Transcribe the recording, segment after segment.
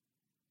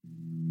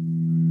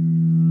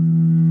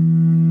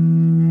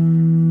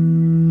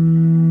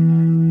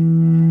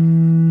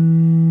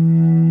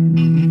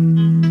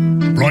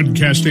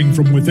Broadcasting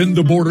from within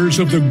the borders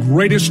of the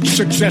greatest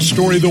success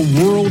story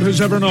the world has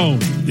ever known,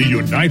 the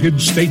United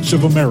States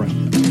of America.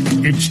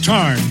 It's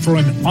time for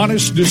an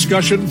honest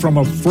discussion from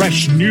a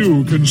fresh,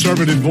 new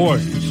conservative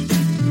voice.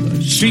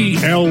 The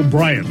C.L.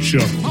 Bryant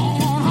Show.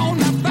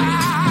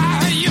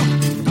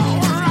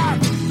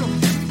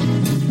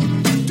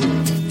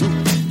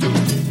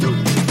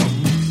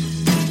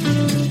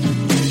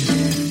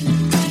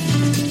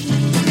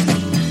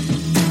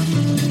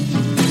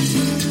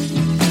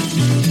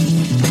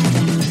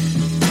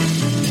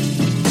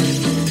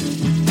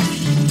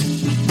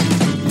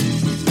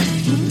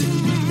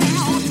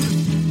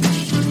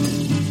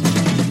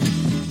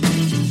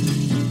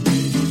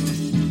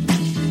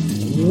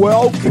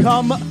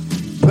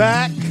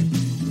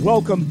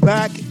 Welcome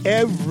back,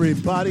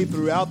 everybody,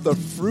 throughout the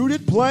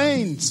fruited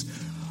plains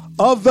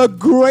of the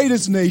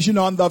greatest nation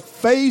on the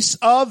face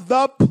of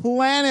the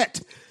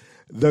planet.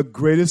 The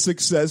greatest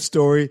success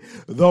story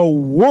the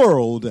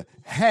world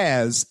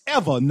has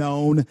ever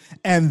known,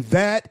 and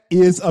that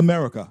is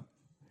America.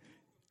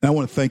 And I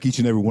want to thank each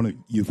and every one of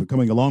you for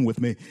coming along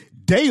with me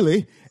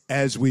daily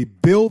as we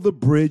build the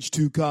bridge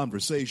to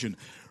conversation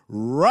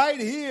right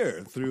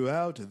here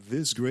throughout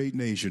this great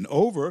nation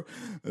over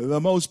the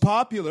most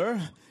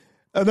popular,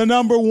 the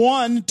number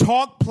one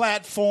talk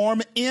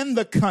platform in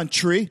the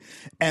country,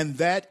 and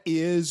that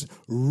is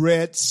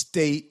Red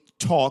State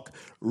Talk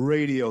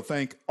Radio.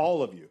 Thank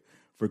all of you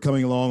for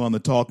coming along on the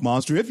Talk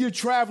Monster. If you're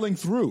traveling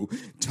through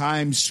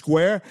Times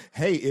Square,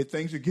 hey,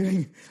 things are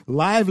getting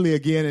lively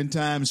again in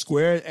Times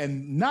Square,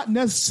 and not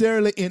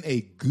necessarily in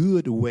a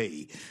good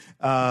way.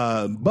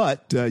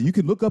 But you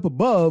can look up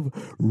above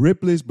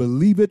Ripley's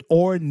Believe It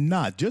or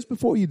Not just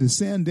before you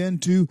descend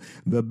into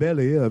the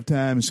belly of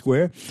Times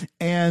Square.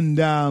 And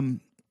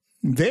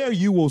there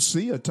you will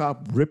see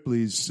atop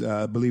Ripley's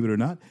Believe It or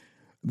Not,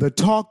 the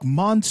Talk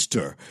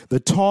Monster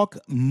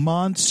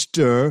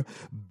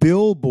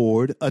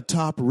billboard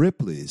atop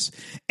Ripley's.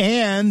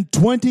 And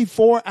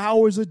 24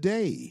 hours a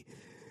day,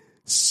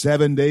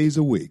 7 days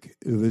a week,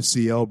 the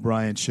C.L.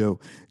 Bryant Show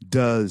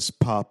does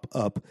pop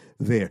up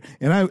there.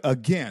 And I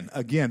again,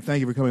 thank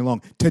you for coming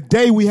along.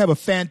 Today we have a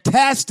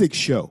fantastic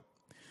show.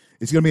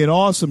 It's going to be an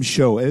awesome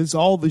show, as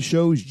all the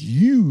shows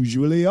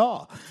usually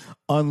are,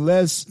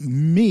 unless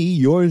me,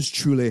 yours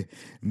truly,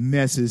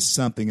 messes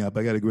something up.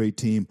 I got a great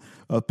team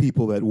of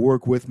people that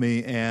work with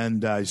me,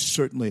 and I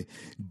certainly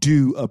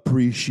do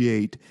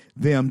appreciate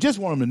them. Just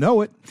want them to know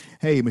it.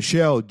 Hey,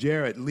 Michelle,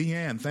 Jarrett,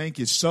 Leanne, thank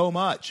you so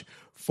much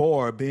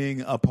for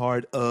being a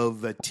part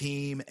of the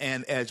team.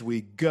 And as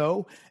we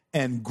go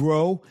and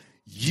grow,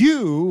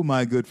 you,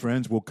 my good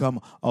friends, will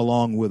come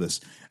along with us.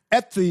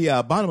 At the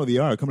bottom of the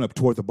hour, coming up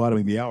toward the bottom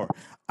of the hour,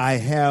 I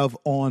have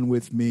on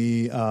with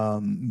me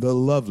the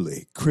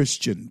lovely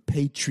Christian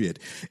patriot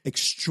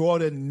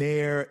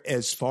extraordinaire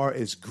as far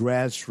as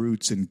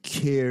grassroots and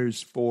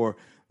cares for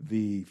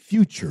the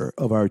future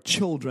of our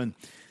children,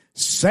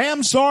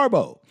 Sam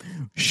Sarbo.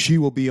 She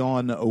will be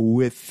on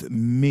with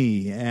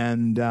me.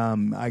 And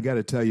I got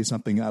to tell you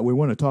something. We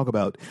want to talk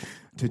about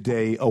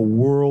today a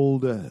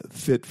world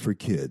fit for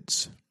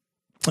kids.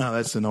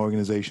 That's an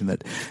organization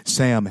that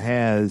Sam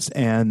has,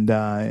 and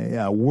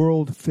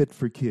World Fit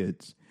for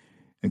Kids.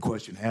 And the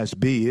question has to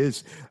be,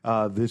 is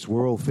this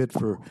world fit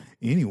for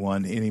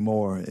anyone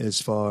anymore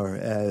as far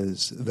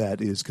as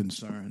that is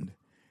concerned?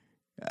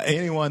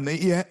 Anyone,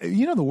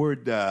 you know the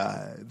word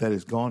that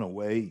has gone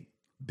away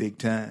big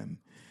time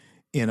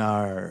in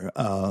our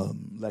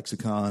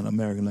lexicon,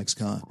 American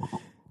lexicon,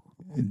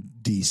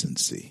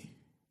 decency.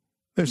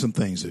 There's some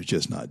things that are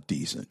just not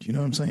decent. You know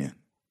what I'm saying?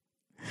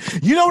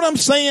 You know what I'm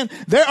saying?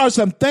 There are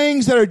some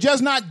things that are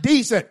just not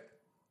decent.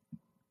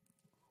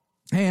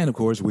 And, of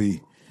course,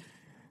 we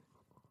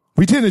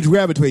tend to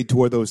gravitate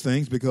toward those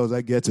things because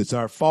I guess it's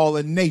our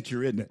fallen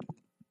nature, isn't it?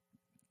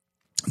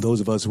 Those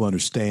of us who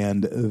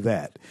understand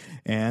that.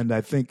 And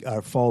I think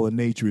our fallen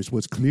nature is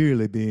what's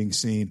clearly being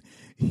seen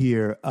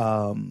here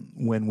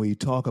when we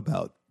talk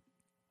about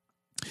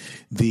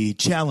the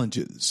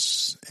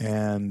challenges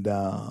and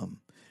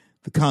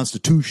the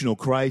constitutional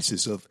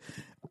crisis of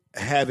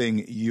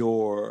having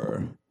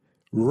your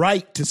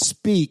right to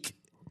speak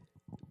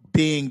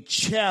being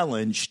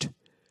challenged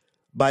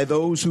by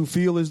those who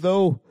feel as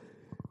though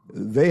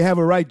they have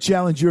a right to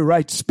challenge your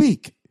right to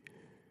speak.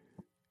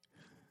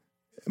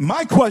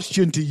 My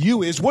question to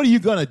you is, what are you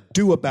going to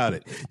do about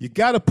it? You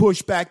got to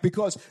push back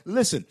because,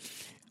 listen,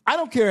 I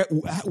don't care.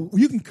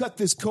 You can cut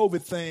this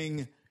COVID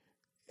thing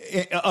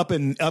up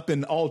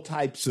in all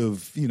types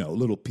of,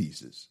 little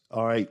pieces.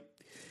 All right.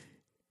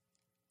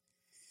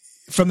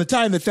 From the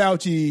time that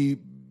Fauci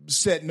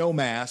said no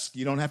mask,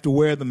 you don't have to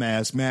wear the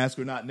mask. Masks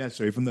are not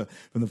necessary. From the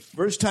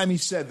first time he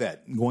said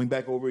that, going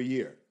back over a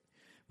year,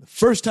 the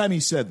first time he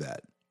said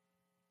that,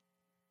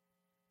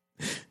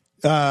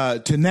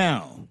 to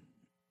now,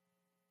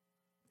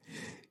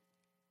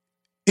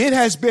 it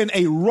has been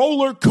a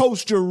roller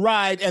coaster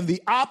ride, and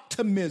the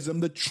optimism,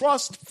 the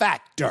trust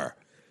factor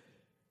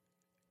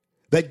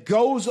that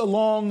goes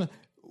along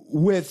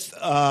with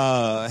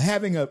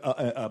having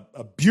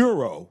a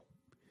bureau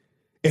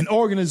an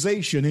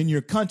organization in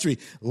your country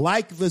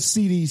like the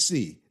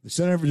CDC, the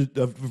Center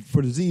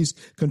for Disease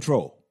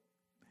Control,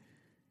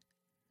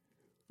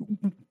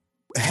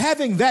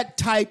 having that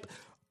type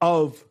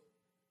of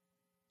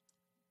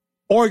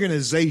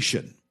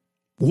organization,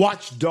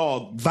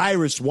 watchdog,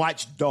 virus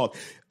watchdog,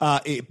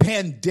 a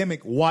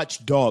pandemic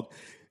watchdog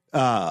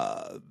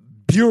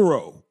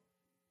bureau,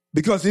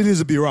 because it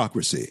is a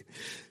bureaucracy,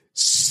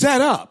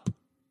 set up,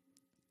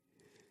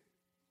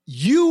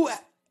 you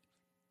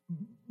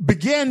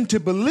begin to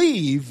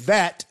believe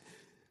that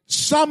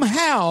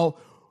somehow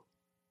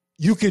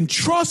you can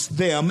trust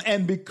them,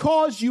 and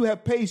because you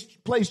have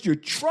placed your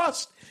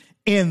trust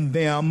in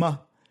them,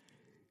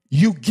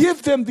 you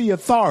give them the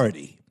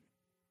authority.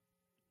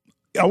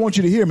 I want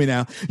you to hear me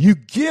now. You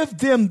give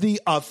them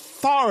the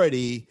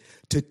authority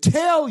to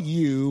tell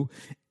you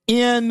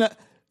in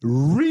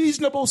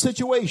reasonable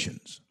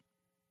situations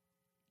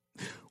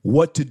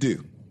what to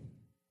do.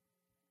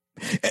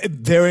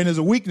 Therein is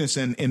a weakness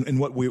in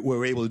what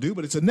we're able to do,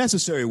 but it's a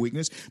necessary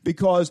weakness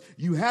because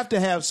you have to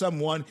have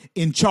someone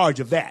in charge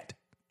of that,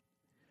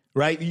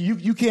 right?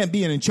 You can't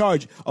be in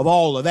charge of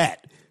all of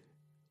that,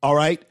 all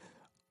right?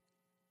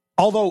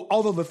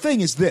 Although the thing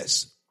is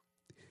this,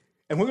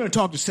 and we're going to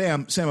talk to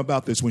Sam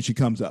about this when she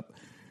comes up.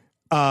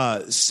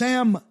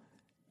 Sam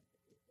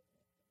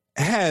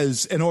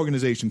has an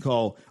organization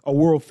called A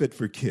World Fit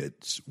for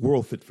Kids.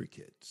 World Fit for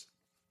Kids.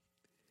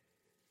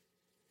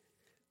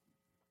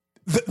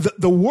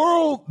 The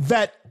world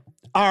that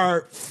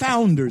our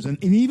founders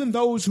and even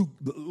those who,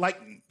 like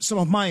some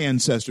of my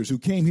ancestors who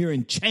came here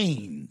in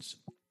chains,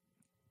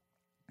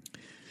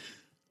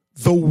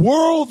 the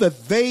world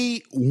that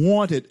they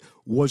wanted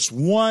was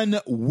one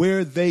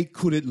where they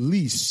could at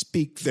least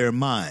speak their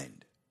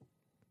mind.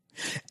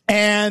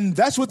 And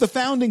that's what the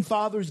founding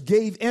fathers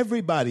gave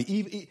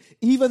everybody,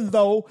 even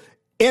though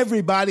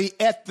everybody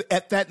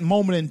at that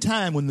moment in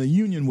time when the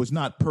union was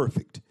not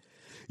perfect.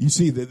 You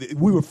see,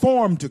 we were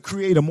formed to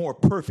create a more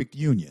perfect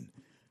union.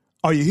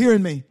 Are you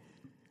hearing me?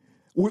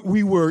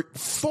 We were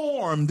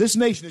formed, this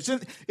nation,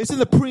 it's in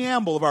the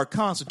preamble of our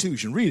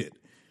Constitution. Read it.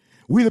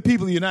 We, the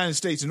people of the United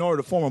States, in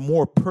order to form a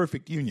more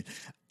perfect union.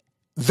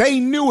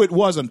 They knew it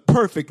wasn't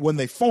perfect when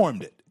they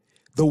formed it.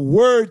 The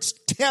words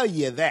tell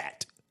you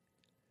that.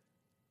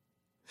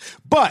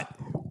 But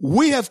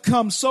we have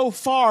come so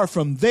far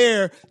from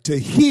there to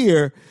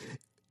here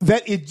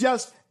that it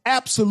just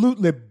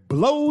absolutely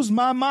blows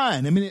my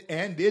mind. I mean,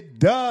 and it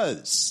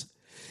does.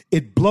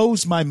 It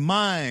blows my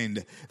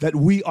mind that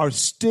we are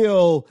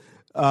still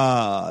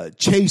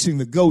chasing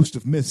the ghost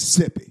of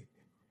Mississippi.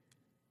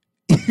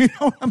 You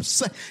know what I'm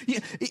saying?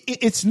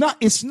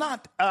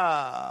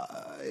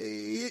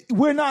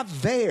 We're not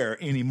there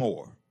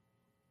anymore.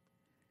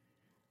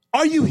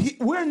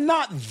 We're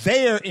not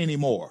there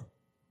anymore.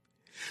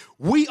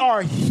 We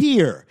are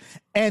here,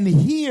 and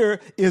here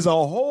is a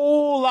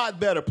whole lot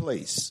better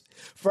place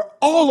for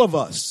all of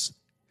us,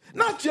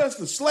 not just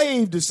the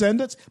slave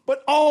descendants,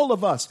 but all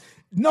of us.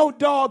 No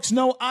dogs,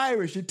 no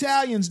Irish.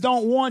 Italians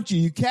don't want you.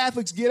 You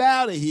Catholics, get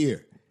out of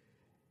here.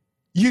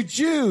 You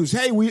Jews,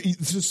 hey, we're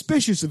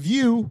suspicious of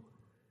you.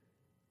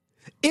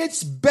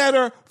 It's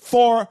better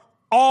for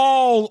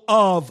all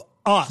of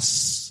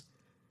us.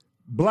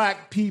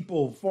 Black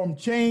people, from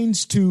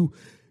chains to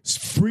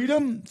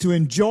freedom to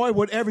enjoy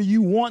whatever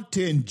you want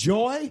to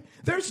enjoy.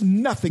 There's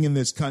nothing in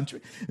this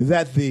country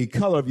that the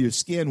color of your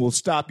skin will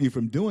stop you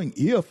from doing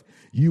if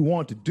you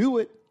want to do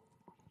it.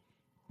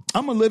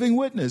 I'm a living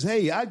witness.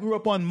 Hey, I grew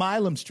up on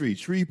Milam Street,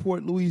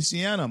 Shreveport,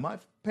 Louisiana. My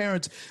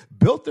parents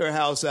built their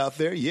house out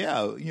there.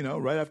 Yeah, you know,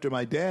 right after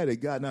my dad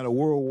had gotten out of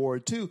World War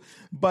II.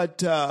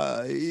 But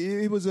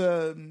it was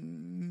a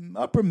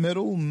upper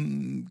middle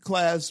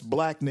class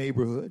black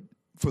neighborhood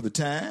for the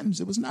times.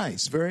 It was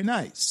nice, very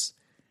nice.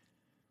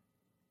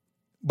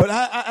 But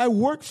I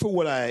worked for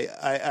what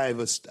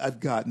I've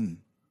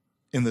gotten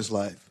in this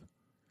life.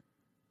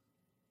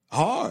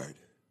 Hard.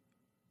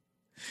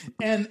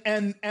 And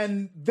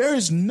there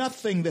is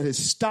nothing that has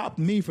stopped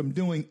me from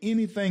doing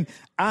anything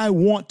I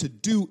want to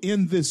do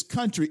in this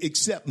country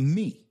except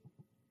me.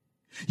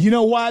 You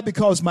know why?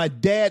 Because my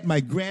dad, my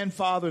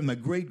grandfather, and my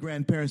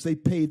great-grandparents, they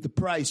paid the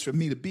price for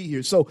me to be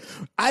here. So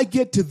I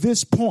get to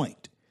this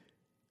point.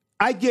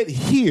 I get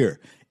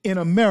here in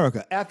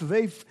America after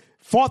they've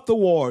fought the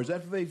wars,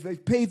 after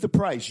they've paid the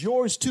price,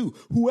 yours too,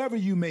 whoever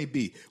you may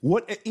be,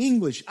 what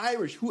English,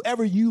 Irish,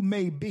 whoever you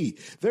may be.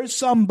 There's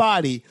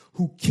somebody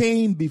who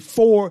came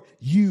before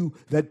you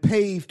that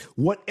paved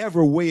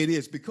whatever way it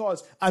is.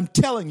 Because I'm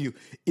telling you,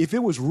 if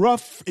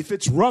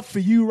it's rough for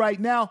you right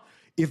now,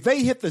 if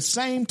they hit the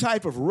same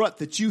type of rut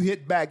that you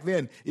hit back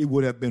then, it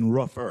would have been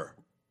rougher.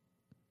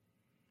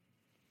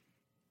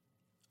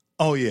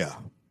 Oh, yeah.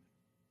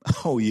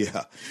 Oh,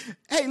 yeah.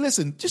 Hey,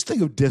 listen, just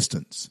think of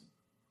distance.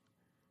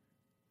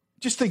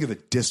 Just think of the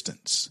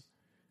distance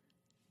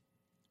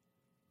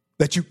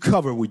that you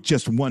cover with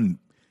just one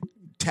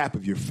tap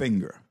of your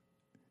finger.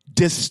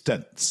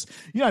 Distance.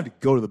 You don't have to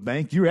go to the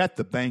bank. You're at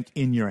the bank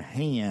in your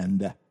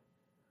hand.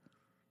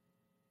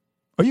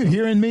 Are you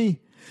hearing me?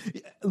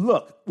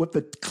 Look, with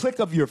the click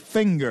of your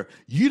finger,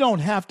 you don't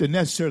have to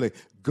necessarily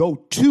go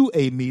to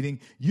a meeting.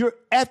 You're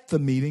at the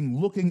meeting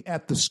looking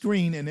at the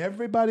screen, and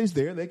everybody's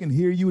there. They can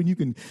hear you, and you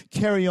can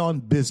carry on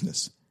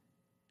business.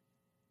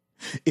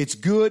 It's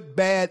good,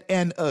 bad,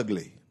 and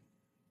ugly.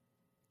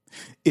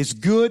 It's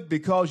good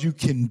because you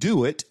can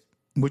do it,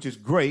 which is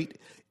great.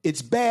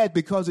 It's bad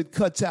because it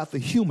cuts out the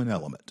human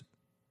element.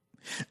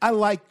 I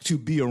like to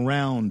be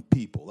around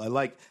people. I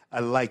like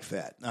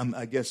that.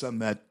 I guess I'm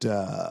that,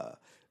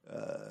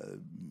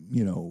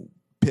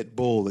 pit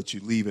bull that you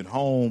leave at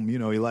home.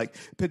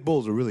 Pit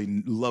bulls are really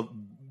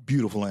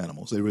beautiful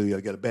animals. They really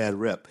got a bad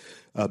rep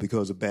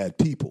because of bad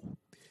people.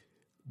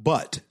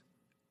 But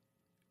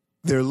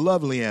they're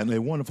lovely and they're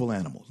wonderful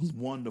animals.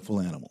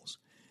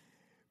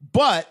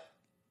 But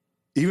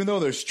even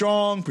though they're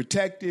strong,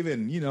 protective,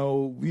 and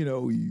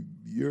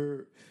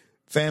your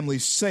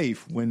family's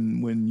safe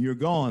when you're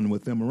gone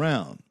with them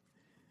around.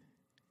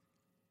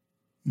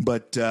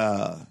 But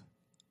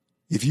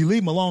if you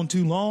leave them alone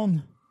too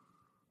long,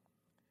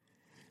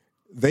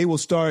 they will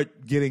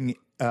start getting,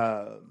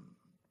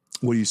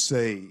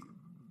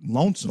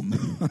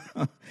 lonesome.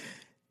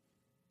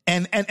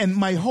 and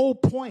my whole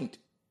point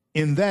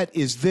in that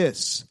is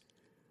this.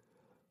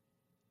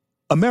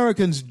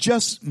 Americans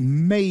just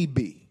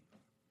maybe,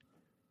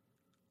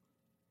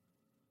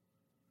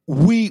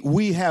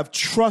 we have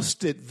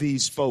trusted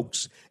these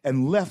folks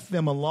and left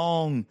them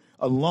alone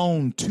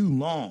too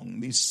long.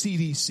 These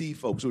CDC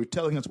folks who are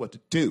telling us what to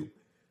do.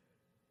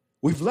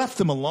 We've left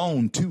them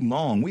alone too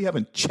long. We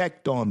haven't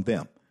checked on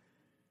them.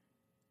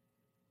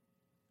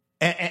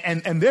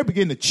 And they're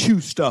beginning to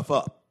chew stuff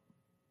up.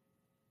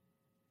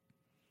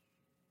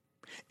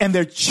 And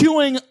they're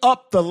chewing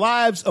up the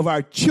lives of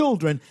our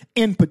children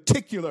in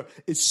particular,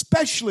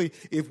 especially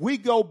if we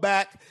go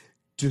back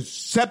to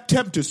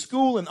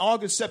school in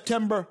August,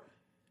 September.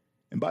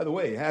 And by the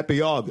way,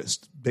 happy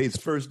August. Today's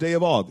the first day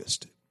of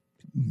August.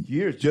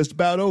 Year's just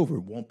about over.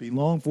 It won't be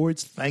long for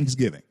it's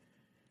Thanksgiving.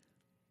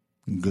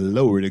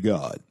 Glory to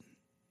God.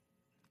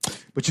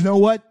 But you know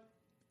what?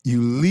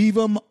 You leave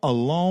them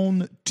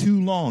alone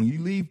too long. You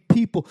leave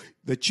people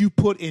that you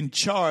put in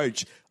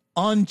charge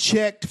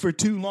unchecked for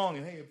too long.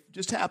 And hey, it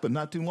just happened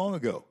not too long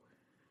ago.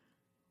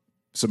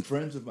 Some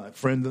friends of my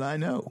friend that I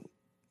know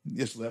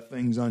just left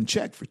things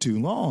unchecked for too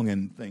long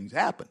and things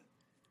happen.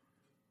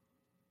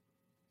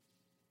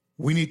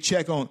 We need to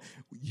check on,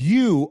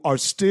 you are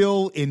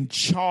still in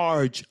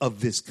charge of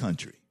this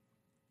country.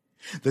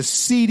 The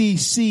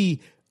CDC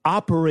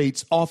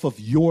operates off of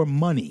your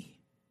money.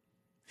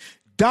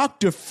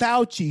 Dr.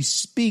 Fauci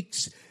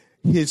speaks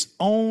his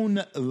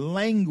own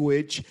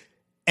language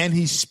and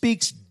he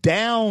speaks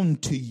down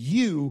to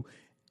you,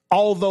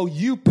 although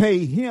you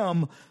pay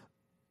him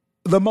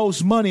the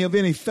most money of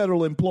any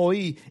federal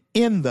employee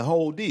in the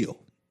whole deal.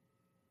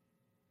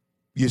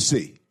 You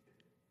see.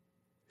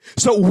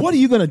 So what are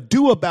you going to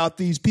do about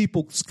these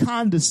people's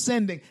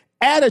condescending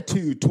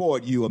attitude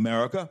toward you,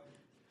 America?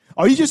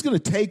 Are you just going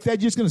to take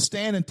that? You're just going to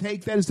stand and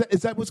take that? Is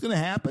that what's going to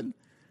happen?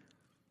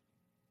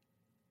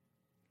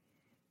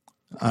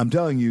 I'm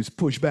telling you,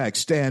 push back,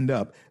 stand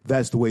up.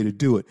 That's the way to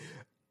do it.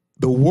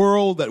 The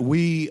world that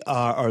we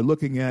are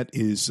looking at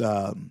does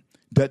not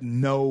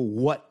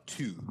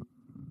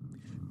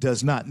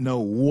know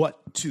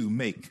what to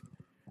make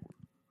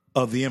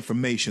of the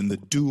information, the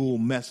dual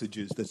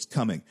messages that's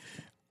coming.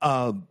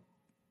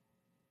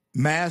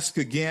 Mask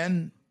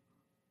again,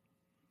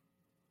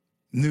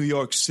 New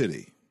York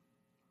City.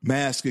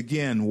 Mask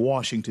again,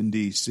 Washington,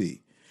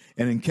 D.C.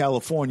 And in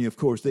California, of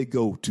course, they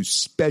go to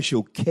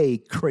special K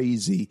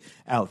crazy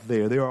out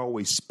there. They're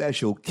always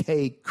special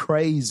K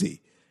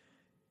crazy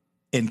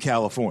in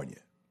California.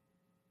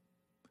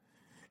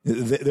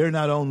 They're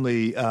not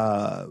only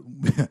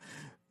going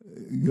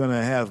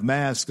to have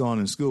masks on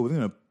in school, they're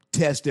going to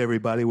test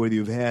everybody, whether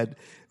you've had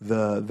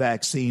the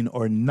vaccine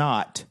or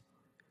not,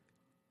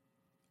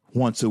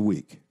 once a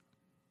week.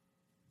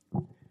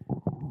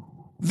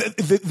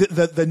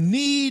 The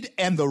need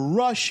and the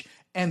rush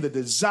and the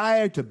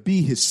desire to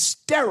be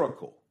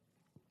hysterical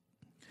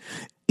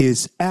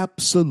is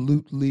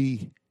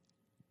absolutely,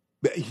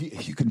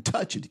 you can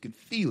touch it, you can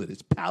feel it,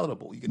 it's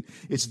palatable,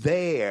 it's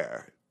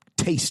there,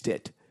 taste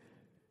it.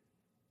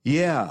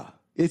 Yeah,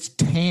 it's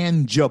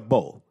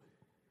tangible.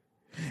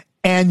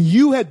 And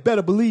you had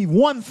better believe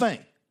one thing.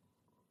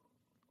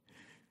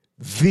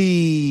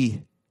 The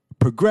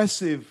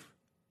progressive,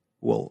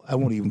 well, I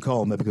won't even call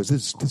them that because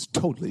this is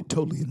totally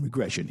in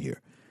regression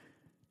here.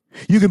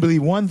 You can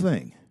believe one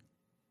thing,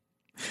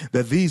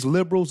 that these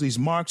liberals, these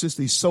Marxists,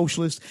 these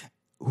socialists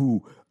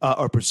who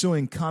are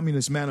pursuing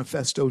communist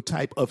manifesto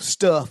type of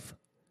stuff,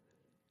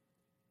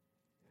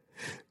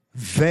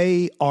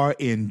 they are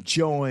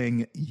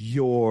enjoying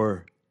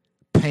your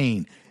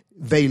pain.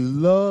 They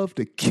love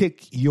to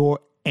kick your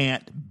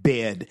ant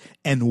bed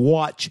and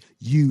watch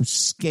you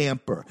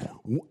scamper.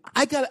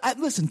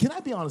 Listen, can I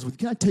be honest with you?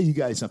 Can I tell you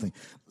guys something?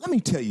 Let me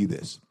tell you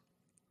this.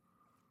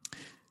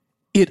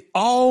 It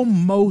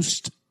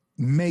almost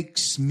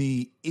makes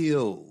me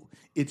ill.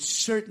 It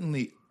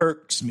certainly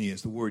irks me,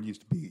 as the word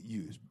used to be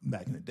used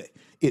back in the day.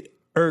 It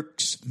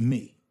irks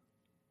me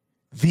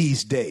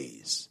these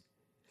days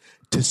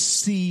to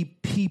see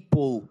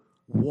people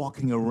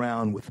walking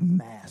around with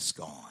masks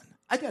on.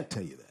 I got to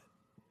tell you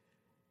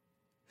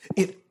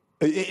that.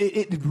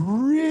 It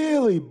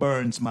really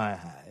burns my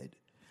hide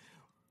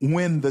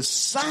when the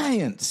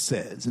science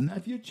says, and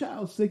if your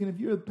child's sick, and if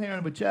you're the parent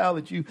of a child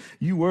that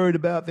you worried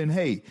about, then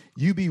hey,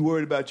 you be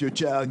worried about your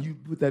child, and you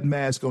put that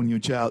mask on your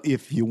child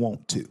if you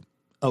want to.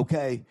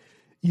 Okay?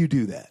 You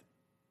do that.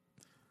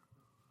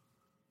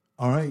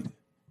 All right?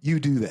 You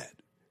do that.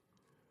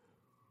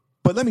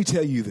 But let me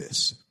tell you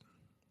this.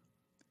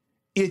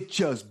 It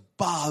just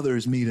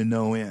bothers me to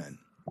no end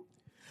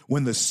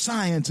when the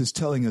science is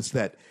telling us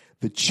that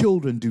the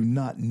children do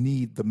not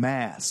need the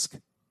mask.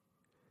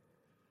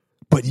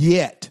 But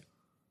yet,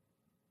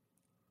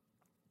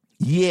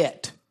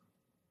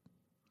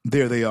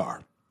 there they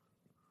are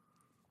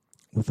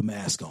with the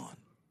mask on.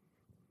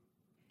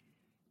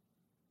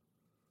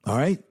 All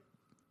right?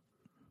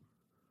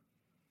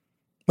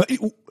 But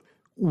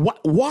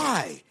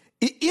why?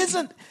 It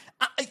isn't,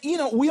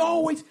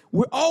 we're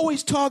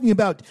always talking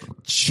about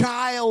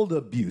child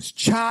abuse.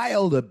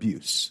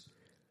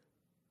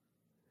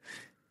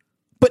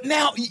 But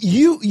now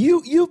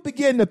you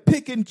begin to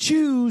pick and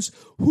choose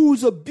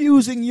who's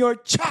abusing your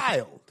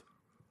child.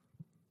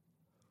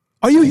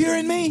 Are you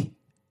hearing me?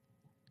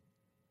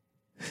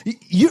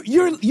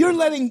 You're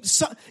letting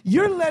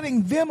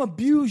them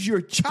abuse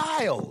your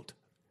child.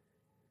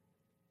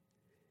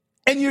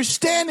 And you're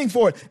standing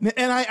for it.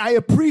 And I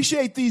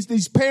appreciate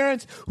these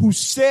parents who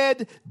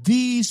said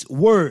these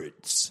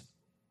words.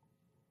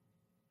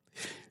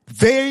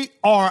 They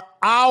are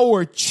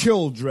our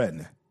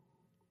children,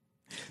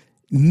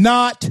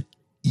 not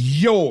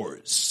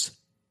yours.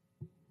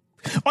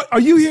 Are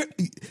you here?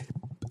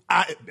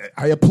 I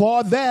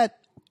applaud that.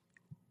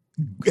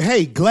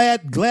 Hey,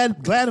 glad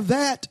of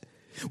that.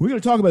 We're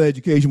going to talk about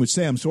education with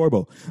Sam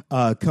Sorbo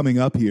coming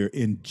up here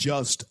in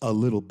just a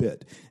little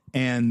bit.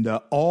 And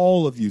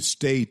all of you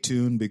stay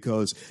tuned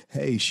because,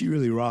 hey, she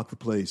really rocked the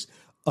place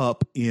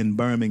up in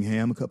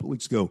Birmingham a couple of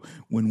weeks ago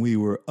when we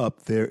were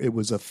up there. It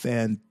was a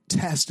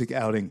fantastic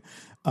outing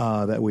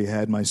that we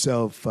had.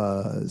 Myself,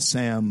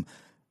 Sam,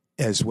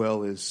 as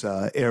well as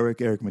Eric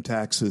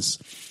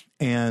Metaxas,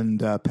 and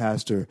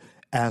Pastor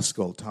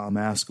Askell, Tom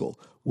Askell,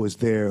 was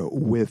there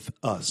with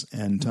us.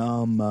 And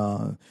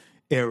Tom,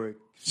 Eric,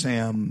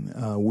 Sam,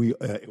 we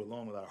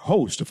along with our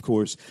host, of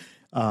course,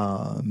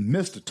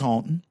 Mr.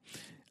 Taunton,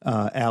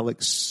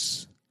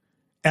 Alex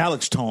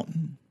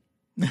Taunton.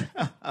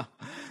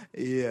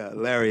 Yeah,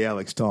 Larry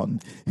Alex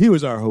Taunton. He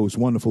was our host,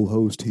 wonderful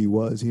host he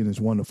was. He and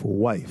his wonderful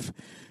wife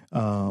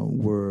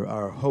were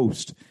our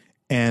host.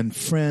 And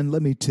friend,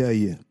 let me tell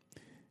you,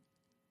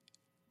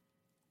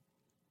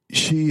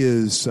 she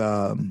is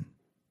our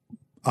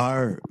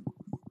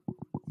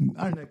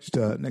next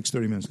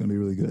 30 minutes is going to be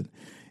really good.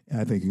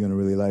 I think you're going to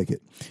really like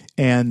it.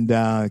 And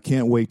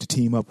can't wait to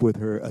team up with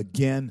her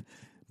again.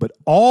 But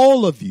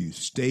all of you,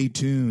 stay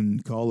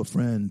tuned. Call a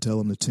friend. Tell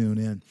them to tune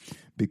in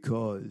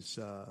because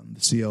the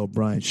C.L.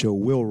 Bryant Show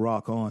will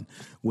rock on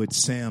with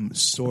Sam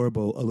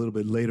Sorbo a little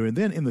bit later. And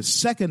then in the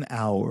second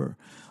hour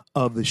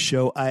of the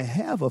show, I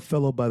have a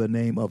fellow by the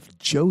name of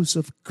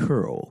Joseph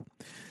Curl.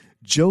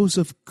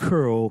 Joseph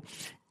Curl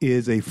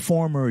is a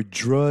former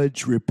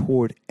Drudge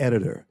Report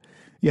editor.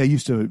 Yeah, I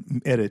used to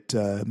edit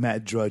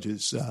Matt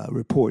Drudge's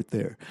report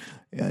there.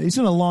 He's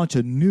going to launch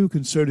a new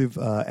conservative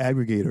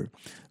aggregator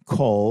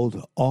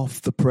called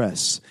Off the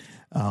Press.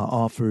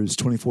 Offers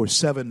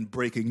 24/7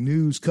 breaking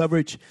news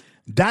coverage,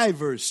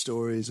 diverse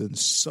stories, and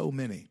so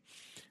many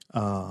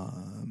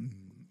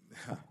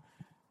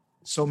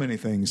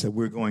things that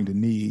we're going to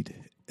need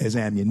as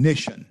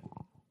ammunition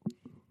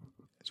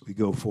as we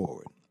go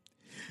forward.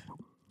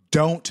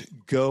 Don't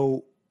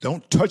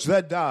touch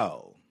that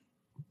dial.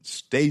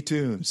 Stay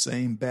tuned.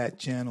 Same bat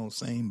channel,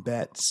 same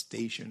bat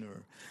station,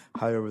 or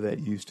however that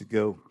used to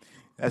go.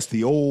 That's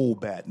the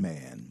old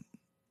Batman.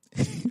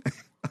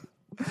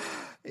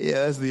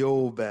 Yeah, that's the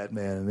old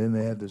Batman. And then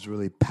they had this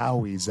really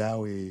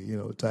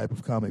powy-zowie, type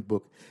of comic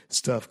book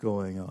stuff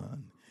going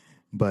on.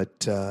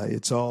 But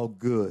it's all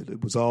good.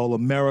 It was all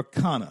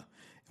Americana.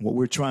 And what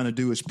we're trying to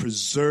do is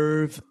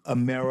preserve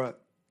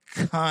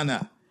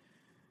Americana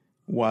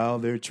while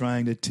they're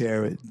trying to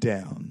tear it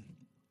down.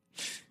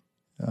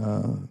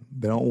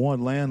 They don't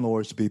want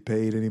landlords to be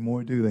paid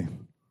anymore, do they?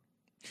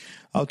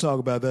 I'll talk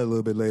about that a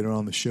little bit later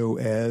on the show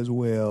as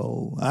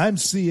well. I'm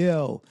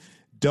CL.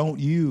 Don't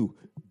you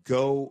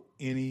go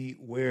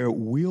anywhere.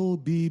 We'll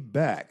be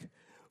back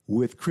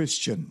with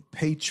Christian,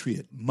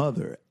 patriot,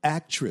 mother,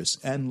 actress,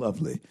 and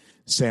lovely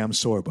Sam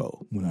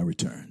Sorbo when I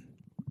return.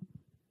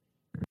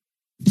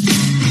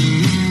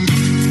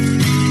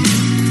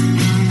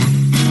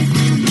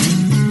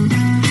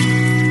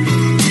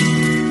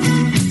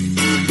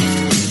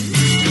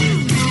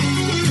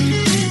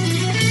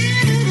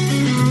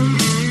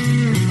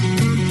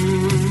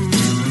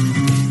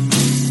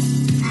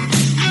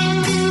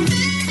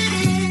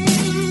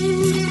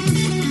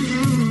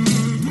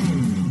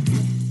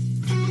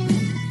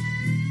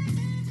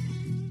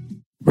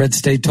 Red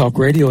State Talk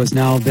Radio is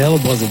now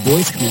available as a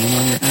voice command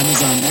on your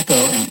Amazon Echo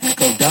and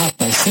Echo Dot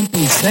by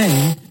simply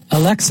saying,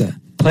 Alexa,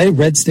 play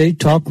Red State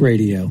Talk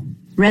Radio.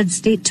 Red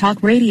State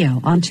Talk Radio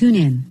on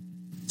TuneIn.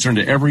 Concern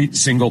to every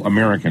single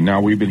American.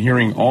 Now, we've been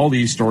hearing all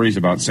these stories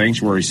about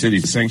sanctuary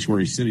cities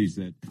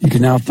that... You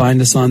can now find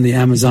us on the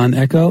Amazon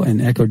Echo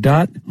and Echo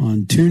Dot,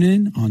 on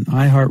TuneIn, on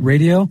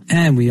iHeartRadio,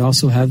 and we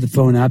also have the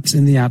phone apps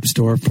in the App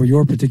Store for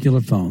your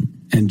particular phone.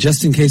 And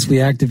just in case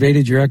we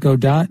activated your Echo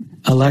Dot,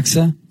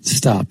 Alexa,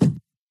 stop.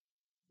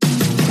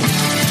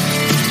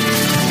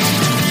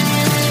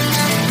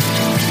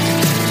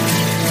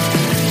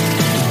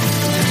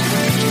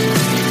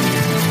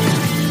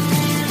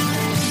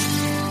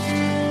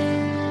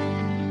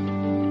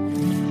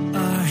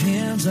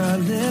 Are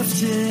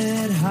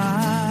lifted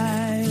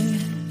high.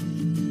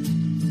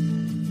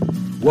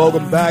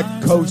 Welcome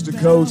back, coast to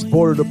coast,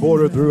 border to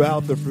border,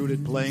 throughout the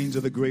fruited plains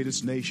of the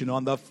greatest nation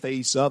on the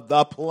face of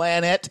the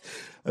planet.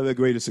 The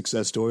greatest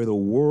success story the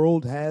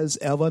world has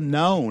ever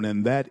known,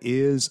 and that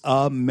is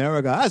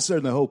America. I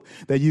certainly hope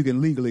that you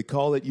can legally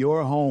call it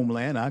your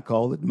homeland. I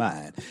call it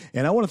mine.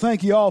 And I want to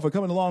thank you all for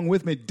coming along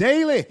with me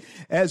daily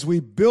as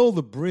we build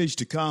the bridge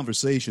to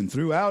conversation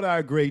throughout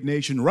our great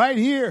nation right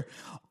here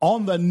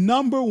on the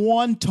number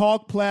one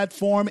talk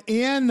platform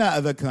in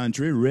the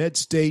country, Red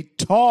State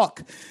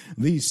Talk.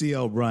 The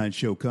C.L. Bryant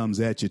Show comes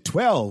at you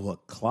 12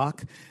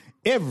 o'clock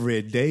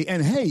every day.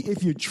 And hey,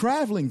 if you're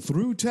traveling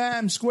through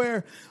Times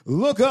Square,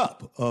 look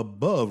up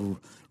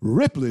above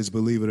Ripley's,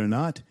 believe it or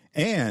not,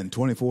 and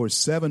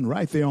 24/7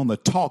 right there on the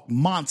Talk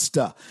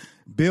Monster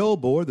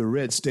billboard, the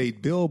Red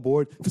State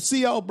billboard. The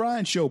C.L.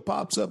 Bryant Show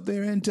pops up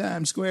there in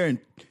Times Square, and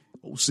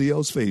old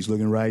CL's face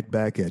looking right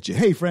back at you.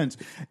 Hey, friends,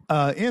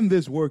 in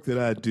this work that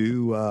I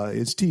do,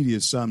 it's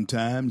tedious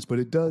sometimes, but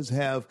it does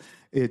have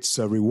its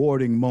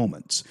rewarding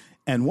moments.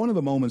 And one of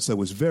the moments that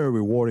was very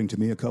rewarding to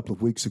me a couple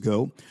of weeks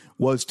ago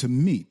was to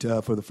meet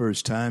for the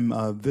first time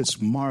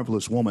this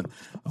marvelous woman,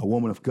 a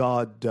woman of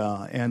God,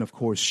 and of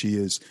course she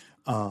is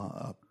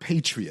a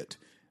patriot.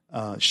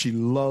 She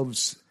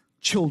loves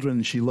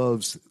children. She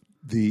loves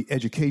the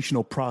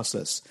educational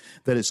process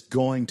that it's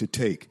going to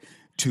take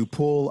to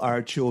pull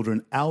our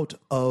children out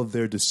of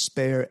their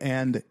despair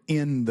and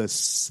in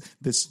this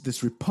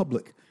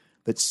republic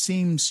that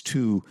seems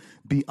to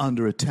be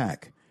under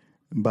attack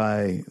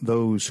by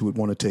those who would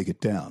want to take it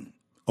down.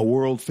 A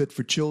world fit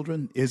for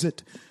children, is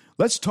it?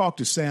 Let's talk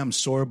to Sam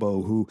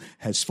Sorbo, who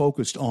has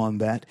focused on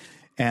that.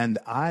 And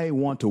I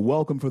want to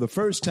welcome for the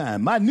first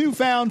time my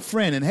newfound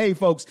friend. And hey,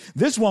 folks,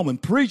 this woman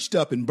preached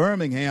up in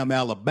Birmingham,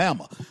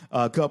 Alabama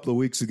a couple of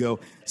weeks ago.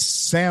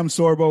 Sam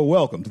Sorbo,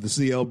 welcome to the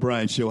C.L.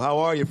 Bryant Show. How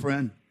are you,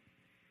 friend?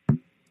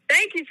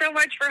 Thank you so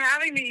much for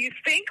having me. You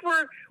think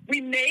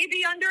we may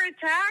be under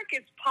attack?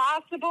 It's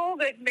possible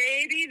that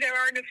maybe there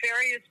are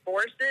nefarious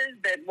forces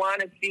that want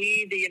to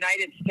see the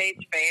United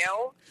States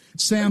fail?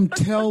 Sam,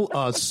 tell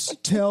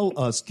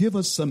us, give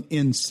us some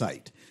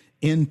insight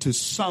into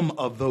some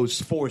of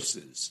those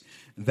forces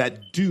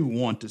that do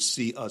want to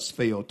see us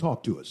fail.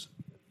 Talk to us.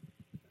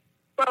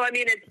 Well, I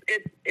mean,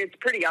 it's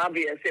pretty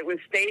obvious. It was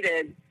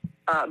stated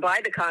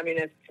by the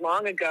communists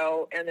long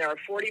ago, and there are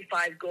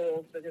 45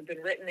 goals that have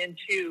been written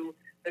into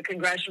the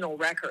congressional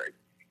record.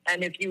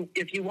 And if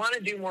you want to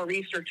do more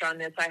research on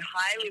this, I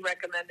highly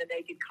recommend The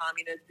Naked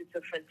Communist. It's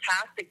a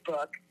fantastic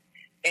book.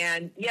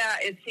 And yeah,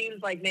 it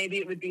seems like maybe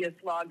it would be a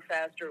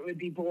slogfest or it would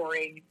be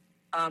boring.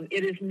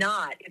 It is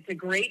not. It's a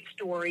great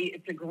story.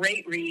 It's a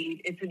great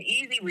read. It's an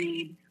easy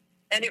read.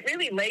 And it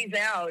really lays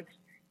out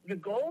the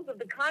goals of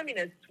the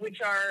communists,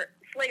 which are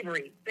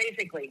slavery,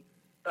 basically.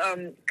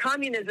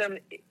 Communism,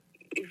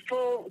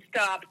 full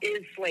stop,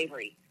 is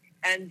slavery.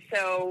 And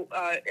so,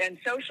 and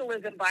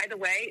socialism, by the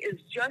way, is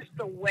just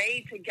the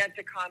way to get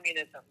to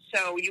communism.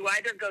 So you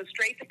either go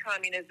straight to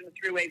communism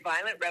through a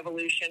violent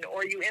revolution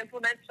or you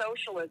implement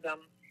socialism,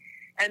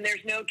 and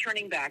there's no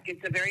turning back. It's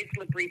a very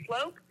slippery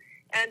slope,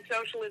 and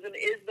socialism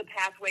is the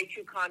pathway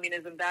to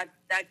communism. That's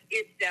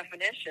its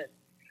definition.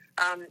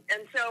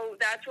 And so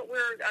that's what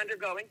we're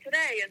undergoing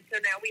today. And so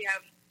now we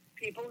have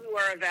people who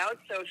are avowed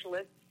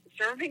socialists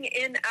serving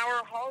in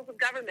our halls of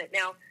government.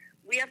 Now,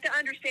 we have to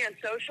understand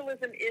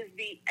socialism is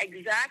the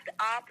exact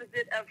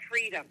opposite of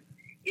freedom.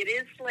 It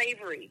is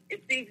slavery.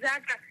 It's the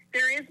exact,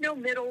 there is no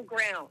middle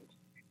ground.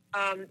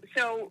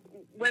 So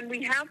when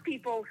we have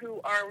people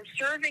who are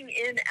serving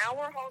in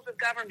our halls of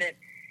government,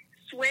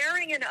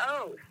 swearing an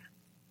oath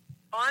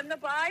on the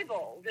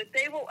Bible that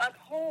they will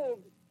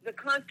uphold the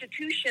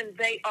Constitution,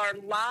 they are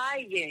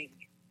lying.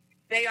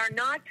 They are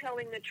not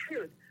telling the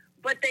truth.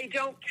 But they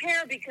don't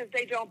care because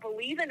they don't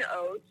believe in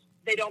oaths,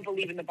 they don't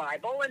believe in the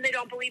Bible, and they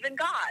don't believe in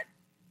God.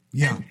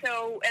 Yeah. And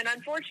so, and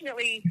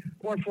unfortunately,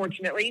 or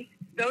fortunately,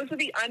 those are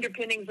the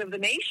underpinnings of the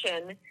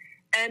nation.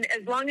 And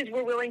as long as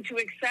we're willing to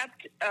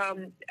accept,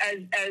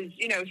 as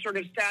you know, sort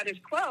of status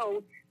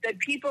quo, that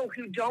people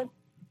who don't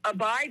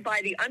abide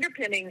by the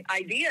underpinning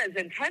ideas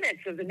and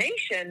tenets of the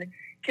nation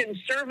can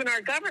serve in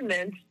our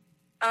government,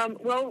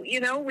 well, you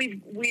know,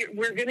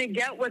 we're going to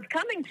get what's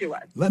coming to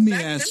us. Let me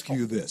ask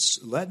you this.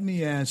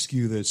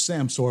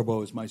 Sam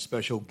Sorbo is my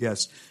special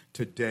guest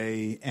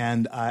today.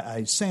 And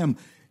Sam,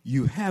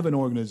 you have an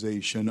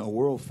organization, A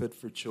World Fit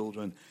for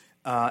Children.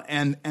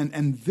 And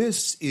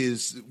this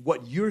is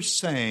what you're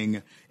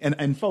saying.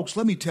 And folks,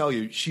 let me tell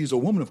you, she's a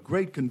woman of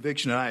great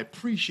conviction, and I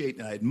appreciate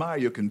and I admire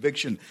your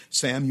conviction,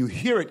 Sam. You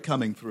hear it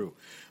coming through.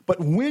 But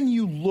when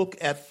you look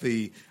at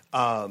the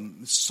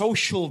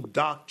social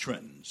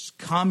doctrines,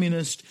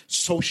 communist,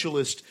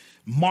 socialist,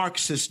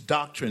 Marxist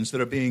doctrines that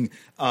are being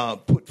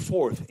put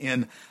forth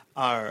in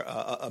our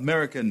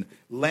American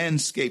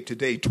landscape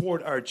today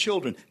toward our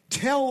children,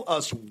 tell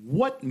us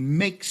what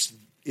makes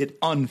it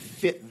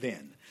unfit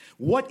then.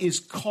 What is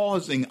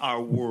causing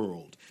our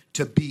world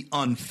to be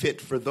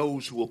unfit for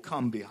those who will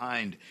come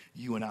behind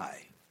you and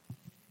I?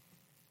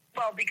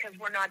 Well, because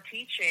we're not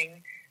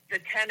teaching the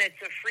tenets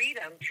of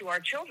freedom to our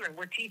children.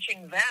 We're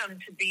teaching them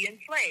to be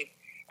enslaved.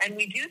 And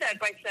we do that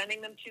by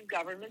sending them to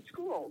government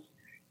schools.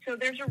 So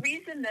there's a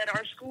reason that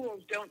our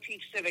schools don't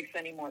teach civics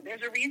anymore.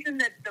 There's a reason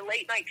that the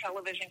late-night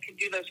television can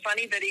do those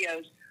funny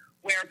videos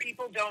where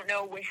people don't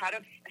know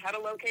how to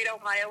locate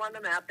Ohio on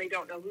the map. They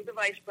don't know who the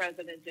vice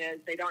president is.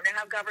 They don't know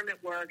how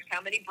government works,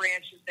 how many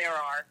branches there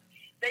are.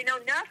 They know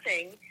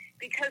nothing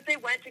because they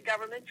went to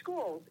government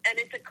schools. And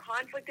it's a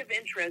conflict of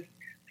interest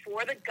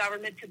for the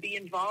government to be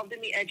involved in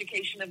the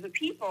education of the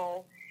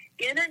people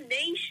in a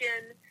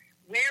nation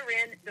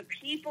wherein the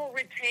people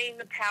retain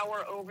the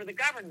power over the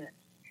government,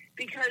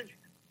 because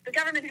the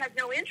government has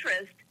no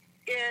interest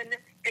in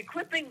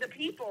equipping the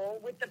people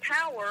with the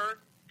power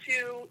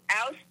to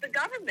oust the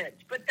government.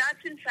 But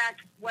that's in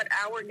fact what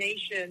our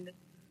nation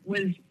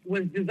was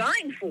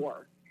designed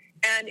for.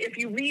 And if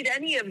you read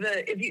any of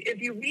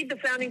if you read the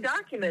founding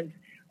documents,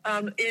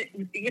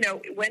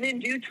 when in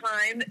due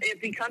time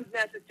it becomes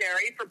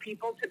necessary for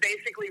people to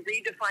basically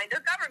redefine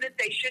their government,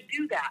 they should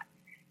do that.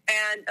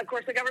 And of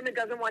course, the government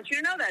doesn't want you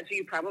to know that, so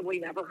you probably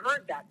never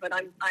heard that. But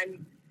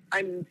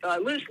I'm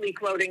loosely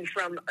quoting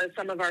from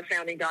some of our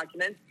founding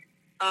documents.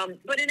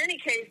 But in any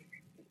case,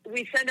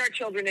 we send our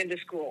children into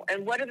school,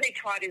 and what are they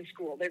taught in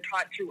school? They're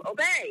taught to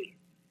obey,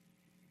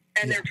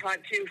 and they're taught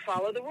to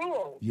follow the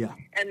rules,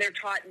 and they're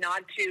taught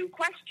not to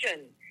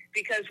question.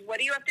 Because what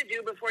do you have to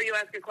do before you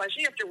ask a question?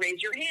 You have to raise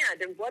your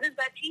hand. And what is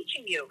that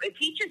teaching you? It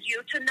teaches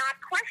you to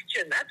not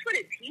question. That's what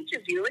it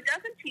teaches you. It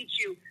doesn't teach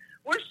you.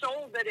 We're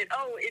sold that it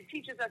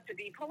teaches us to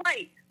be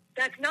polite.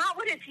 That's not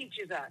what it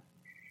teaches us.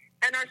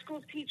 And our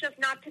schools teach us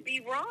not to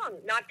be wrong,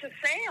 not to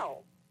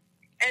fail.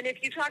 And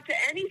if you talk to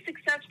any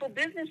successful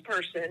business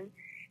person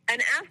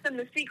and ask them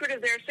the secret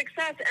of their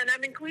success, and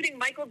I'm including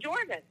Michael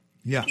Jordan,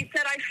 he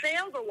said, I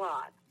failed a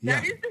lot.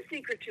 That is the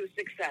secret to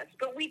success.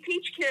 But we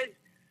teach kids,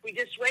 we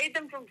dissuade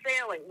them from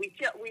failing,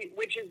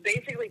 which is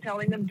basically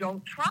telling them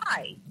don't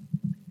try.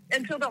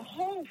 And so the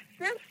whole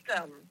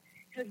system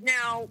is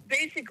now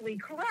basically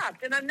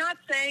corrupt. And I'm not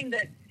saying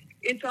that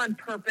it's on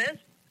purpose.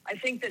 I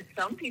think that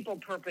some people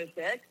purpose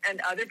it,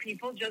 and other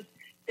people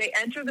they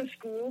enter the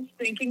schools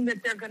thinking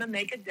that they're going to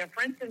make a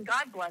difference, and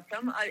God bless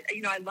them. I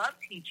love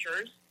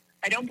teachers.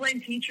 I don't blame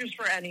teachers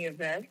for any of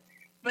this.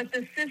 But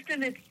the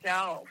system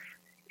itself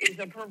is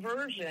a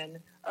perversion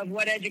of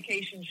what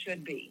education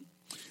should be.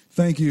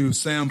 Thank you,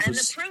 Sam. And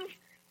the proof.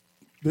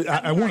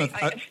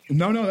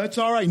 No, that's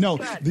all right. No,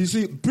 you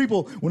see,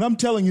 people, when I'm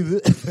telling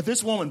you that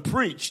this woman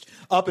preached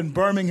up in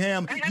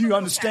Birmingham, you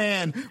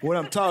understand what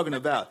I'm talking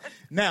about.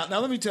 Now,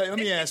 let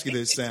me ask you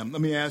this, Sam.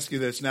 Let me ask you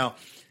this. Now,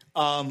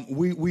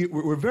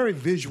 we're very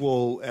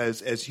visual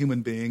as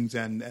human beings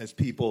and as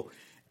people.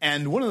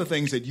 And one of the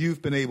things that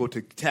you've been able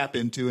to tap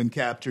into and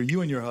capture,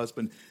 you and your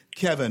husband,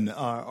 Kevin,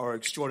 are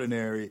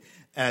extraordinary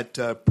at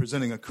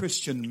presenting a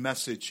Christian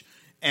message.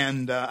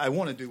 And I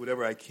want to do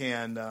whatever I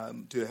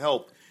can to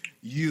help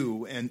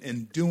you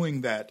in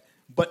doing that.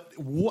 But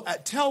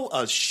tell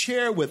us,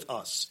 share with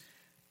us,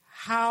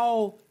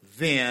 how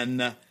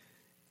then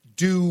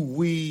do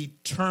we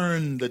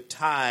turn the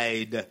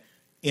tide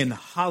in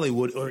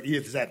Hollywood, or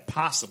is that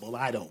possible?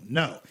 I don't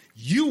know.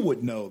 You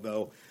would know,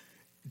 though,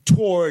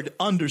 toward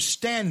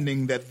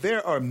understanding that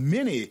there are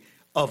many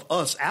of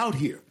us out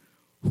here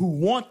who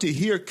want to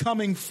hear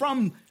coming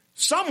from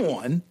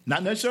someone,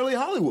 not necessarily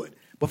Hollywood,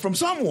 but from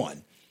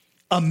someone,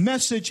 a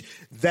message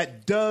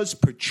that does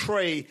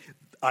portray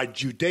our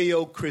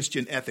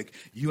Judeo-Christian ethic.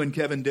 You and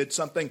Kevin did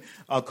something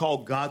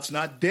called God's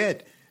Not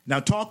Dead. Now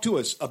talk to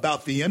us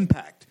about the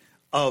impact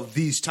of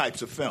these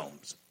types of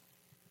films.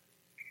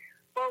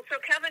 Well, so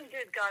Kevin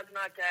did God's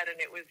Not Dead, and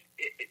it was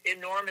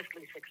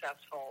enormously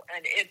successful,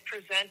 and it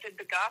presented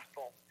the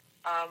gospel.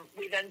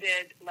 We then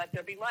did Let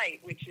There Be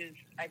Light, which is,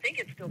 I think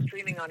it's still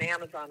streaming on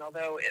Amazon,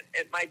 although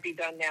it might be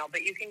done now,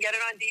 but you can get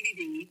it on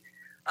DVD.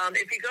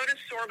 If you go to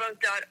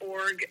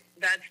sorbos.org,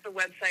 that's the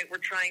website. We're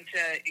trying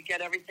to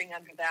get everything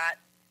under that.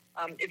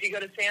 If you go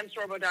to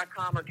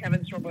samsorbo.com or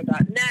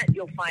kevinsorbo.net,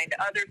 you'll find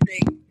other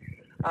things.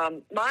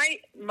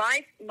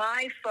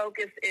 My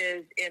focus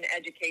is in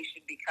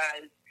education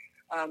because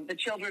the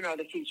children are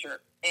the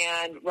future.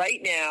 And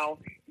right now,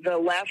 the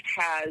left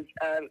has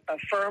a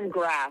firm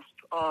grasp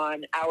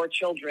on our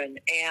children.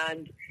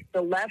 And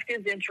the left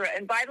is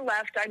and by the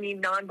left, I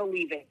mean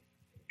non-believing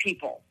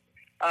people.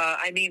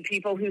 I mean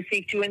people who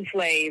seek to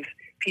enslave,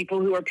 people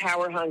who are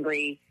power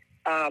hungry.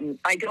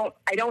 I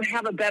don't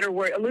have a better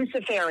word.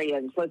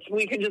 Luciferians.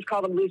 We can just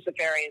call them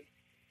Luciferians.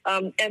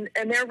 And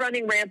they're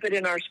running rampant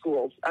in our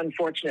schools.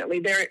 Unfortunately,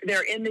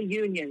 they're in the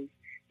unions.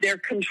 They're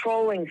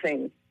controlling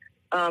things.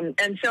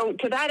 And so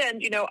to that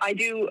end, I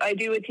do a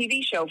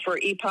TV show for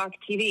Epoch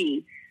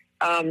TV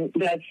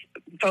that's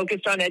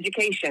focused on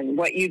education,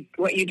 what you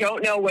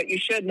don't know, what you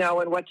should know,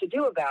 and what to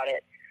do about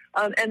it.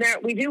 And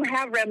we do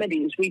have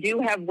remedies. We do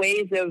have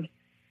ways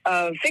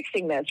of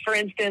fixing this. For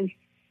instance,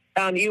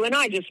 you and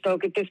I just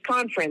spoke at this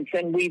conference,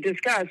 and we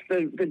discussed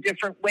the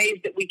different ways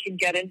that we can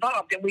get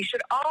involved, and we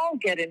should all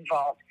get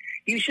involved.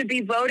 You should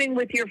be voting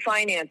with your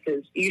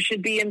finances. You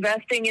should be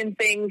investing in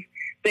things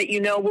that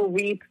will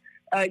reap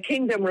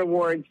kingdom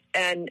rewards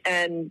and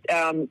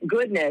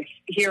goodness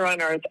here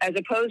on earth, as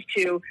opposed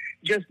to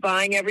just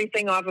buying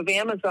everything off of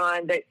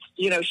Amazon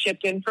that's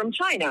shipped in from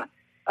China.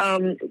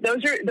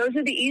 Those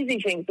are the easy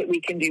things that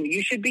we can do.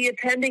 You should be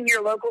attending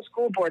your local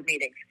school board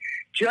meetings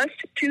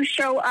just to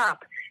show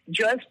up,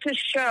 just to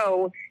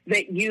show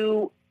that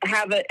you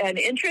have an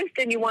interest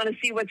and you want to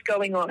see what's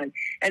going on.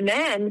 And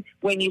then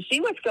when you see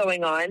what's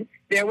going on,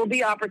 there will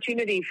be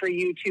opportunity for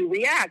you to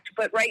react.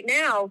 But right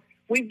now,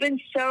 we've been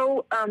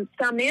so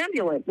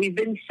somnambulant. We've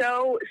been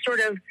so sort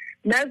of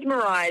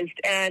mesmerized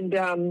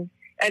and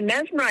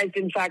mesmerized,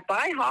 in fact,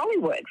 by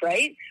Hollywood,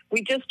 right?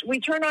 We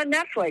turn on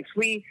Netflix.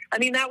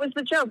 That was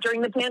the joke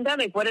during the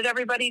pandemic. What did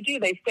everybody do?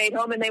 They stayed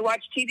home and they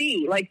watched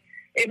TV.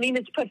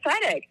 It's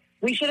pathetic.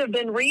 We should have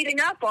been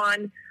reading up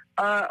on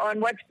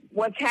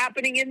what's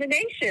happening in the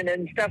nation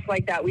and stuff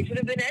like that. We should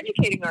have been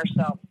educating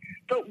ourselves.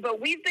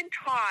 But we've been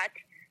taught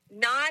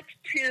not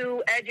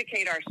to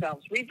educate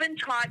ourselves. We've been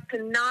taught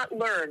to not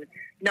learn,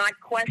 not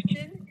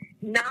question,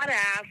 not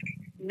ask,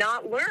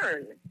 not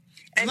learn.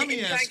 And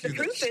in fact, the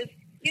truth is,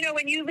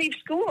 when you leave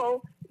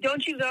school,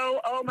 don't you go,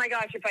 oh my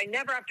gosh, if I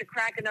never have to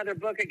crack another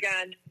book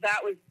again,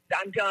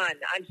 I'm done.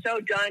 I'm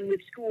so done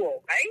with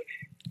school, right?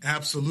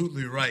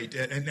 Absolutely right.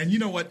 And you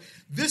know what?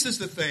 This is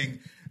the thing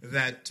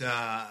that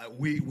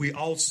we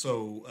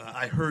also,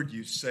 I heard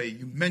you say,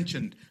 you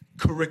mentioned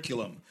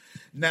curriculum.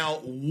 Now,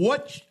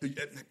 what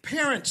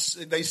parents,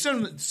 they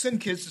send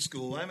kids to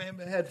school. I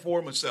had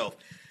 4 myself.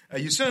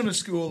 You send them to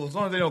school as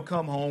long as they don't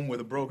come home with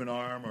a broken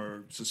arm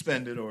or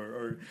suspended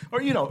or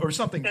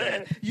something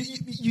bad.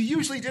 You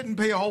usually didn't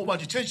pay a whole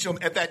bunch of attention to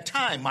them at that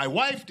time. My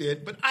wife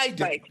did, but I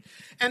didn't. Right.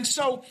 And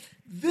so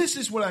this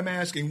is what I'm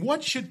asking.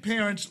 What should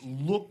parents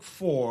look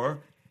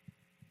for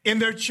in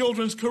their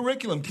children's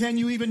curriculum? Can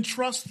you even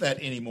trust that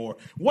anymore?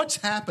 What's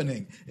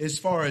happening as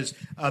far as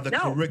the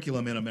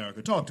curriculum in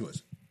America? Talk to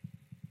us.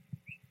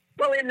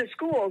 Well, in the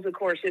schools, of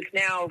course, it's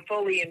now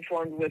fully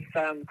informed with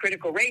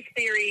critical race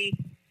theory,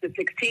 the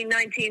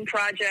 1619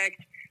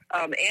 Project,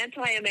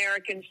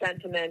 anti-American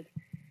sentiment,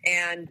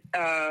 and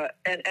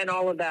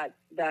all of that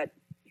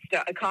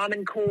stuff. A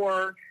Common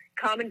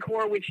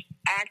Core, which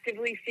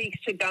actively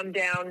seeks to dumb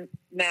down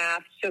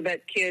math so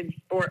that kids,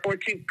 or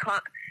to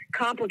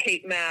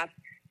complicate math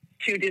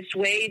to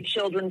dissuade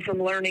children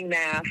from learning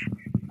math.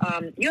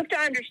 You have to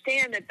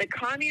understand that the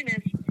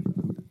communists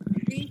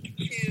seek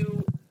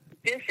to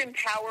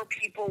disempower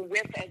people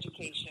with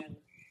education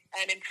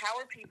and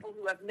empower people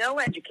who have no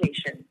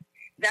education.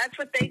 That's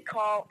what they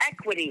call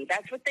equity.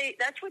 That's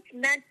what's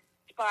meant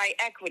by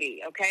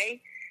equity,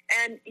 okay?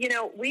 And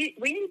we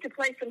need to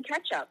play some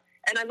catch up.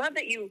 And I love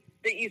that you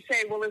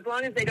say, well, as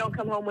long as they don't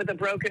come home with a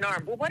broken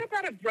arm. Well, what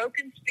about a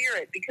broken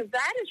spirit? Because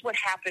that is what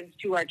happens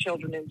to our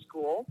children in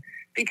school,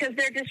 because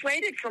they're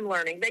dissuaded from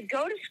learning. They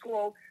go to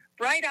school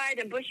bright-eyed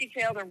and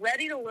bushy-tailed and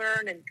ready to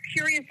learn and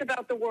curious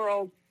about the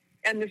world,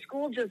 and the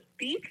school just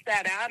beats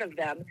that out of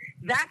them.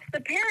 That's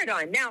the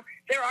paradigm. Now,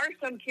 there are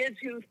some kids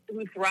who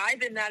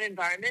thrive in that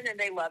environment and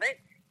they love it.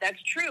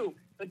 That's true.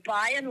 But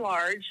by and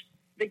large,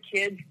 the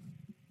kids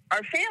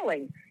are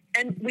failing.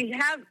 And we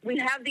have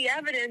the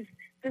evidence.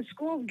 The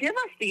schools give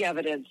us the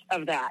evidence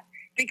of that,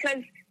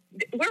 because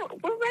we're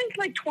ranked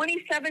like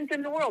 27th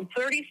in the world,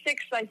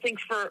 36th, I think,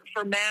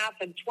 for math,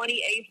 and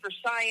 28th for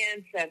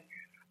science. And,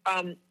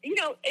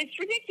 it's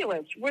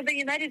ridiculous. We're the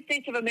United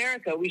States of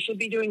America. We should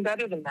be doing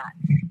better than that.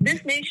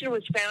 This nation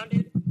was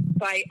founded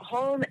by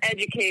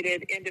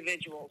home-educated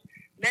individuals,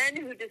 men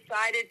who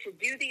decided to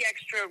do the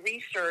extra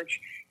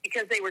research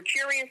because they were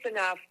curious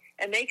enough,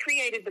 and they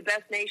created the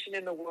best nation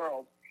in the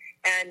world,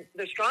 and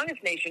the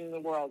strongest nation in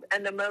the world,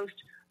 and the most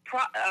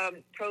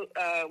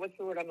what's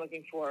the word I'm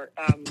looking for?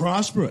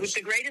 Prosperous. With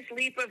the greatest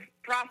leap of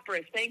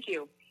prosperous, thank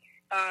you,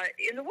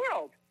 in the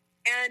world.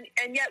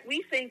 And yet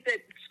we think that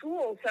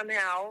school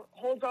somehow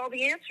holds all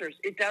the answers.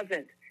 It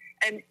doesn't.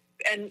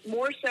 And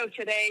more so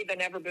today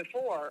than ever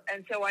before.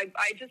 And so I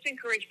just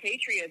encourage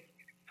patriots,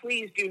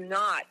 please do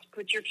not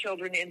put your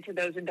children into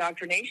those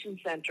indoctrination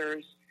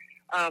centers,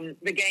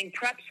 the gang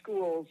prep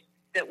schools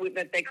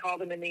that they call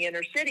them in the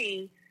inner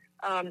city.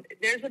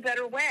 There's a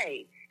better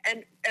way.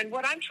 And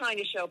what I'm trying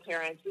to show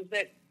parents is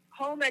that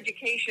home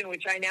education,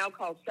 which I now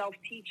call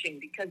self-teaching,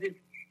 because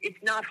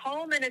it's not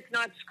home and it's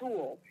not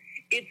school.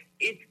 It's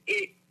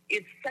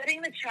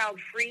setting the child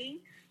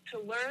free to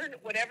learn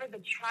whatever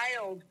the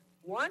child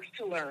wants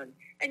to learn.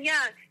 And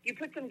yeah, you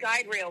put some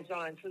guide rails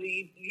on so that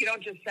you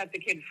don't just set the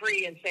kid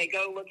free and say,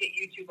 go look at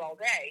YouTube all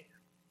day.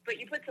 But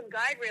you put some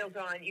guide rails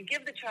on, you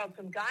give the child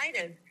some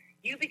guidance,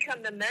 you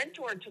become the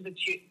mentor to the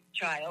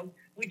child,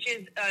 which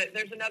is,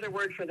 there's another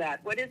word for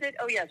that. What is it?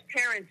 Oh, yes,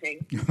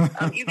 parenting.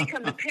 You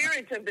become the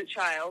parent of the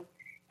child,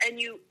 and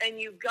you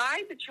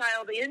guide the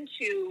child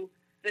into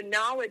the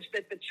knowledge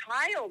that the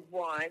child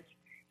wants,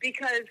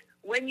 because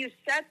when you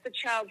set the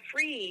child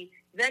free,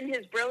 then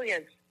his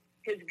brilliance,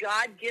 his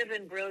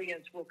God-given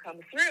brilliance will come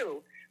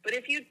through. But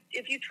if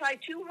you try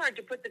too hard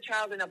to put the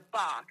child in a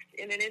box,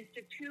 in an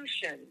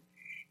institution,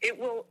 it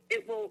will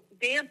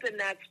dampen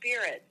that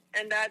spirit,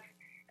 and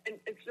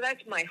so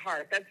that's my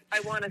heart. I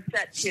want to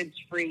set kids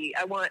free.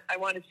 I want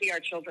to see our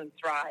children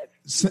thrive.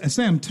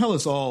 Sam, tell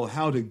us all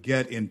how to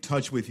get in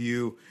touch with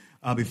you.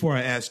 Before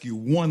I ask you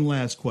one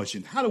last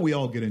question, how do we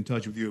all get in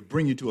touch with you,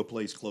 bring you to a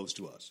place close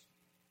to us?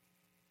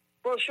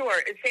 Well, sure.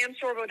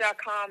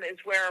 SamSorbo.com is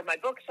where my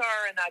books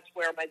are, and that's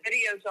where my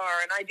videos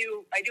are. And I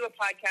do a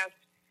podcast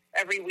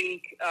every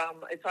week.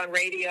 It's on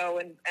radio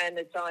and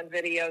it's on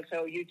video,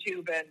 so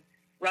YouTube and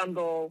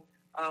Rumble.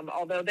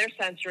 Although they're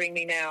censoring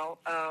me now.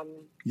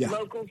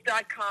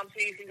 Locals.com,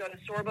 so you can go to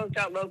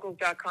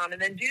sorbos.locals.com,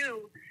 and then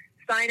do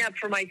sign up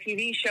for my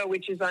TV show,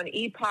 which is on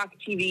Epoch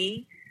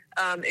TV.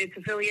 It's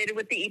affiliated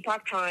with the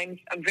Epoch Times.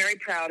 I'm very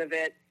proud of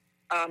it.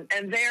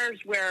 And there's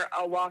where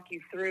I'll walk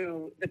you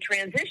through the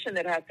transition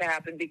that has to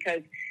happen,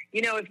 because,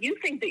 if you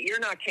think that you're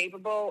not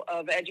capable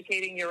of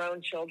educating your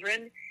own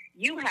children,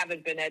 you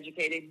haven't been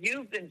educated,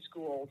 you've been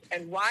schooled,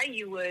 and why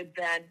you would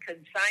then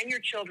consign your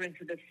children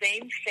to the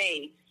same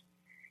fate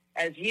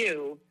as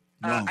you,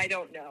 wow. I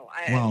don't know.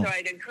 So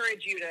I'd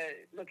encourage you to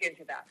look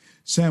into that.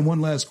 Sam, one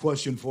last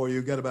question for you.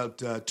 You've got about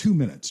 2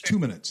 minutes. Sure. 2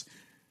 minutes.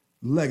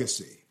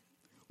 Legacy.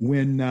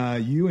 When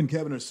you and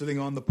Kevin are sitting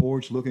on the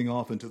porch looking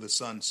off into the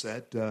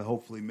sunset,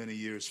 hopefully many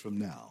years from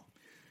now,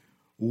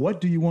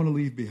 what do you want to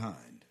leave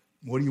behind?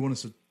 What do you want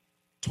us to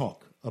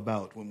talk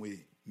about when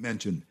we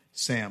mention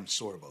Sam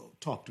Sorbo?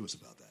 Talk to us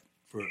about that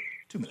for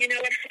 2 minutes. You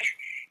know what?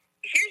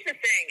 Here's the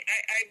thing.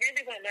 I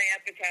really want my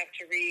epitaph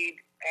to read,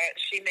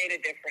 she made a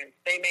difference.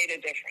 They made a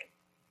difference.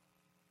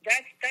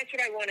 That's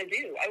what I want to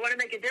do. I want to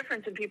make a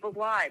difference in people's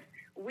lives.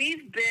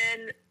 We've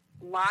been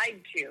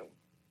lied to.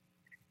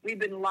 We've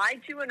been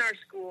lied to in our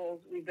schools.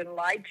 We've been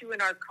lied to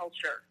in our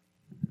culture.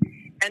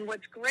 And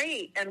what's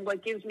great and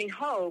what gives me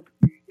hope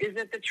is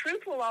that the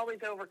truth will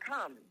always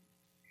overcome.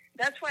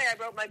 That's why I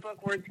wrote my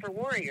book, Words for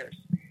Warriors,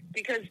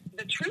 because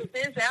the truth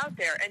is out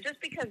there. And just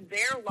because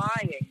they're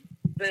lying,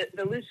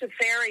 the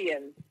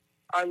Luciferians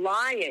are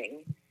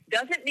lying,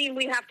 doesn't mean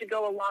we have to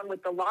go along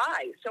with the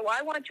lie. So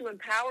I want to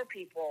empower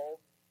people,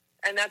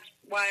 and that's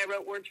why I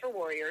wrote Words for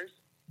Warriors,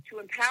 to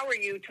empower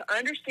you to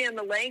understand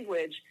the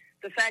language.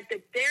 The fact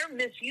that they're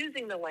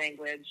misusing the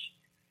language,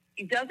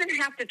 it doesn't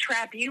have to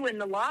trap you in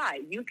the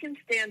lie. You can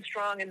stand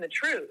strong in the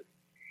truth,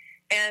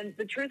 and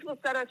the truth will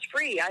set us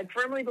free. I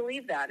firmly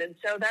believe that, and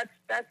so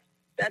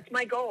that's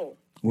my goal.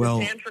 Well,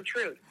 to stand for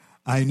truth.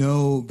 I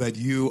know that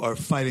you are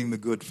fighting the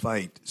good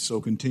fight, so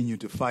continue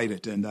to fight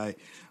it, and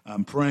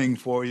I'm praying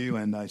for you,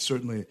 and I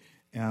certainly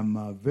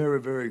am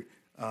very, very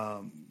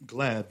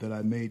glad that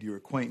I made your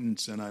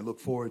acquaintance, and I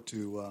look forward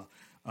to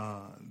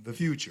the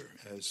future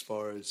as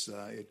far as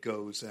it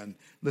goes. And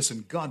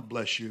listen, God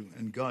bless you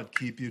and God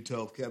keep you.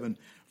 Tell Kevin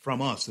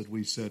from us that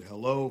we said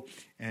hello,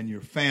 and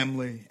your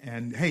family.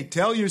 And hey,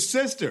 tell your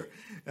sister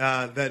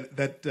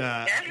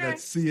that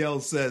CL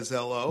says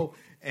hello.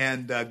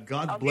 And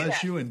God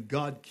bless you and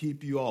God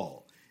keep you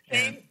all.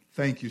 And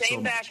thank you so much.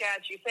 Same back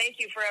at you. Thank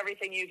you for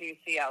everything you do,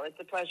 CL. It's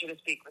a pleasure to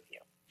speak with you.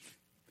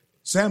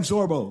 Sam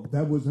Sorbo,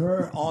 that was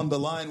her on the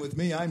line with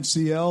me. I'm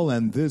CL,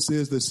 and this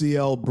is the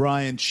CL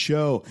Bryant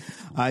Show.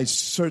 I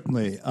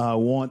certainly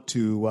want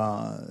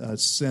to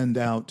send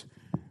out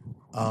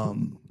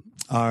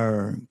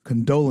our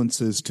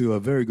condolences to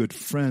a very good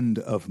friend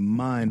of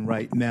mine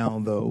right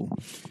now, though,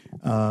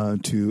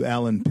 to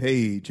Alan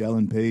Page.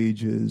 Alan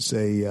Page is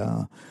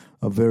a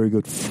very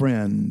good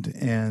friend,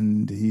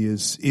 and he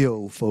is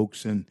ill,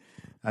 folks, and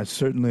I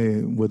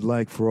certainly would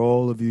like for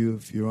all of you,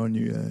 if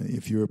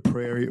you're a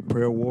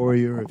prayer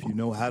warrior, if you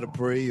know how to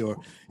pray, or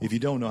if you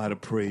don't know how to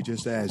pray,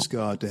 just ask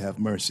God to have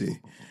mercy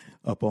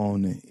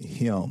upon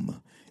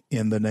him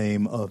in the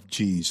name of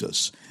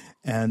Jesus.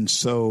 And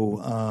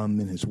so,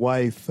 and his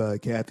wife,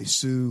 Kathy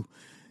Sue,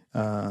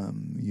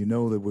 you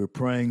know that we're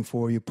praying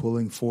for you,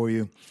 pulling for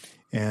you,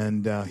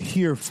 and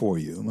here for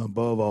you.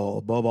 Above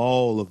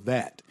all of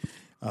that.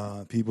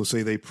 People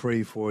say they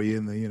pray for you,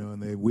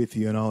 and they're with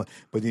you and all,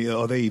 but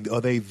are they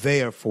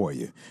there for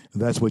you?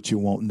 That's what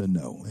you're wanting to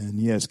know. And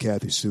yes,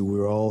 Kathy Sue,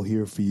 we're all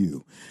here for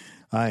you.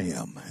 I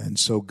am, and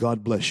so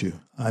God bless you.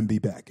 I'll be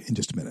back in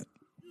just a minute.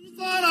 You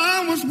thought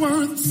I was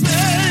worth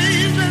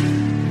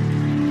saving,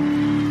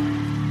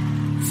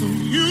 so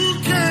you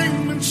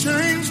came and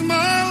changed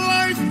my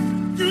life.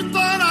 You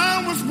thought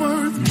I was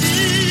worth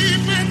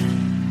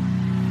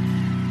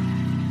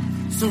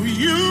So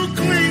you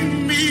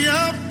cleaned me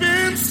up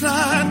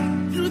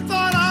inside. You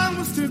thought I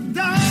was to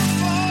die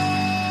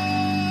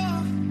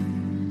for.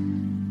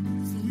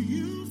 So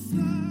you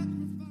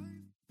sacrificed.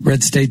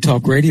 Red State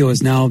Talk Radio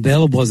is now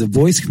available as a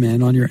voice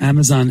command on your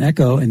Amazon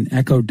Echo and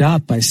Echo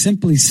Dot by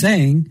simply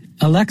saying,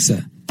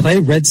 Alexa, play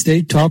Red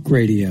State Talk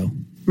Radio.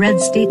 Red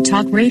State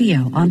Talk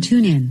Radio on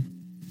TuneIn.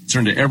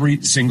 Concern to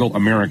every single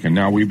American.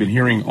 Now, we've been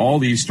hearing all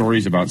these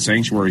stories about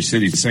sanctuary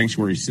cities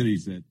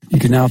that... You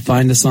can now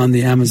find us on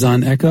the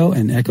Amazon Echo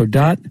and Echo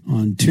Dot,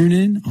 on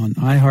TuneIn, on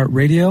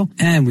iHeartRadio,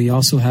 and we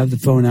also have the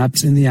phone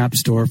apps in the App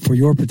Store for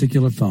your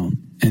particular phone.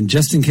 And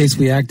just in case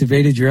we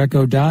activated your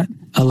Echo Dot,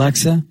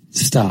 Alexa,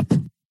 stop.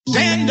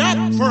 Stand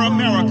up for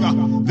America.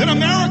 Then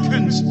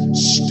Americans,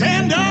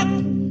 stand up,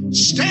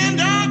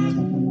 stand up,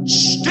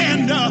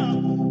 stand up.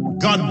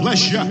 God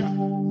bless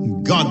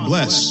you. God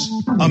bless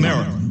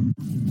America.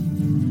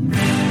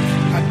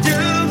 I do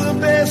the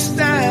best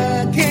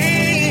I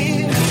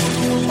can,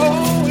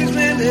 always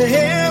lend a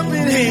helping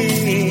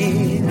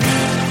hand,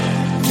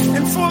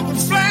 and for the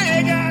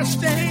flag I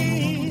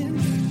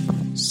stand.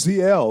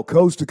 CL,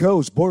 coast to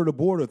coast, border to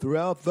border,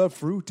 throughout the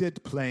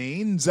fruited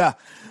plains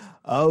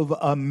of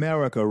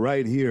America,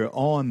 right here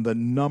on the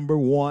number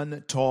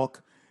one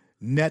talk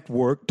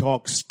network,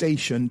 talk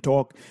station,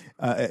 talk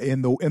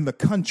in the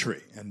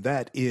country, and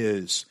that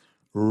is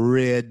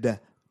Red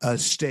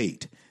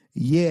State.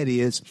 Yeah, it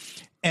is.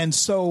 And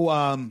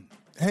so,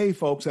 hey,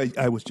 folks,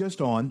 I was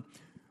just on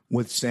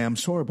with Sam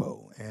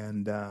Sorbo,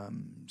 and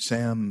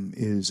Sam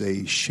is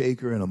a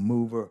shaker and a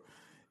mover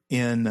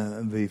in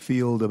the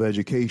field of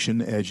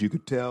education, as you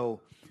could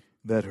tell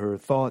that her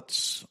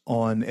thoughts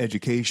on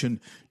education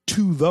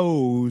to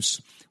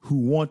those who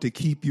want to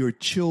keep your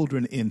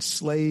children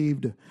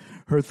enslaved,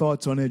 her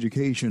thoughts on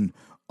education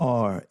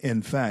are,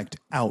 in fact,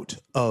 out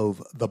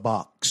of the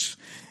box.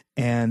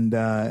 And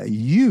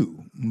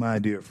you, my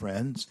dear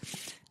friends,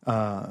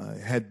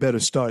 had better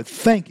start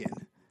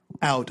thinking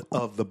out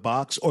of the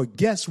box, or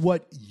guess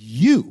what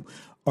you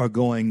are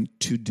going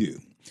to do?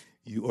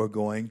 You are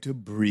going to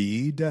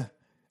breed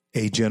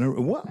a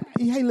generation. Well,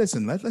 hey,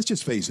 listen, let's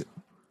just face it.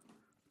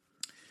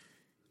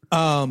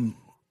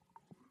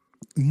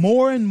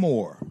 More and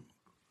more,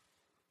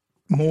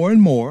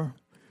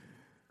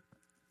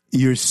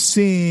 you're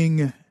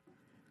seeing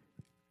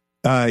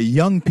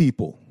young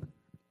people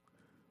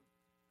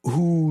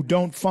who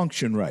don't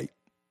function right.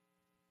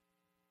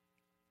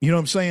 You know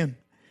what I'm saying?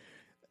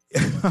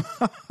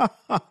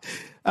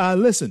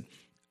 Listen,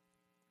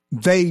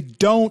 they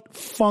don't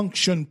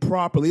function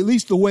properly, at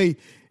least the way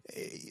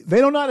they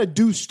don't know how to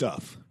do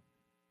stuff.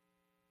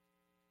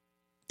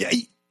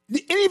 Any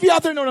of you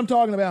out there know what I'm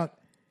talking about?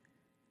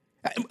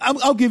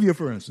 I'll give you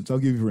for instance.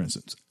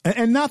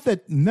 And not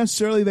that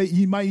necessarily that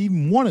you might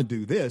even want to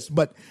do this,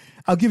 but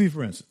I'll give you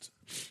for instance.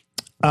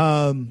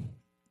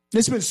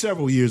 It's been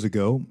several years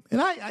ago, and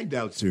I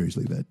doubt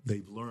seriously that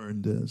they've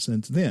learned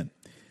since then.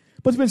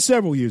 But it's been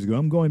several years ago.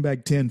 I'm going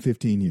back 10,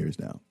 15 years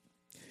now.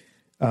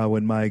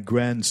 When my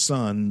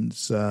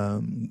grandsons,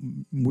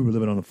 we were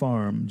living on a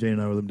farm. Jane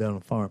and I were living down on a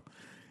farm.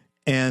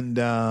 And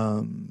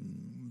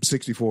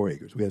 64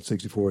 acres. We had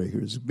 64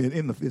 acres.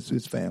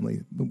 It's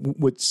family.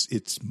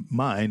 It's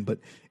mine, but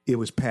it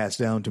was passed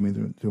down to me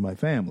through my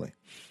family.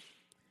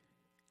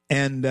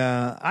 And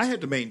I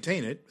had to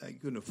maintain it. I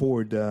couldn't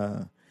afford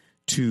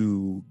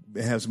to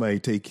have somebody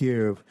take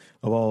care of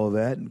all of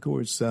that. And, of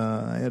course,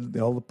 I had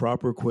all the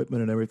proper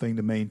equipment and everything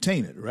to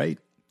maintain it, right?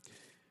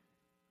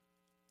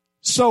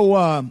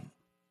 So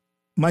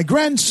my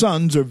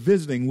grandsons are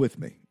visiting with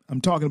me. I'm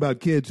talking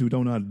about kids who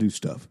don't know how to do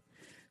stuff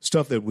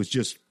that was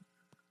just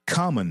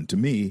common to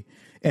me.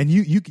 And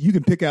you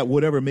can pick out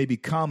whatever may be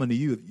common to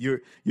you.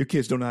 Your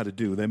kids don't know how to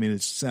do. I mean,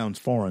 it sounds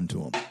foreign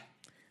to them,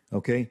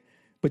 okay?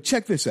 But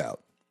check this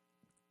out.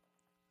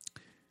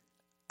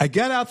 I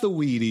got out the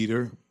weed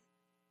eater,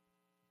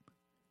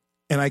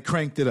 and I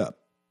cranked it up.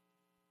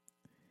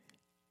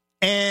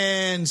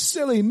 And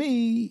silly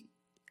me,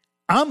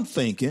 I'm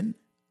thinking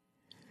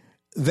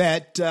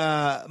that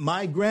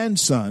my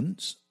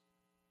grandsons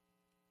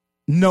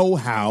know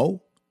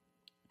how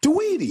to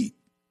weed eat.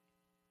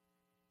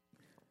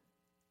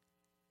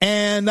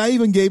 And I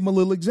even gave them a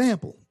little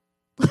example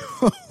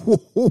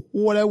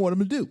what I want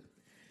them to do.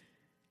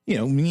 You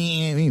know,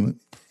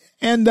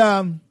 and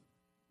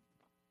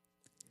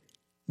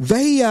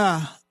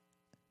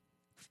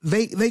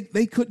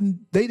they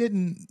couldn't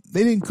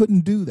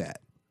do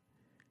that.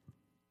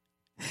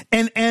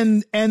 And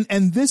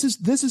this is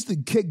the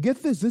get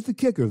this is the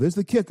kicker. This is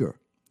the kicker.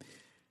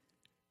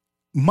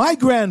 My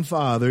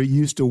grandfather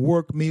used to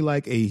work me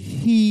like a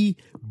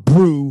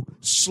Hebrew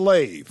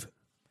slave.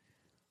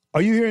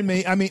 Are you hearing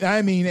me? I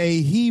mean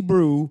a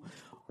Hebrew.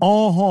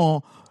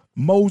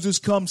 Moses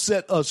come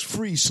set us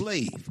free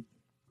slave.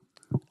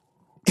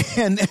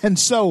 And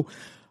so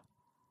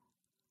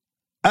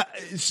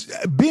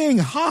being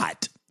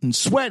hot and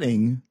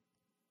sweating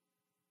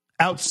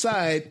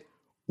outside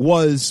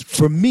was,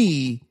 for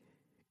me,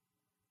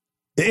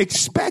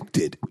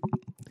 expected.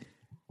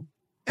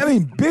 I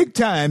mean, big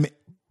time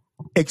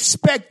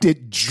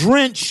expected,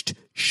 drenched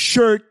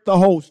shirt, the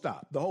whole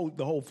stop, the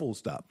whole full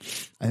stop.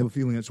 I have a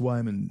feeling that's why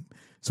I'm in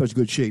such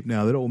good shape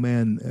now. That old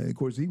man, of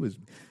course, he was,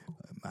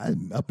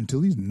 up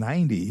until he's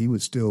 90, he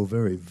was still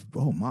very,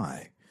 oh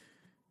my,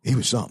 he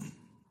was something.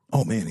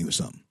 Oh man, he was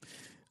something.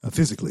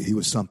 Physically, he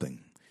was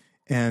something.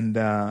 And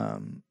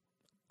up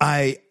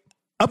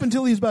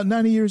until he was about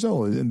 90 years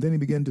old, and then he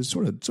began to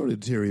sort of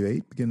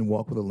deteriorate, began to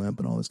walk with a limp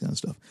and all this kind of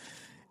stuff.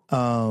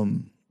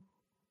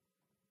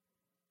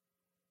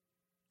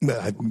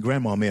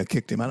 Grandma may have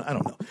kicked him. I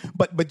don't know.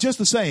 But just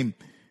the same,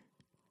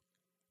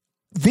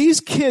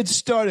 these kids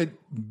started,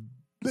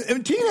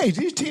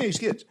 these teenage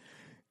kids,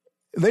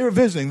 they were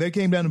visiting. They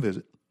came down to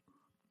visit.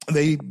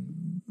 They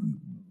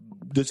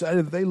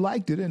decided they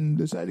liked it and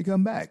decided to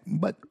come back.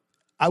 But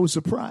I was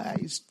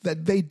surprised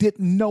that they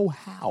didn't know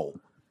how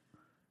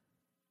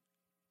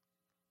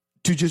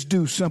to just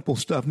do simple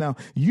stuff. Now,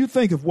 you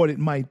think of what it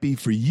might be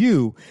for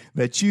you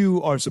that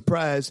you are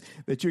surprised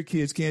that your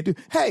kids can't do.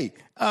 Hey,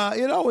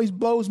 it always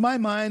blows my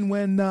mind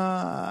when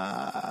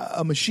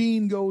a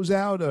machine goes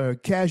out or a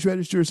cash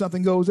register or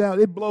something goes out.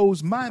 It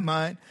blows my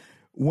mind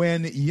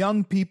when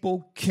young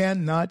people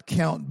cannot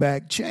count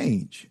back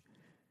change.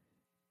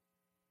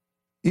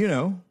 You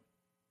know,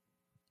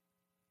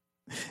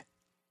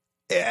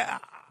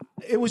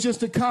 it was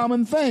just a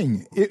common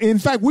thing. In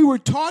fact, we were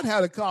taught how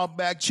to count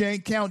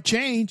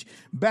change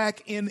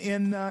back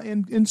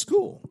in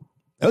school.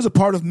 That was a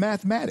part of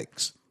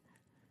mathematics.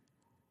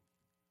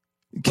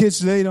 Kids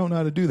today don't know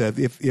how to do that.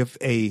 If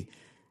a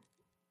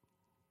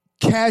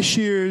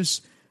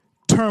cashier's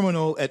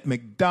terminal at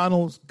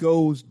McDonald's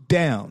goes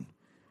down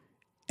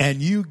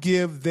and you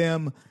give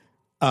them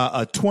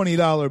a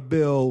 $20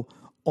 bill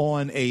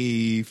on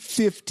a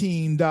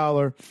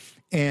 $15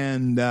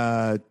 and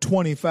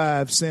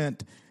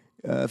 25-cent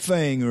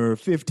thing, or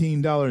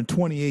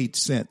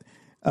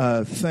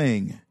 $15.28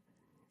 thing,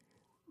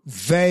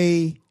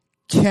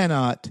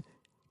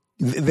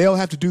 they'll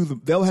have to do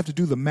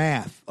the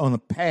math on a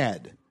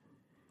pad.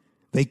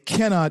 They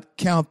cannot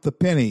count the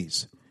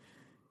pennies.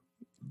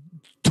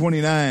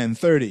 29,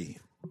 30,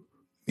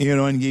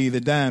 and give you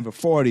the dime for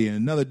 40 and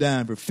another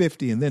dime for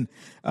 50, and then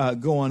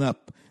going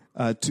up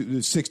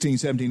to 16,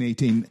 17,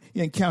 18,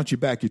 and count you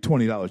back your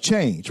 $20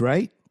 change,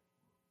 right?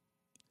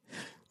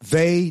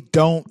 They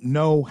don't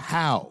know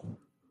how.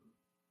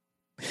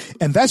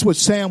 And that's what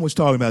Sam was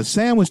talking about.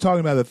 Sam was talking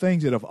about the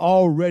things that have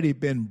already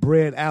been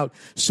bred out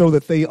so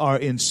that they are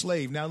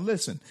enslaved. Now,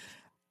 listen,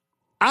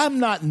 I'm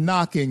not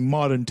knocking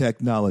modern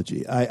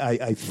technology.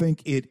 I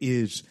think it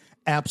is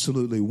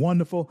absolutely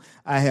wonderful.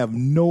 I have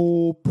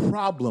no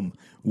problem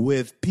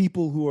with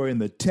people who are in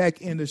the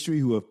tech industry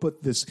who have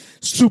put this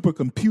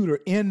supercomputer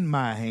in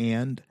my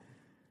hand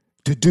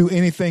to do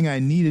anything I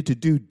needed to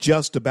do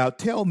just about.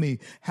 Tell me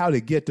how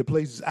to get to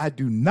places I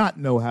do not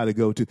know how to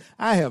go to.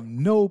 I have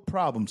no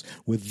problems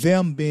with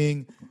them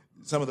being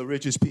some of the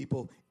richest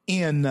people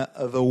in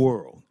the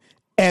world,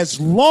 as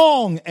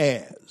long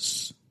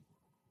as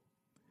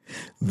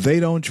they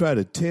don't try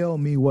to tell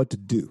me what to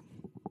do.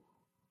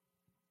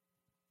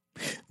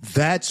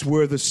 That's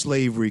where the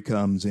slavery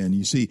comes in.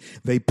 You see,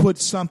 they put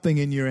something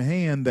in your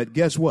hand that,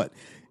 guess what?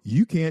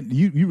 You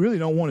really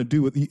don't want to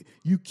do it.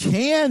 You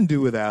can do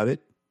without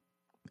it,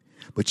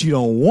 but you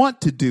don't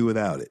want to do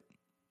without it.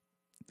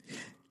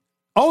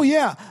 Oh,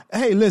 yeah.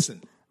 Hey,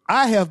 listen,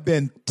 I have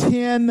been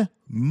 10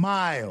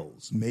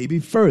 miles, maybe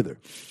further,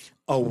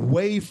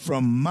 away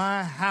from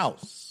my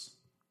house.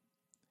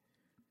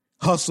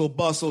 Hustle,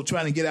 bustle,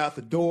 trying to get out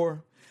the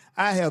door.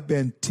 I have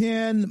been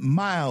 10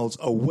 miles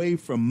away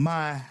from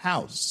my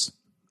house,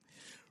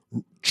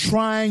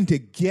 trying to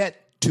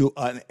get to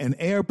an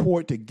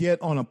airport to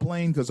get on a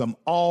plane because I'm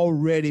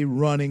already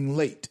running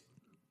late.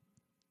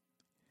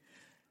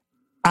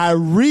 I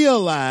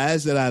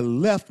realized that I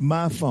left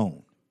my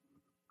phone.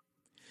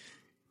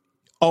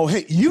 Oh,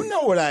 hey, you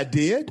know what I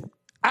did?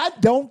 I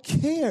don't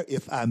care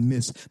if I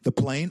miss the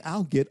plane.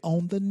 I'll get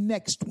on the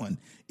next one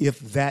if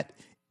that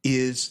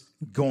is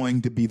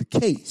going to be the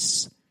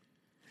case.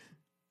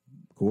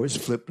 Of course,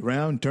 flipped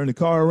around, turned the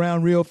car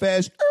around real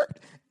fast,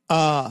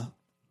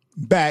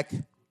 back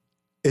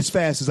as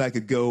fast as I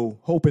could go,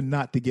 hoping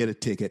not to get a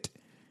ticket.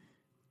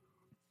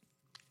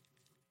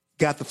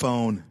 Got the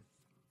phone,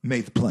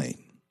 made the plane.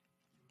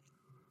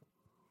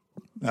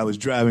 I was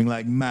driving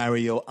like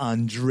Mario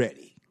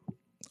Andretti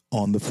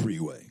on the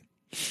freeway.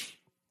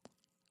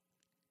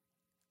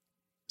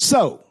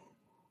 So,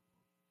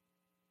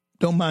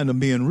 don't mind them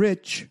being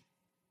rich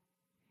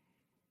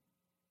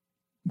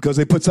because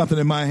they put something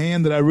in my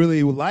hand that I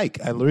really like.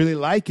 I really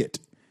like it.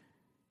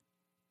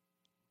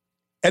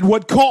 At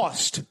what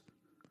cost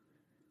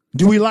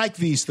do we like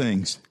these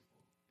things?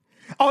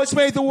 Oh, it's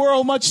made the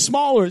world much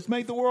smaller. It's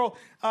made the world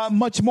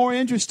much more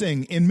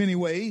interesting in many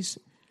ways.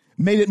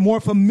 Made it more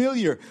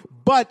familiar.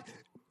 But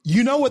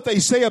you know what they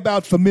say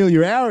about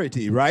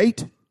familiarity,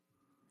 right?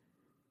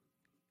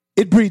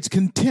 It breeds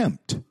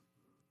contempt.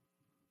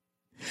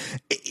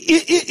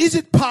 Is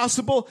it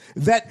possible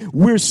that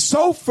we're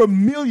so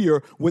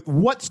familiar with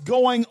what's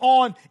going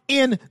on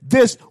in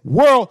this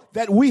world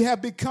that we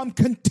have become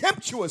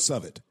contemptuous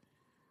of it?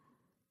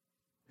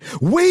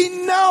 We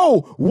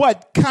know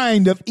what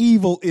kind of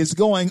evil is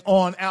going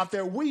on out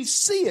there. We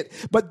see it.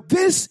 But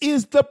this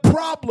is the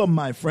problem,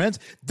 my friends.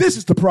 This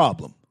is the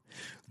problem.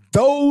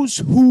 Those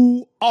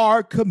who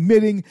are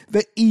committing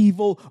the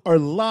evil are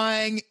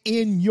lying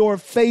in your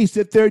face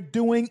that they're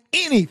doing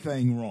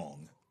anything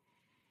wrong.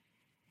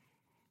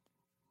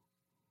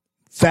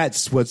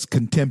 That's what's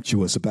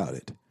contemptuous about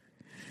it,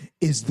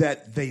 is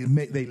that they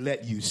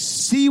let you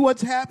see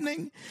what's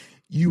happening.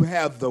 You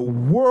have the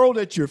world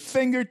at your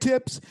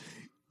fingertips.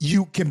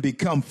 You can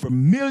become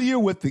familiar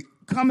with the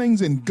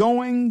comings and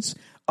goings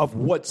of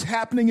what's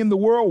happening in the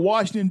world.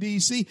 Washington,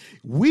 D.C.,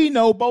 we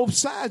know both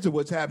sides of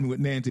what's happening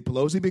with Nancy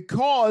Pelosi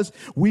because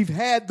we've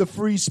had the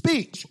free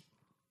speech.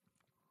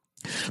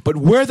 But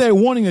where they're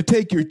wanting to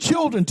take your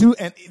children to,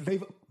 and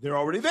they're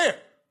already there.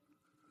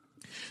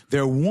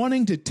 They're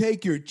wanting to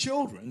take your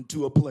children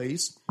to a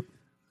place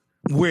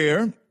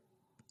where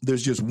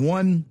there's just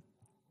one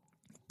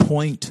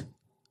point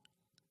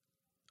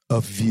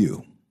of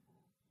view.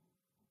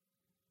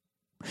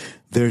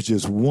 There's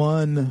just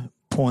one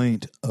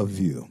point of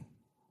view.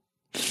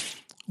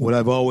 What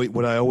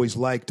I always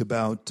liked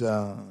about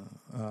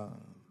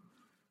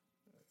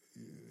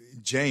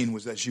Jane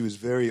was that she was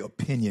very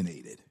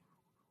opinionated.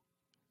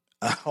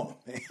 Oh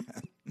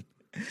man,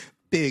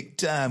 big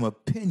time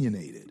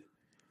opinionated,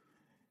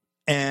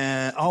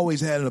 and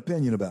always had an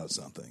opinion about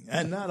something,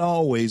 and not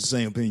always the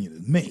same opinion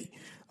as me.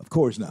 Of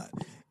course not.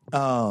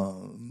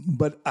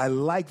 But I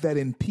like that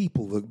in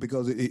people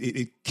because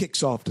it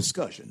kicks off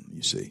discussion.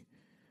 You see.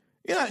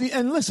 Yeah,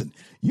 and listen,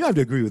 you have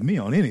to agree with me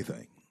on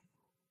anything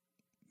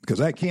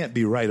because I can't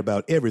be right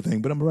about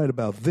everything, but I'm right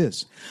about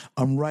this.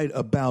 I'm right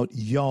about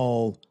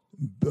y'all,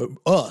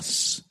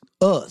 us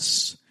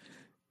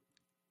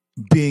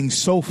being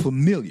so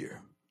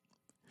familiar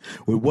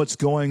with what's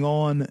going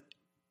on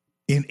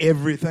in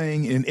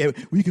everything.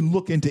 You can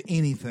look into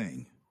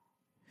anything.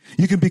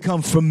 You can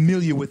become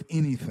familiar with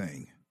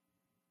anything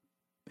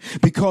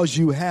because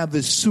you have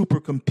this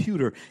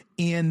supercomputer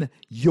in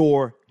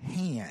your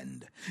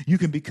hand. You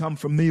can become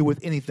familiar with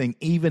anything,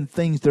 even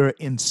things that are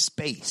in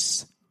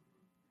space.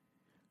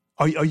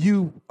 Are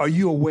you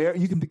aware?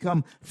 You can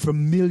become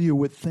familiar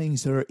with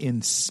things that are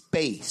in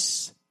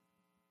space.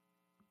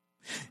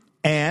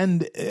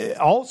 And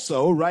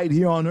also, right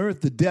here on Earth,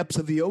 the depths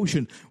of the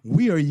ocean,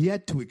 we are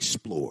yet to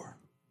explore.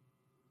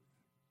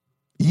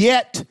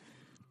 Yet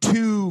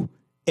to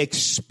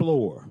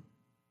explore.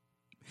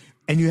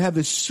 And you have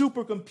this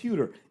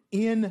supercomputer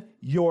in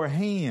your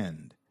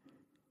hand.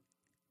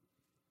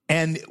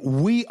 And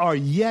we are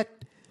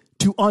yet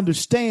to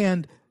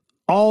understand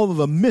all of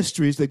the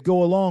mysteries that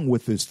go along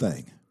with this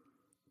thing.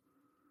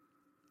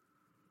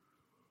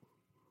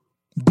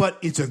 But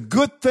it's a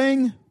good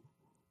thing.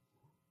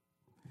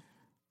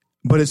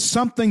 But it's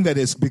something that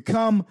has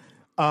become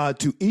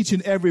to each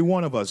and every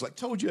one of us. Like I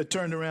told you, I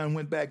turned around and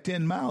went back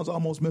 10 miles,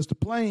 almost missed a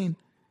plane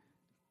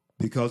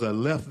because I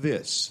left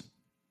this.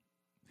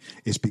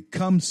 It's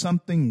become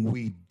something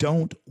we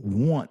don't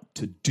want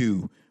to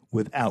do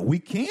without. We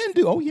can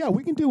do,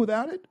 we can do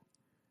without it.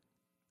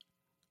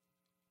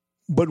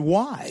 But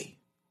why?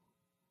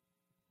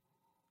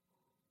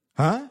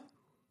 Huh?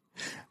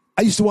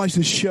 I used to watch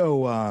this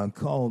show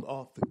called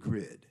Off the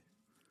Grid.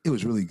 It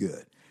was really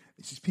good.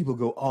 It's just people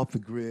go off the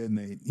grid and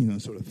they,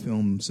 sort of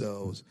film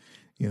themselves,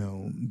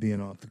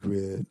 being off the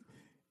grid.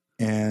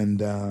 And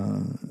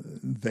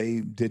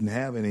they didn't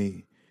have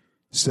any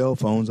cell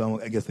phones.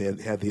 I guess they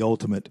had the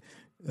ultimate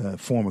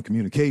form of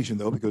communication,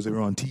 though, because they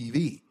were on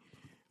TV.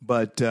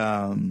 But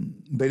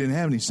they didn't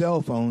have any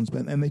cell phones,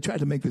 and they tried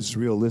to make this as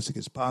realistic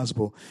as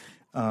possible.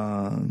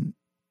 And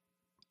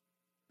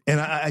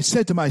I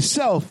said to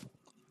myself,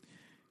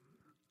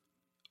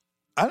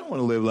 I don't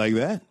want to live like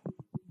that.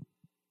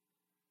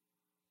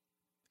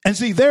 And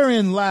see,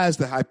 therein lies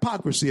the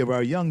hypocrisy of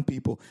our young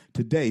people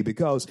today.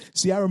 Because,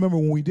 see, I remember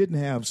when we didn't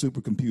have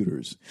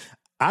supercomputers.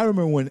 I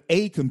remember when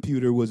a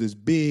computer was as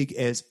big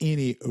as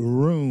any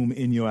room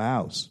in your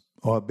house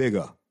or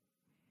bigger.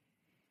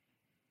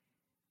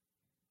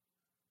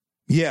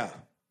 Yeah.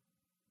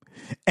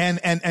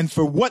 And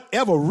for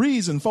whatever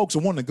reason, folks are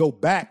wanting to go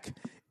back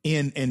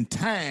in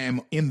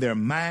time in their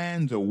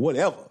minds or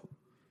whatever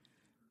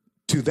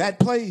to that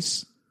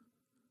place.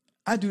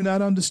 I do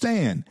not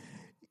understand.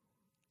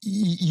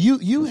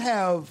 You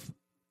have,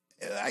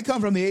 I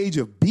come from the age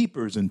of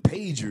beepers and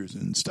pagers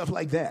and stuff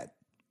like that.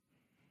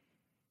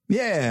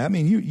 Yeah, I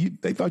mean,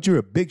 they thought you were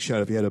a big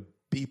shot if you had a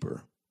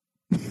beeper.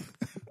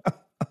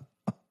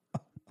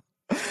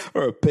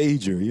 Or a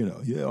pager,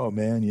 Yeah, oh,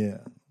 man, yeah.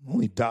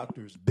 Only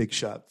doctors, big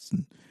shots,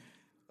 and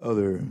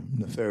other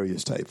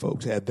nefarious type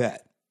folks had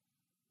that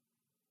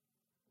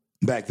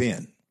back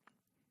then.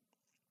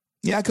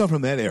 Yeah, I come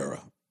from that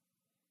era.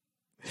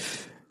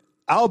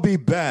 I'll be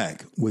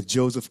back with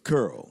Joseph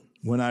Curl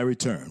when I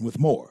return with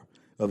more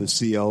of the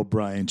C.L.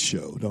 Bryant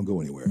Show. Don't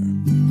go anywhere.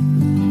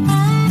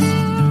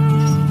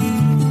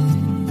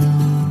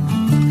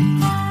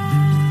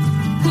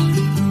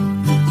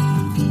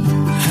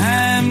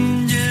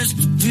 I'm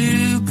just a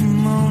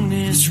pilgrim on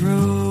this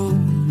road,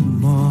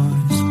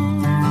 boys.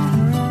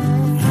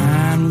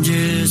 I'm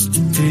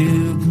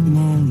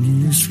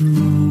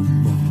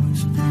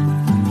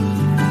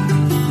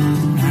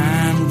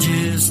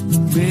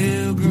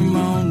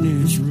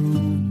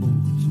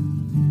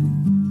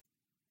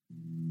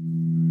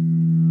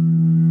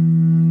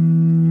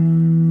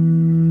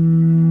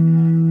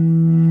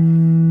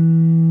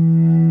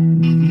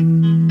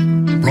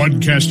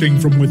Broadcasting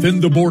from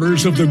within the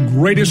borders of the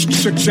greatest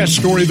success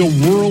story the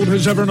world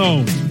has ever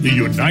known, the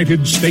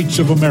United States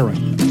of America.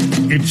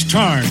 It's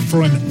time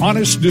for an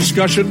honest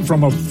discussion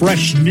from a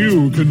fresh,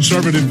 new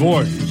conservative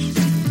voice.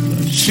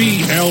 The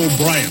C.L.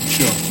 Bryant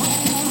Show.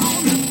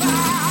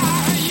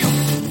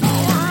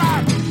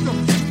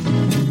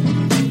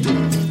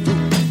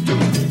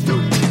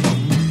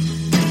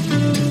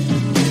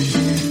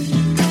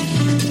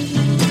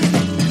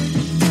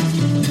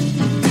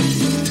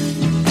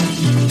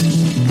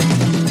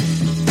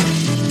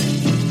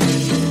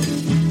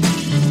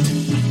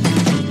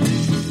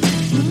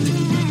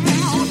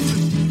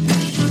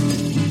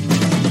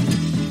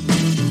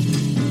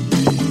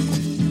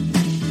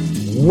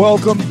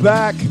 Welcome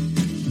back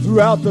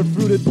throughout the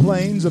fruited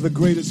plains of the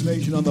greatest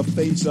nation on the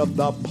face of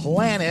the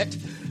planet,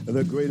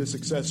 the greatest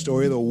success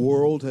story the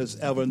world has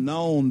ever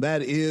known.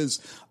 That is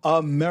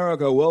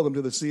America. Welcome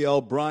to the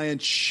C.L.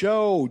 Bryant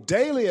Show,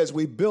 daily as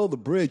we build the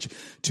bridge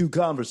to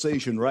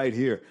conversation right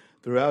here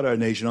throughout our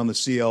nation on the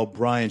C.L.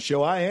 Bryant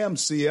Show. I am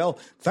C.L.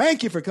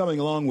 Thank you for coming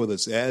along with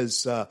us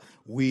as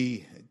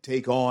we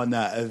take on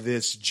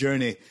this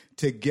journey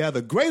together.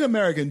 Great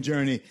American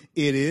journey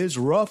it is,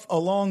 rough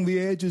along the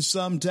edges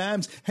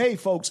sometimes. Hey,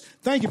 folks,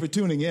 thank you for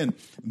tuning in.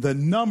 The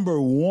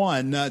number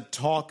one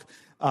talk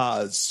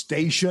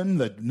station,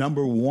 the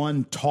number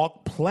one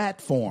talk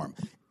platform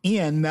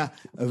in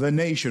the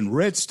nation.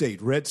 Red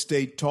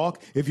State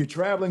Talk. If you're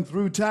traveling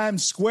through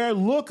Times Square,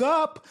 look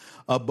up.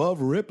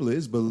 Above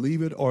Ripley's,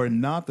 believe it or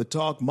not, the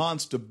Talk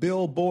Monster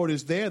billboard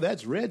is there.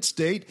 That's Red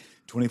State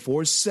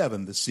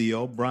 24/7. The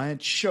C.L.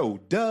 Bryant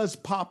Show does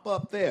pop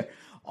up there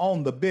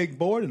on the big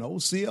board, and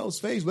old CL's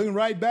face looking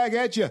right back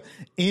at you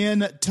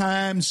in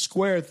Times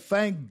Square.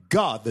 Thank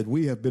God that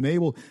we have been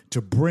able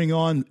to bring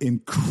on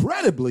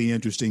incredibly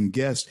interesting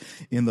guests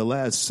in the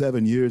last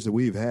 7 years that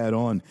we've had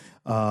on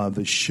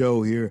the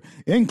show here,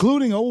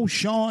 including old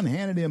Sean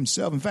Hannity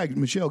himself. In fact,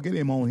 Michelle, get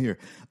him on here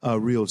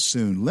real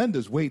soon.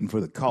 Linda's waiting for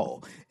the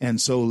call,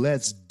 and so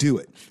let's do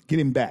it. Get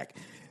him back.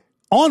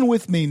 On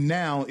with me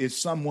now is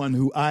someone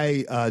who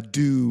I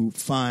do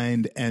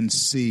find and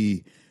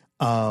see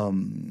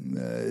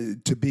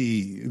to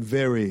be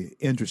very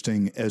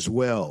interesting as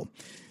well.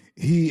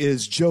 He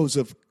is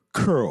Joseph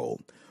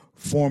Curl,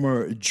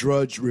 former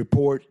Drudge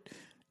Report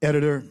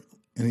editor,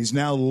 and he's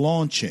now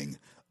launching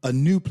a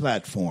new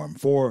platform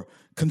for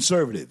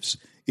conservatives.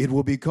 It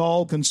will be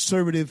called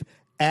Conservative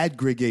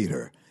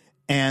Aggregator,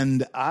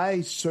 and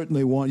I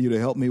certainly want you to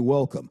help me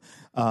welcome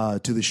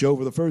to the show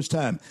for the first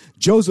time,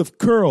 Joseph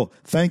Curl.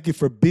 Thank you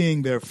for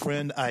being there,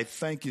 friend. I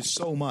thank you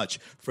so much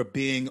for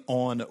being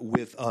on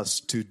with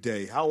us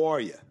today. How are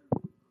you?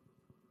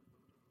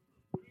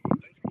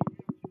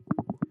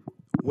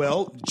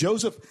 Well,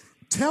 Joseph,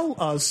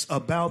 tell us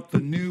about the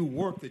new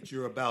work that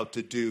you're about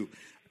to do,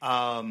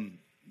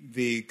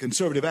 the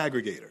Conservative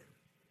Aggregator.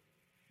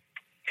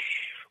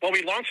 Well,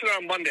 we launched it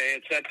on Monday.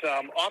 It's at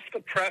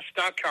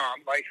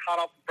offthepress.com, like hot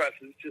off the press.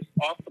 It's just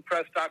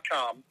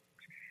offthepress.com.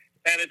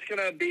 And it's going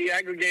to be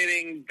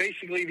aggregating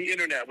basically the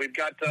internet. We've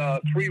got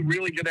 3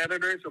 really good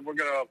editors, and we're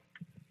going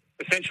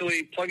to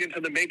essentially plug into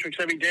the matrix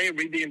every day,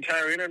 read the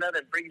entire internet,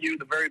 and bring you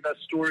the very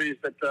best stories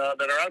that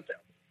are out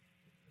there.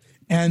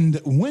 And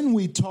when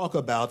we talk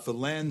about the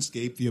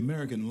landscape, the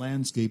American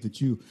landscape that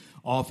you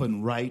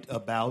often write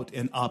about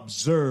and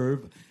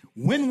observe,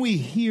 when we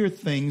hear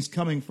things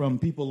coming from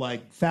people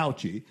like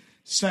Fauci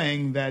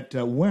saying that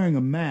wearing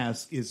a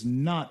mask is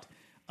not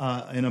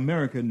an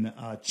American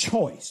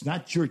choice,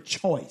 not your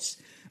choice.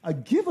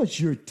 Give us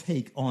your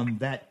take on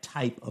that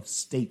type of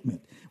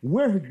statement.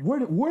 Where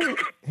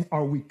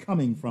are we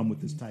coming from with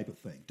this type of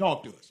thing?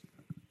 Talk to us.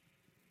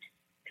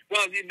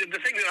 Well, the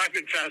thing that I've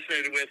been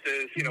fascinated with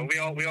is,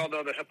 we all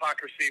know the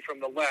hypocrisy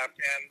from the left,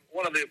 and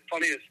one of the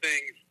funniest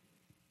things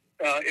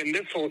in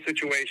this whole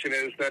situation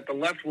is that the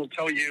left will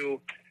tell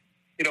you,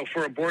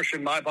 for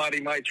abortion, my body,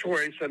 my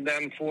choice. And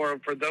then for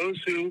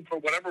those who, for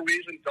whatever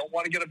reason, don't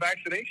want to get a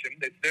vaccination,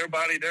 it's their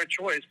body, their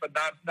choice, but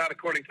not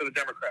according to the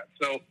Democrats.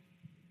 So,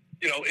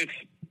 it's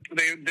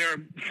their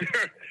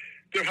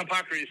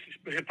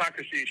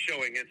hypocrisy is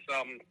showing. It's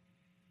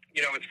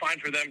it's fine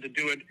for them to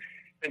do it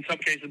in some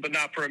cases, but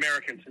not for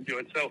Americans to do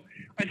it. So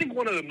I think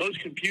one of the most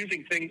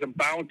confusing things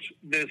about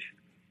this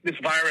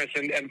virus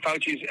and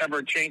Fauci's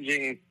ever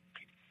changing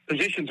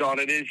positions on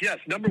it is, yes,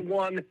 number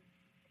one,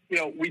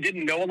 we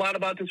didn't know a lot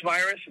about this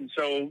virus, and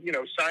so,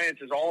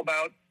 science is all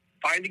about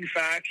finding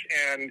facts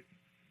and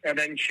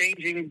then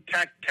changing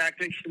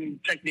tactics and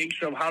techniques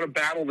of how to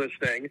battle this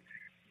thing.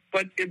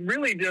 But it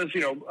really does,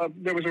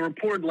 there was a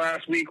report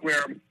last week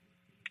where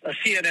a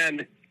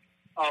CNN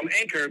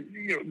anchor,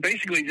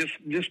 basically just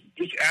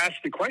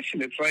asked the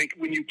question. It's like,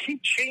 when you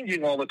keep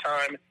changing all the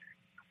time,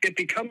 it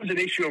becomes an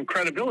issue of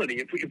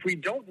credibility. If we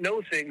don't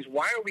know things,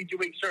 why are we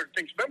doing certain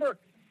things? Remember,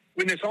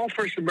 when this all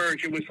first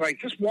emerged, it was like,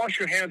 just wash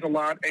your hands a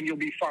lot and you'll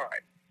be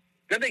fine.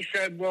 Then they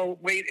said, well,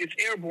 wait, it's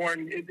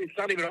airborne. It's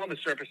not even on the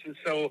surfaces,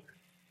 so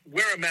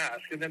wear a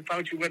mask. And then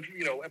Fauci went,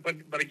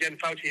 but again,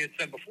 Fauci had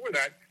said before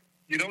that,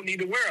 you don't need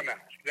to wear a mask.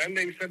 Then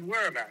they said,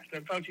 wear a mask.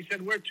 Then Fauci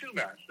said, wear 2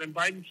 masks. Then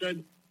Biden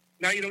said,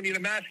 now you don't need a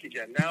mask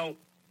again. Now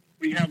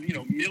we have,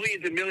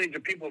 millions and millions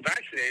of people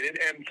vaccinated,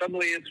 and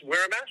suddenly it's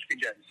wear a mask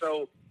again.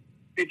 So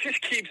it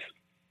just keeps,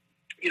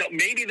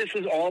 maybe this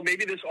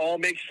all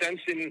makes sense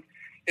in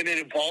an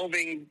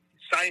evolving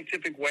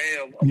scientific way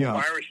of a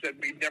virus that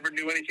we never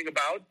knew anything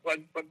about, but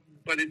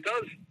it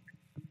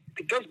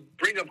does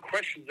bring up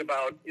questions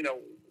about,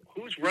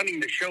 who's running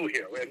the show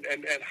here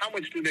and how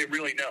much do they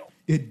really know?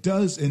 It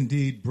does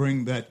indeed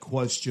bring that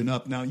question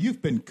up. Now,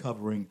 you've been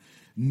covering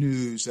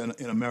news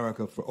in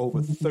America for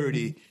over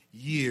 30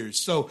 years,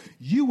 so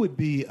you would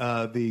be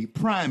the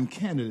prime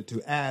candidate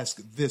to ask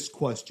this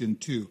question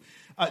too.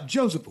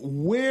 Joseph,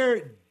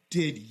 where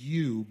did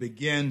you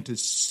begin to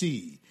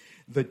see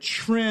the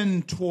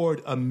trend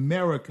toward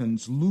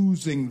Americans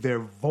losing their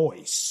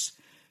voice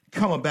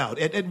come about?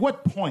 At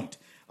what point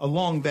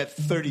along that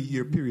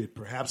 30-year period,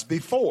 perhaps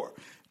before?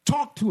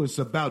 Talk to us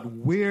about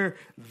where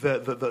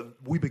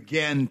we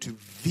began to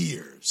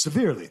veer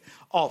severely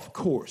off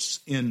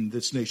course in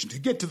this nation to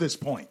get to this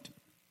point.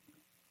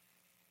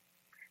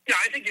 Yeah,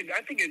 I think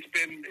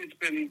it's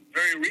been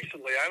very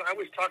recently. I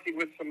was talking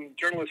with some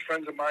journalist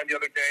friends of mine the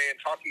other day and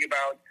talking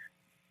about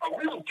a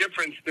real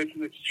difference that's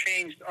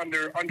changed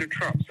under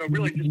Trump. So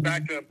really, just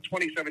back to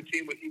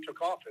 2017 when he took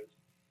office,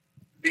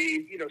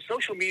 the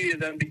social media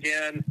then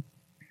began.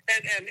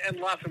 And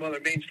lots of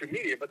other mainstream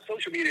media, but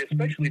social media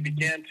especially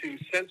began to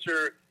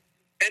censor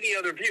any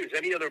other views,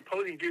 any other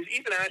opposing views,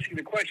 even asking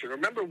the question.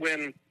 Remember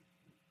when,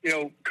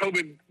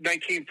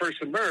 COVID-19 first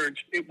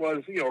emerged, it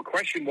was, a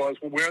question was,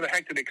 well, where the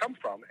heck did it come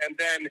from? And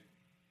then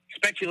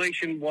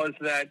speculation was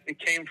that it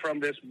came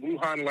from this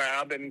Wuhan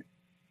lab,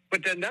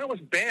 but then that was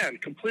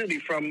banned completely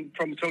from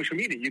social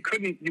media. You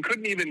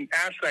couldn't even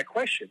ask that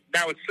question.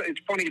 Now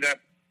it's funny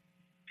that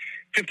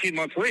 15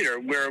 months later,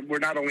 we're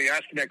not only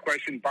asking that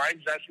question,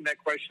 Biden's asking that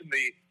question.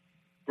 The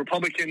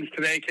Republicans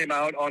today came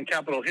out on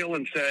Capitol Hill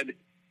and said,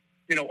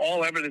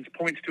 all evidence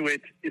points to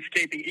it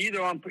escaping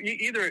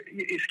either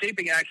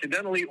escaping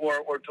accidentally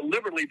or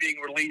deliberately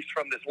being released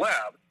from this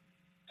lab.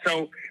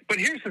 So, but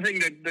here's the thing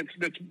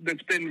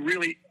that's been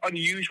really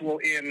unusual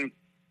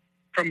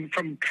from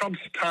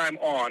Trump's time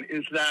on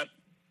is that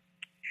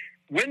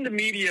when the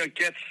media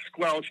gets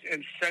squelched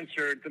and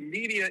censored, the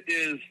media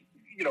is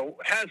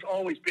has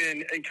always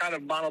been a kind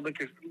of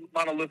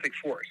monolithic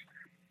force.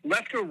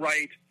 Left or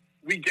right,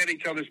 we get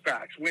each other's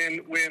backs.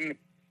 When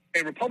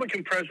a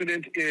Republican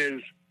president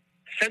is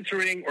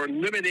censoring or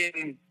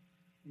limiting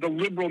the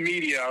liberal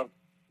media,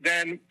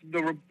 then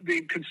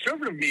the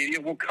conservative media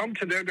will come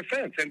to their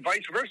defense, and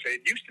vice versa.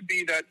 It used to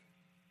be that,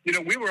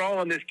 we were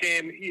all in this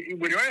game.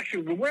 When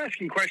we're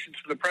asking questions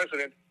to the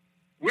president,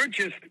 we're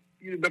just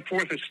the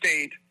fourth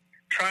estate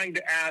trying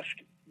to ask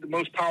the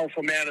most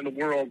powerful man in the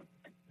world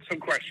some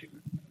questions.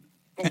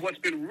 But what's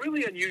been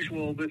really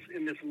unusual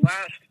in this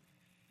last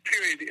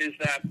period is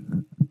that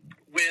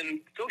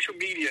when social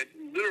media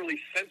literally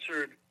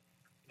censored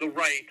the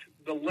right,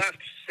 the left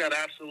said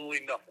absolutely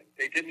nothing.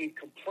 They didn't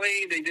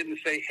complain. They didn't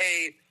say,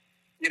 hey,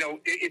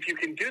 if you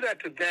can do that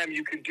to them,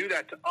 you can do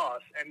that to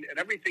us. And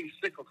everything's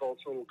cyclical,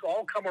 so it'll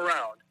all come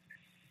around.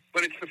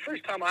 But it's the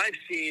first time I've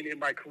seen in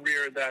my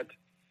career that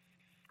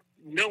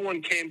no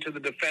one came to the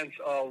defense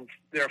of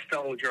their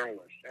fellow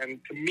journalists. And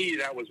to me,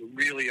 that was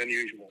really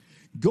unusual.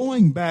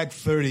 Going back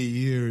 30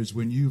 years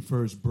when you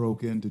first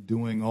broke into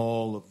doing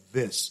all of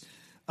this,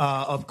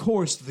 of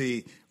course,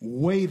 the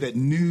way that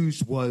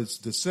news was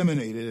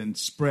disseminated and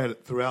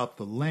spread throughout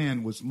the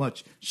land was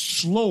much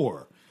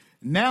slower.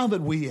 Now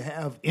that we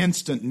have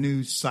instant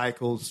news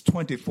cycles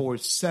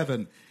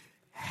 24/7,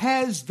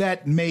 has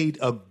that made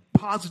a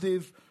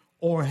positive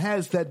or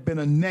has that been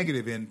a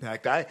negative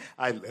impact? I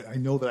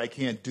know that I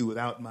can't do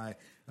without my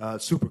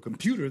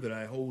supercomputer that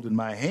I hold in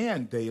my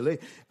hand daily.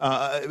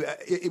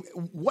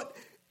 What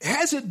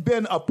has it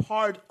been a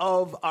part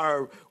of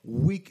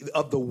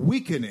the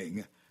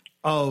weakening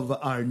of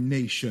our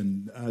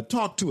nation?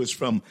 Talk to us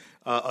from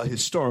a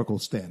historical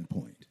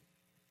standpoint.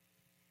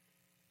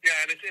 Yeah,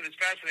 and it's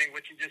fascinating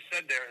what you just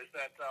said there is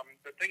that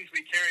the things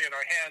we carry in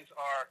our hands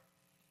are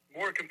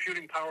more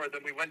computing power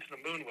than we went to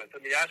the moon with,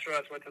 and the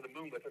astronauts went to the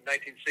moon with in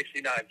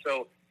 1969.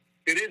 So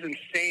it is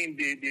insane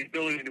the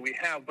ability that we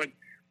have. But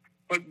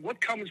what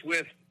comes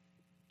with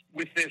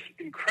this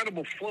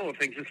incredible flow of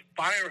things, this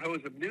fire hose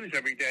of news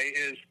every day,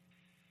 is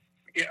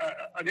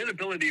an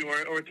inability,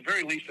 or at the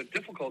very least a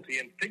difficulty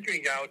in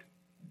figuring out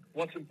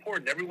what's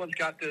important. Everyone's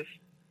got this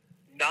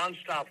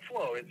nonstop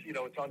flow. It's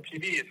it's on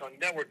TV, it's on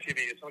network TV,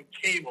 it's on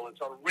cable,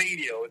 it's on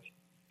radio.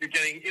 You're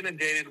getting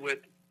inundated with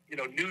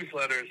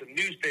newsletters and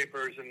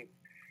newspapers,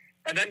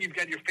 and then you've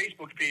got your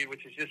Facebook feed,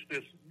 which is just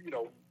this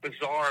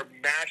bizarre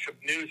mash of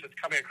news that's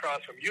coming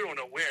across from you don't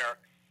know where.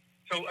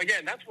 So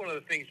again, that's one of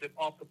the things that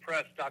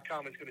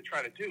offthepress.com is going to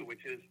try to do,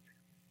 which is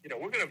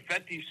we're going to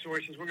vet these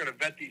sources, we're going to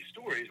vet these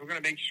stories, we're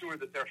going to make sure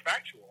that they're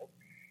factual,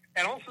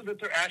 and also that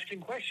they're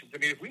asking questions. I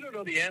mean, if we don't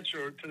know the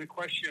answer to the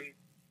question,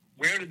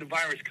 where did the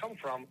virus come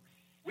from,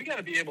 we got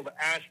to be able to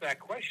ask that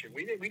question.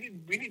 We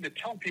need to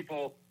tell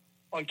people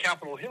on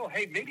Capitol Hill,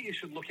 hey, maybe you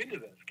should look into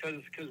this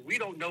because we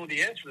don't know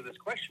the answer to this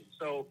question.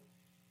 So,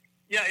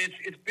 yeah,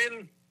 it's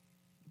been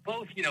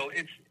both,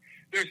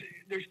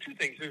 there's two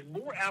things. There's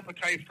more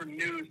appetite for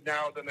news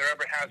now than there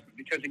ever has been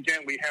because,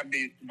 again, we have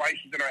these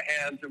devices in our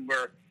hands and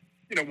we're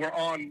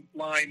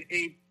online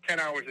 8-10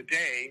 hours a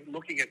day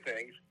looking at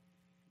things.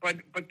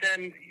 But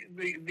then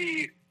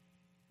the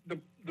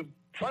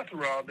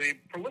plethora, the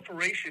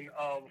proliferation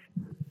of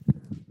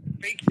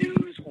fake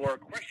news or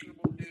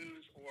questionable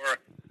news or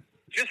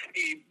just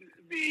the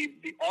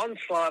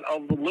onslaught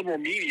of the liberal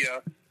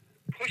media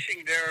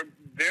pushing their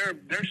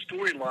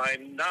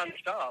storyline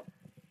nonstop,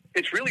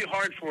 it's really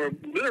hard for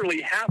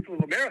literally half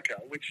of America,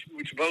 which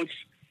votes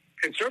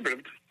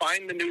conservative, to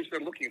find the news they're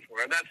looking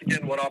for. And that's,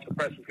 again, what Off the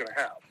Press is going to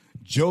have.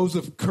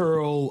 Joseph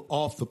Curl,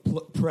 Off the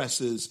Press.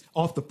 Give us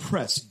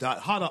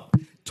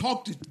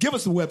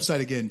the website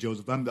again,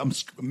 Joseph. I'm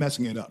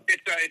messing it up.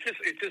 It's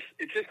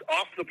just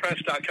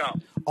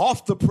offthepress.com.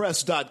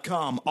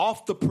 Offthepress.com.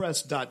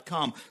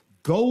 Offthepress.com.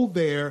 Go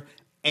there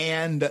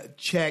and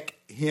check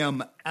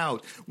him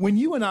out. When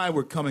you and I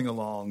were coming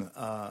along,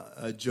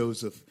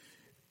 Joseph,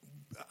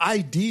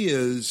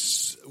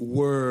 ideas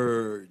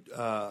were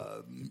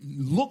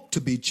looked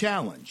to be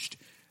challenged.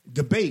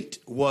 Debate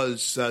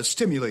was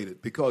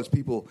stimulated because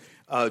people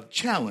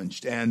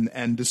challenged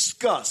and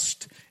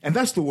discussed, and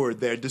that's the word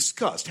there,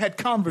 discussed, had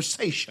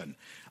conversation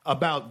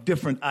about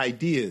different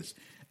ideas.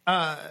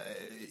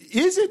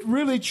 Is it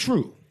really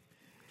true?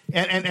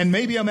 And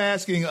maybe I'm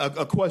asking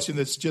a question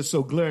that's just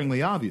so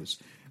glaringly obvious,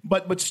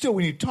 but still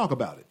we need to talk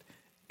about it.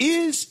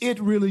 Is it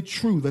really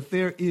true that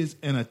there is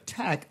an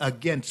attack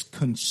against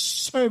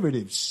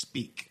conservative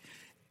speak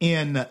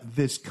in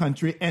this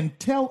country? And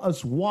tell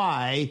us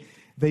why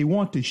they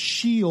want to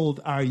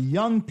shield our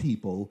young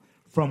people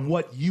from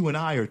what you and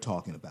I are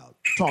talking about.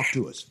 Talk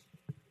to us.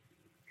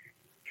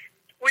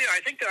 Well, yeah,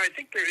 I think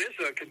there is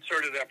a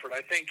concerted effort.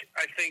 I think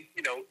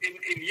in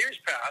years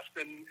past,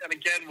 and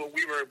again when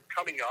we were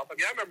coming up. I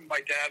mean, I remember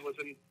my dad was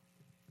in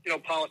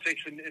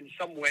politics in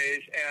some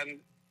ways, and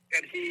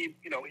he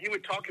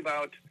would talk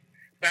about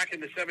back in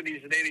the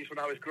 70s and 80s when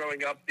I was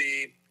growing up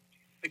the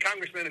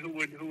congressmen who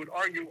would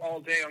argue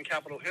all day on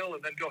Capitol Hill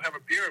and then go have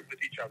a beer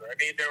with each other. I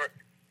mean, there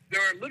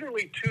are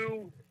literally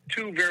two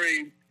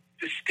very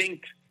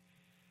distinct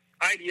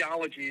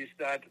ideologies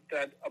that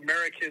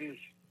Americans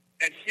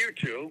adhere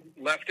to,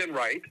 left and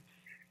right,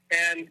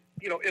 and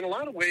in a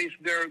lot of ways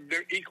they're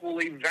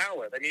equally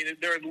valid. I mean,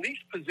 there are at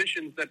least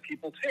positions that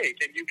people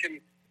take, and you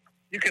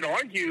can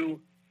argue,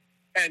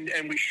 and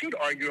we should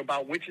argue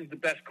about which is the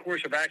best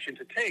course of action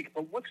to take.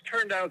 But what's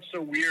turned out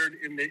so weird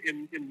in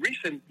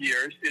recent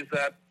years is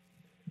that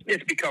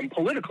it's become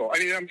political. I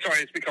mean,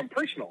 it's become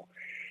personal.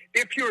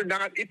 If you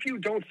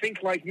don't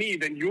think like me,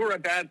 then you're a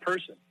bad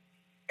person.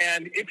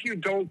 And if you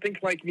don't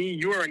think like me,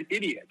 you're an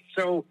idiot.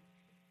 So,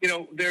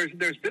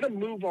 there's been a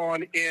move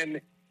on in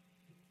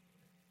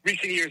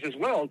recent years as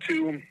well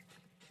and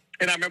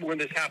I remember when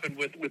this happened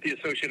with the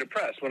Associated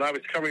Press, when I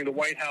was covering the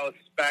White House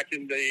back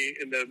in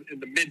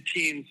the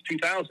mid-teens,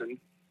 2000,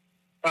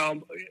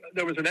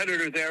 there was an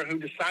editor there who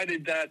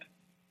decided that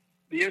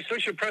the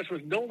Associated Press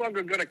was no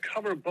longer going to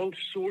cover both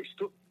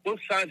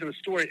sides of a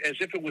story as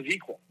if it was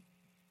equal.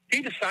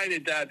 He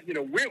decided that,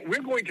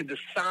 we're going to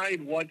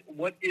decide what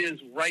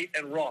is right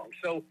and wrong.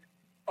 So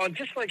on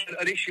just like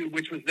an issue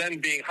which was then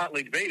being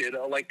hotly debated,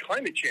 like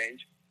climate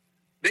change,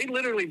 they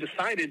literally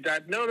decided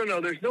that, no,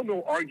 there's no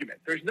more argument.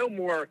 There's no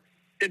more,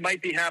 it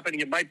might be happening,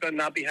 it might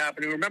not be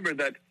happening. Remember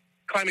that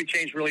climate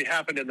change really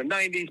happened in the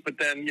 90s, but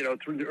then,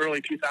 through the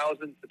early 2000s,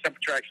 the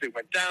temperature actually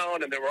went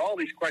down, and there were all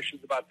these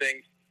questions about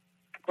things.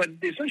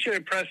 But the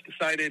Associated Press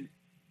decided,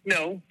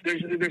 no,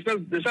 there's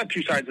not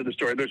two sides of the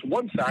story. There's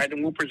one side,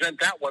 and we'll present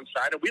that one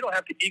side, and we don't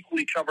have to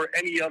equally cover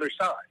any other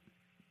side.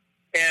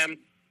 And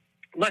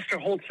Lester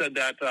Holt said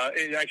that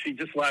actually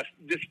just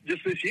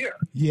this year.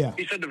 Yeah,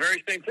 he said the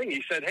very same thing.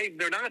 He said, "Hey,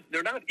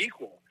 they're not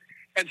equal."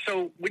 And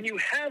so when you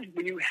have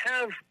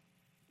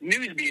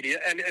news media,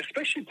 and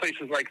especially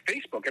places like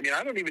Facebook, I mean,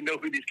 I don't even know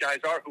who these guys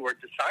are who are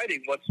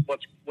deciding what's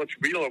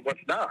real or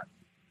what's not.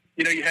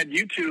 You had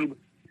YouTube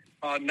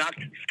knock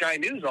Sky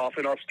News off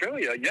in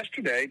Australia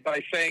yesterday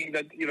by saying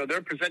that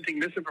they're presenting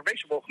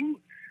misinformation. Well,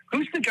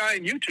 who's the guy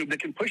on YouTube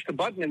that can push the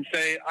button and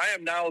say, I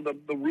am now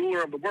the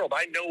ruler of the world.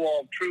 I know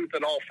all truth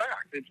and all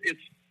fact. It's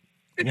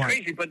right.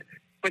 Crazy. But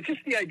just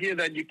the idea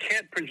that you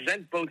can't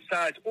present both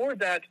sides, or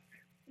that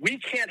we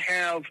can't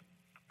have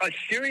a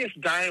serious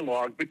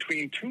dialogue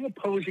between two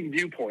opposing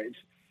viewpoints,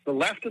 the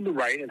left and the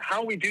right, and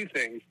how we do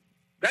things,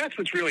 that's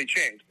what's really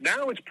changed.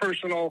 Now it's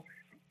personal,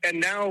 and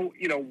now,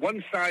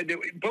 both sides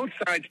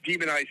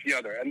demonize the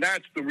other, and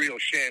that's the real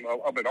shame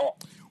of it all.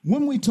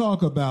 When we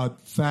talk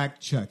about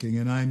fact-checking,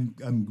 and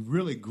I'm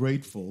really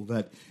grateful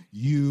that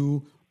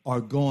you are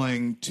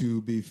going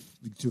to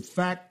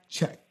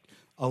fact-check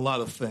a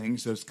lot of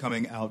things that's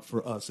coming out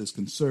for us as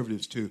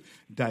conservatives to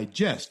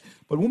digest.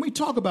 But when we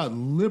talk about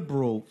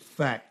liberal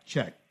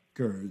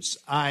fact-checkers,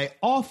 I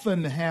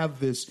often have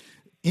this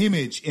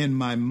image in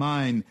my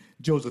mind.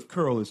 Joseph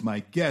Curl is my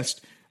guest.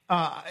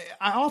 I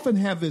often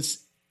have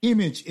this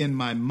image in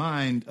my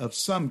mind of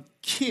some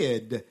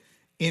kid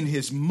in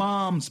his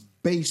mom's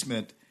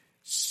basement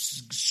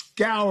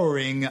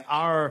scouring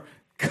our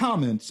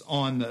comments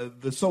on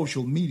the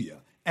social media.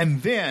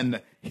 And then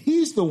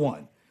he's the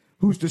one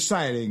who's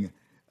deciding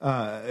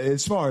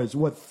as far as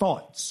what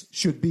thoughts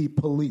should be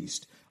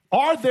policed.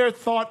 Are there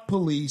thought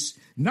police,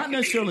 not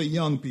necessarily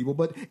young people,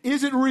 but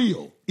is it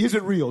real? Is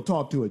it real?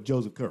 Talk to it,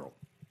 Joseph Curl.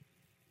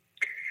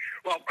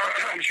 Well,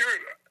 I'm sure,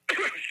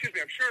 excuse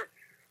me, I'm sure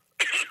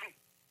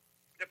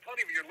that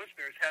plenty of your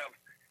listeners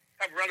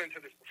have run into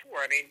this before.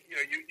 I mean,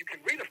 you can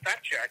read a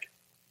fact check,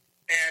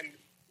 and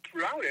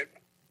throughout it,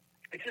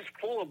 it's just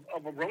full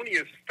of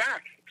erroneous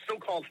facts,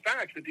 so-called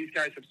facts that these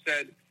guys have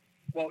said,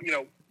 well,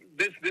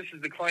 this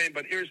is the claim,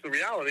 but here's the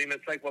reality. And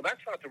it's like, well,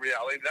 that's not the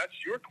reality. That's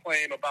your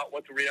claim about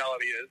what the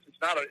reality is. It's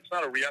not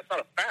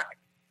a fact.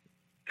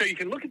 So you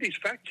can look at these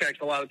fact checks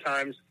a lot of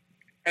times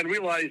and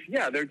realize,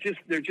 yeah, they're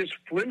just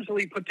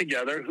flimsily put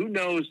together. Who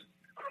knows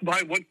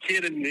by what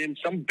kid in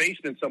some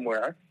basement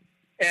somewhere.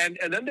 And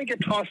then they get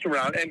tossed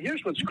around. And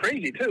here's what's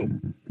crazy, too,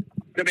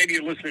 that maybe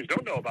your listeners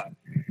don't know about.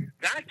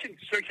 That can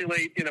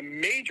circulate in a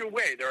major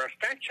way. There are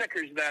fact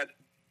checkers that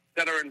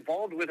are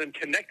involved with and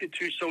connected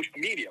to social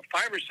media,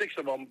 5 or 6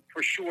 of them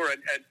for sure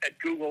at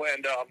Google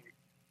and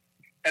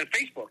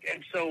Facebook.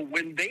 And so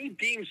when they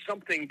deem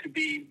something to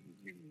be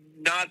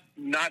not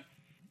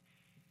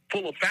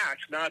full of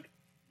facts, not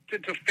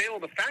to fail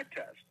the fact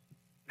test,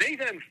 they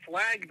then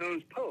flag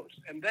those posts.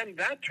 And then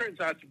that turns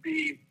out to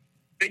be,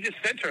 they just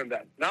censor them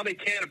then. Now they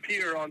can't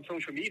appear on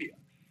social media.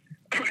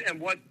 and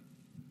what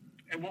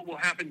will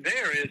happen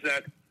there is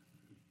that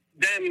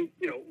then,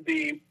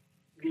 the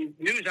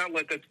news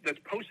outlet that's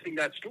posting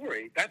that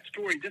story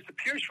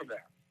disappears from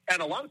there.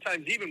 And a lot of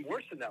times, even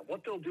worse than that,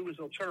 what they'll do is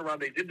they'll turn around.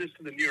 They did this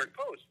to the New York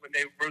Post when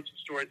they wrote some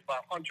stories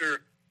about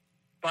Hunter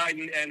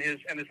Biden and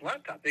his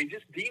laptop. They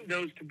just deemed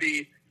those to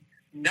be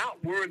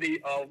not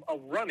worthy of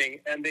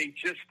running, and they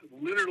just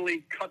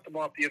literally cut them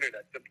off the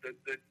internet.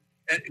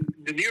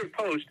 The New York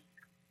Post,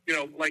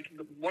 like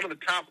one of the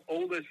top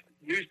oldest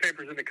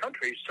newspapers in the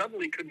country,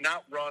 suddenly could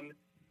not run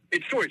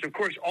its stories. Of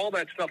course, all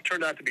that stuff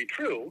turned out to be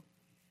true.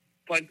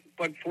 But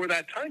for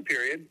that time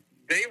period,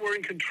 they were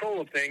in control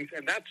of things,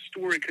 and that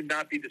story could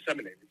not be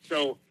disseminated.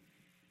 So,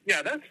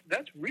 yeah,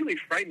 that's really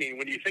frightening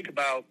when you think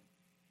about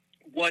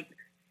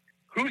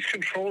who's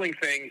controlling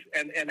things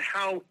and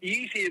how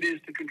easy it is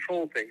to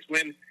control things.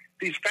 When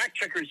these fact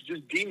checkers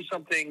just deem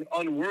something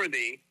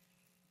unworthy,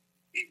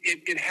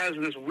 it has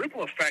this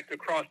ripple effect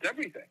across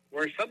everything,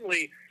 where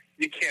suddenly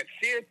you can't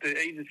see it, the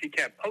agency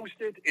can't post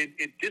it,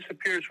 it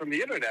disappears from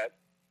the internet.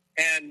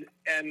 And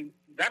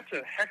that's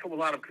a heck of a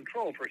lot of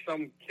control for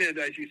some kid,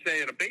 as you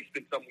say, in a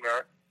basement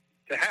somewhere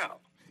to have.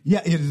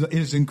 Yeah, it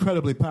is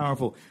incredibly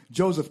powerful.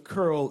 Joseph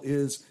Curl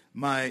is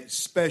my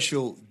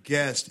special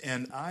guest,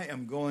 and I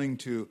am going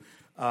to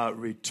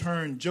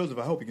return. Joseph,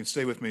 I hope you can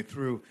stay with me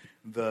through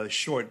the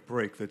short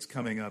break that's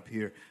coming up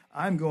here.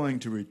 I'm going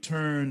to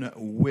return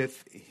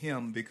with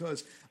him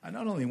because I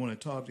not only want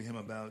to talk to him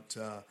about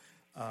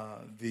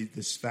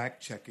this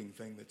fact-checking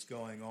thing that's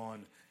going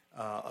on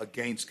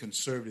against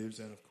conservatives,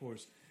 and of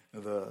course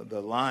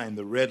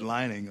the red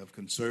lining of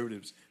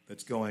conservatives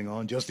that's going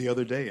on. Just the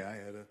other day, I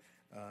had an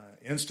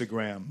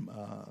Instagram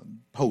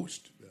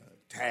post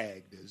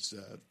tagged as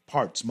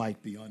parts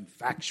might be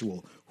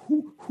unfactual.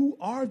 Who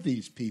are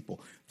these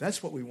people?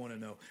 That's what we want to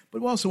know.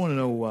 But we also want to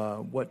know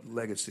what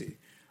legacy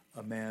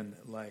a man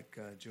like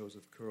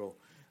Joseph Curl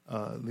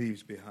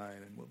leaves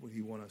behind, and what would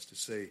he want us to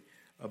say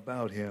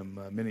about him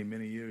many,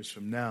 many years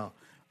from now.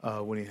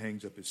 When he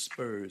hangs up his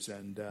spurs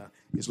and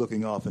is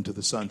looking off into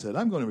the sunset.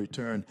 I'm going to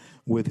return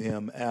with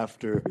him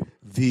after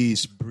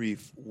these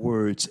brief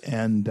words,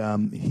 and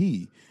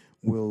he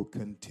will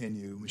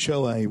continue.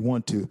 Michelle, I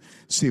want to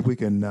see if we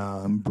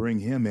can bring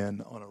him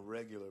in on a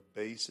regular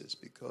basis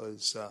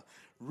because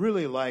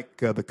really like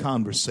the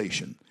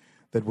conversation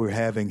that we're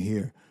having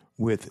here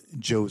with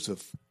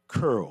Joseph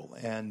Curl.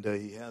 And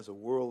he has a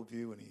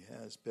worldview, and he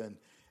has been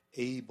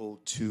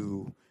able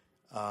to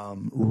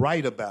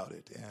write about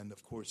it and,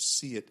 of course,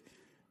 see it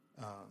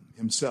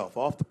himself.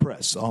 Off the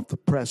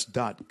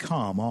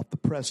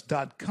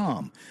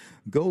press.com.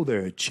 Go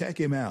there, check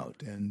him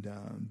out, and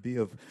be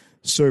of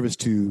service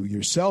to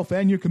yourself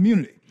and your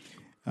community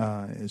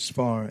as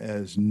far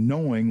as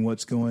knowing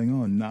what's going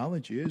on.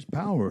 Knowledge is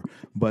power,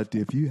 but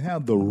if you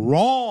have the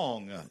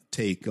wrong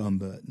take on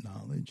the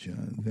knowledge,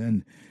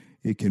 then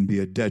it can be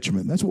a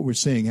detriment. That's what we're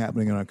seeing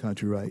happening in our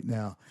country right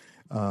now.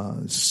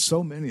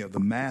 So many of the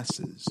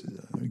masses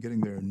are getting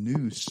their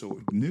news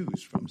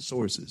from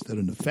sources that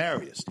are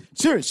nefarious.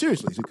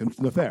 Seriously,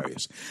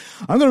 nefarious.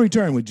 I'm going to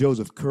return with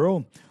Joseph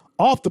Curl,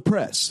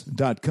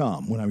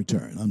 offthepress.com. When I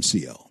return, I'm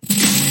CL.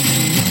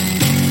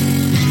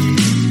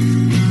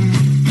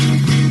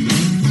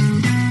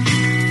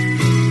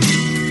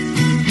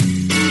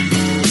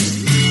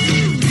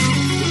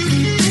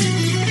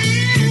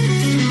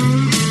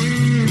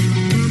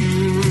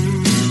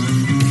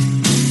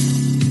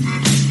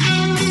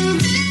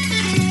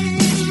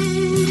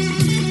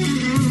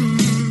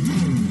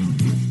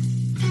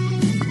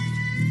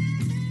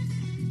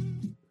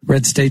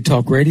 Red State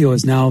Talk Radio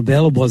is now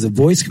available as a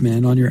voice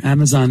command on your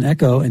Amazon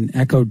Echo and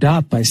Echo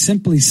Dot by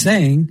simply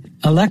saying,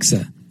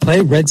 Alexa,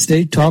 play Red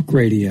State Talk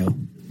Radio.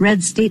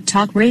 Red State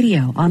Talk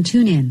Radio on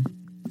TuneIn.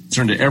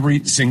 Concern to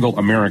every single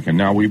American.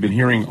 Now, we've been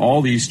hearing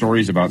all these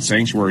stories about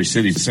sanctuary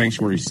cities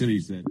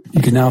that...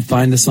 You can now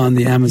find us on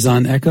the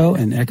Amazon Echo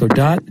and Echo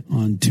Dot,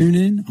 on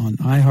TuneIn, on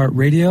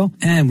iHeartRadio,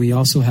 and we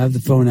also have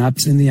the phone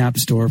apps in the App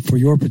Store for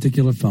your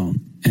particular phone.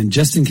 And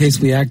just in case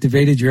we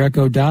activated your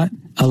Echo Dot,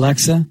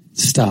 Alexa,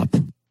 stop.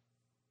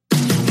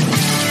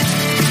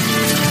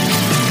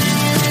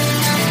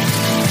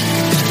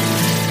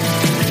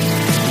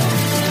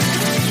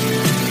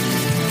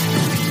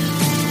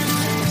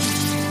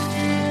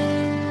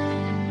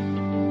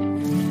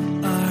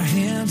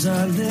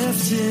 Are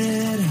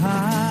lifted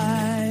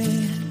high.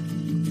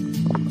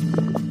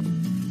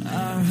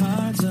 Our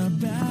hearts are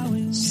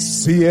bowing.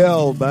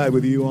 CL back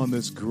with you on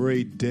this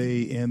great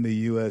day in the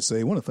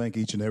USA. I want to thank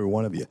each and every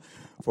one of you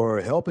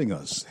for helping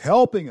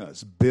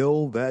us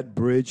build that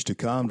bridge to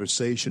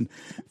conversation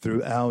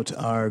throughout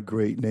our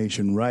great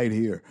nation right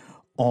here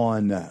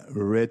on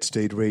Red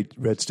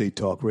State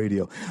Talk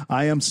Radio.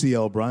 I am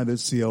CL Bryant.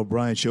 This is CL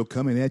Bryant Show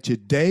coming at you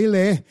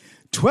daily.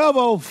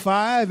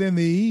 12:05 in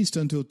the East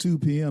until 2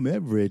 p.m.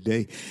 every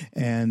day.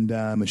 And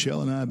Michelle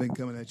and I have been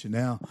coming at you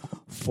now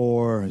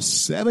for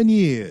 7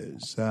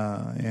 years.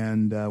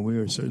 And we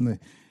are certainly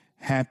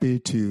happy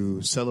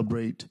to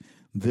celebrate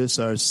this,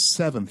 our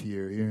 7th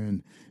year here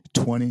in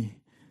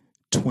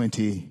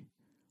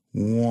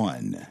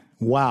 2021.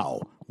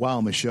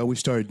 Wow, Michelle, we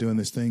started doing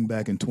this thing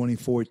back in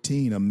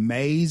 2014.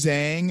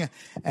 Amazing.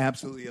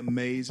 Absolutely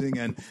amazing.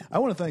 And I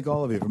want to thank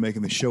all of you for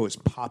making the show as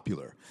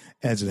popular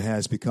as it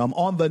has become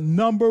on the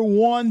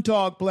 #1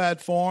 talk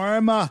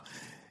platform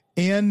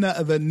in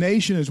the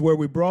nation is where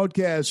we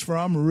broadcast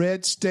from,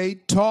 Red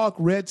State Talk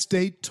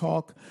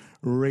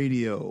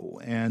Radio.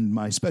 And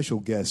my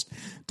special guest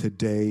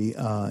today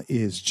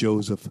is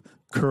Joseph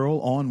Curl.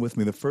 On with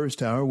me the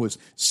first hour was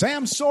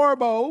Sam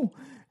Sorbo.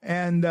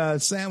 And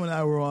Sam and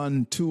I were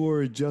on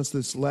tour just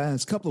this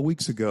last couple of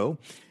weeks ago,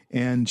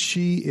 and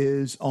she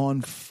is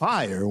on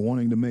fire,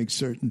 wanting to make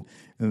certain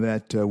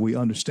that we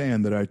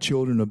understand that our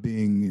children are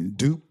being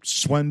duped,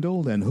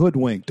 swindled, and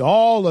hoodwinked.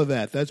 All of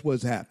that. That's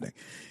what's happening.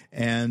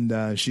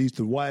 And she's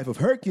the wife of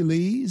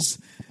Hercules,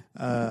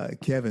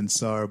 Kevin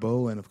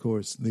Sorbo, and, of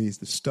course, he's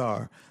the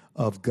star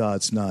of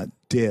God's Not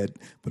Dead.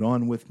 But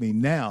on with me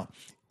now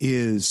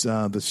is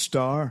the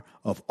star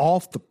of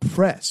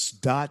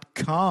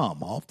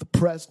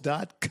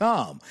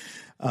offthepress.com,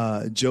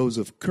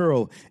 Joseph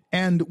Curl.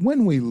 And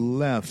when we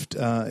left,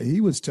 he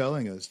was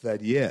telling us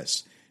that,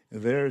 yes,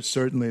 there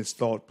certainly is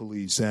thought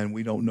police, and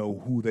we don't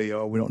know who they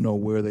are. We don't know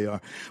where they are.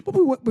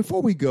 But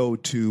before we go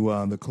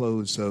to the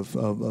close of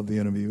the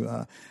interview,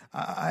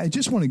 I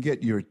just want to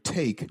get your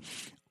take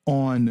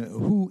on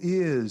who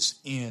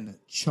is in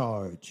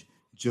charge,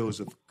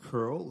 Joseph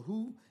Curl.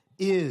 Who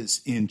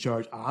is in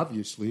charge?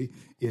 Obviously,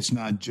 it's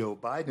not Joe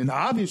Biden. And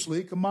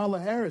obviously, Kamala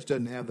Harris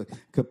doesn't have the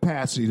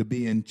capacity to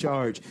be in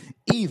charge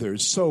either.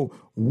 So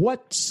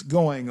what's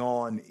going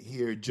on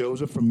here,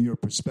 Joseph, from your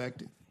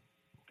perspective?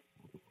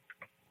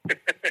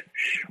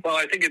 Well,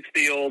 I think it's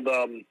the old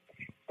adage,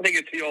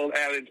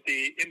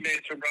 the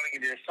inmates are running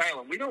in the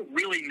asylum. We don't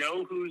really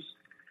know who's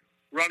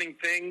running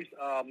things.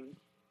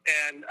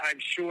 And I'm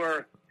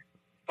sure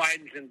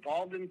Biden's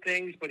involved in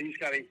things, but he's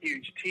got a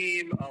huge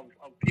team of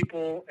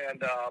people,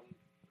 and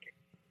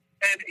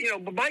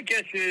but my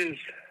guess is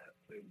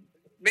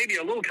maybe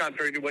a little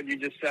contrary to what you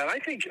just said. I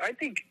think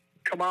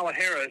Kamala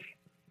Harris,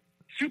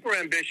 super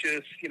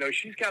ambitious.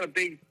 She's got a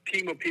big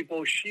team of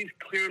people. She's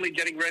clearly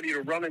getting ready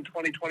to run in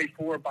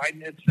 2024.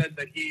 Biden had said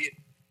that he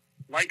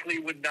likely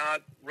would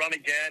not run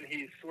again.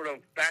 He's sort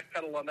of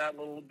backpedaled on that a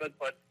little bit,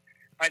 but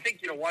I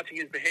think watching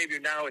his behavior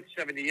now at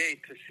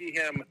 78, to see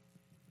him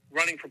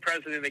running for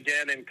president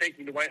again and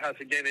taking the White House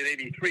again at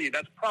 83,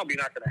 that's probably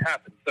not going to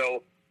happen.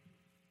 So,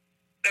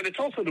 and it's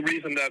also the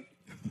reason that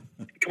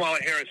Kamala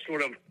Harris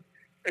sort of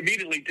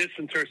immediately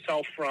distanced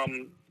herself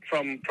from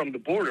the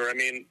border. I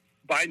mean,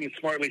 Biden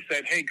smartly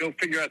said, "Hey, go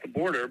figure out the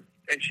border,"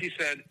 and she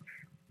said,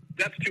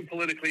 "That's too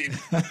politically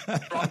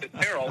fraught and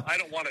peril. I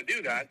don't want to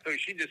do that." So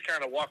she just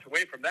kind of walked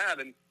away from that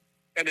and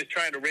is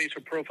trying to raise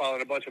her profile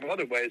in a bunch of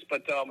other ways.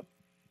 But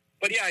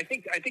yeah, I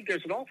think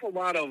there's an awful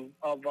lot of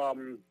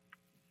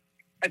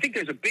I think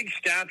there's a big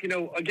staff.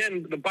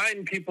 Again, the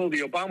Biden people,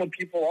 the Obama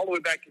people, all the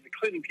way back to the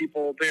Clinton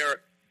people, they're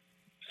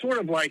sort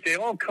of like they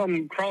all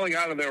come crawling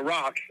out of their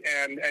rock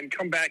and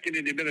come back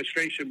into the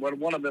administration when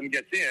one of them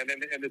gets in.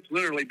 And it's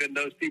literally been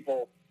those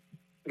people,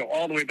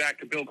 all the way back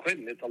to Bill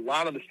Clinton. It's a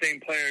lot of the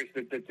same players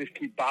that just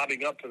keep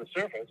bobbing up to the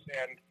surface,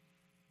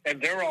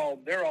 and they're all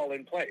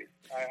in place.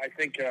 I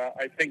think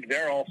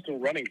they're all still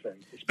running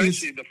things,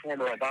 especially the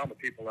former Obama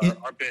people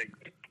are big.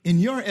 In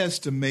your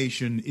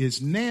estimation,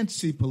 is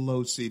Nancy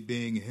Pelosi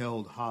being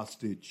held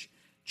hostage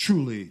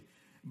truly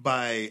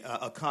by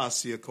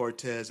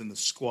Ocasio-Cortez and the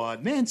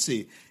squad?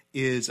 Nancy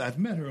is, I've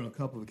met her on a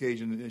couple of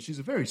occasions, and she's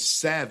a very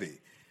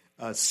savvy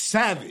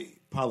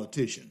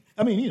politician.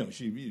 I mean,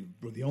 she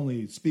the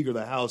only Speaker of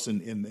the House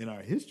in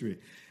our history,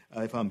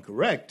 if I'm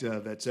correct,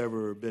 that's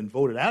ever been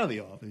voted out of the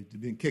office,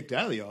 been kicked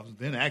out of the office,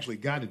 then actually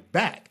got it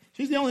back.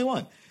 She's the only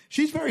one.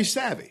 She's very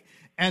savvy.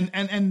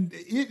 And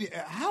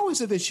how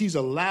is it that she's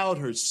allowed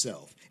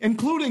herself,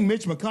 including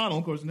Mitch McConnell,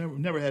 of course,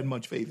 never had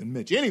much faith in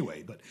Mitch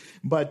anyway,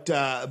 but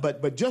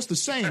just the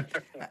same,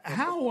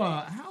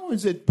 how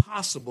is it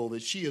possible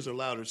that she has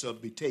allowed herself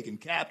to be taken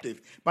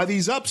captive by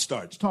these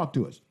upstarts? Talk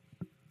to us.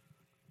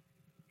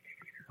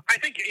 I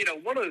think,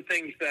 one of the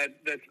things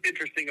that's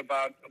interesting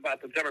about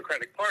the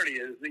Democratic Party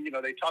is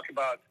that, they talk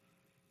about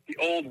the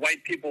old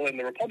white people in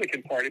the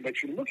Republican Party,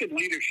 but you look at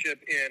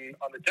leadership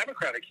on the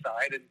Democratic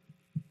side, and,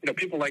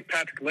 people like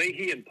Patrick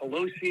Leahy and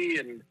Pelosi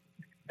and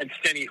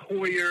Steny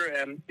Hoyer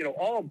and,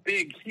 all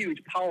big,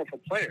 huge, powerful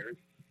players,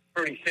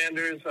 Bernie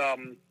Sanders,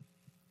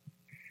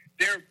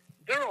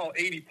 they're all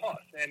 80 plus.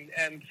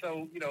 And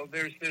so,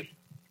 there's this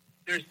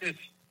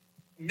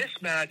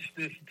mismatch,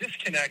 this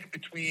disconnect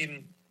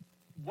between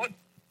what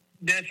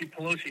Nancy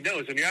Pelosi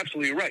knows, and you're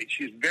absolutely right.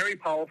 She's very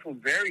powerful,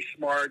 very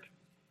smart.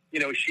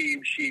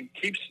 She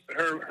keeps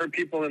her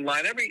people in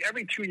line.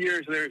 Every 2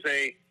 years, there's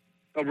a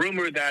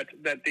rumor that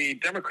the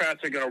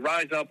Democrats are going to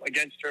rise up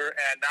against her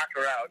and knock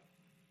her out.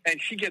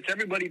 And she gets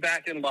everybody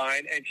back in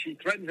line, and she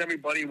threatens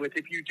everybody with,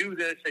 if you do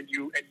this and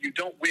you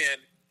don't win,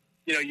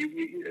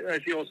 you as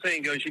the old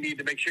saying goes, you need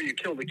to make sure you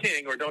kill the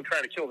king or don't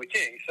try to kill the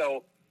king.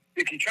 So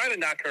if you try to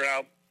knock her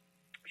out,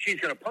 she's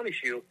going to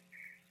punish you.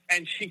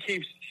 And she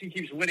keeps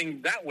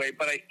winning that way.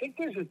 But I think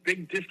there's this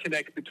big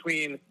disconnect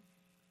between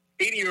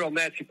 80-year-old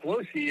Nancy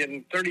Pelosi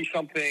and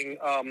 30-something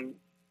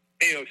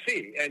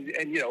AOC. And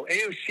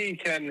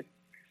AOC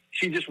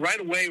she just right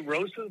away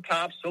rose to the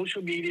top,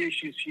 social media.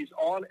 She's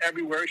on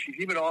everywhere. She's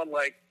even on,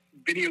 like,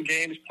 video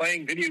games,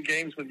 playing video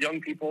games with young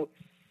people.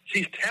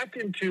 She's tapped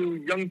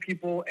into young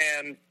people,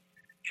 and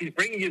she's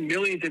bringing in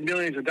millions and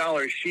millions of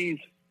dollars. She's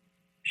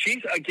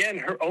again,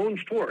 her own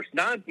force,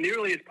 not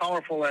nearly as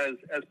powerful as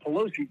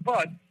Pelosi,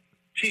 but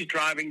she's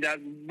driving that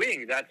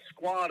wing, that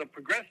squad of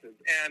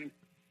progressives. And,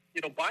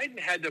 Biden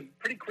had to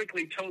pretty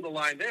quickly toe the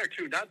line there,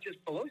 too, not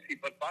just Pelosi,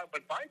 but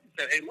Biden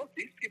said, hey, look,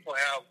 these people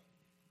have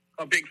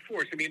a big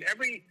force. I mean,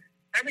 every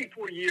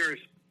 4 years,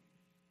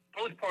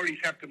 both parties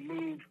have to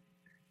move.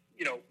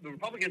 The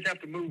Republicans have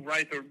to move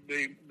right,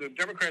 the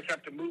Democrats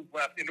have to move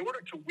left in order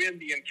to win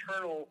the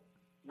internal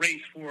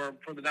race for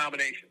the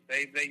nomination.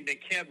 They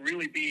can't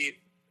really be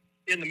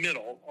in the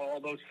middle,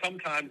 although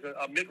sometimes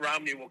a Mitt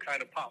Romney will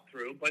kind of pop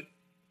through. But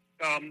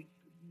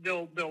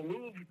they'll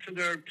move to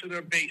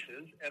their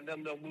bases, and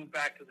then they'll move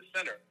back to the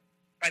center.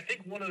 I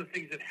think one of the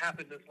things that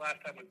happened this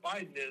last time with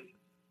Biden is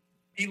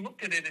he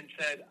looked at it and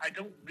said, I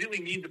don't really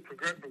need the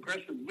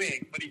progressive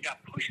wing, but he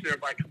got pushed there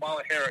by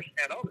Kamala Harris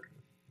and others.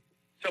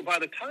 So by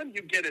the time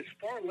you get as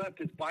far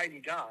left as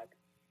Biden got,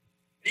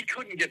 he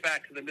couldn't get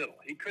back to the middle.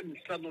 He couldn't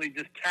suddenly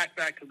just tack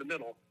back to the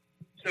middle.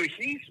 So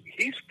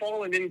he's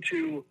fallen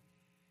into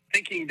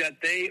thinking that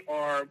they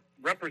are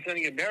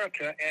representing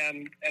America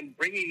and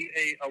bringing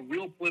a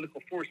real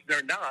political force.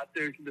 They're not.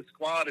 There's the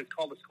squad. It's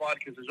called the squad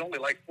because there's only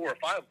like 4 or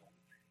 5 of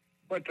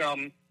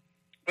them.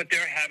 But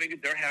they're having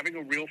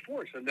a real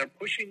force, and they're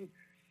pushing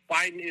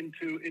Biden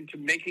into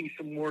making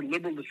some more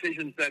liberal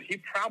decisions that he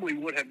probably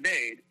would have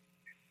made.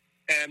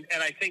 And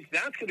I think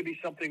that's going to be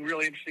something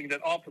really interesting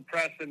that Off the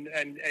Press and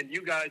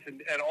you guys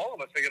and all of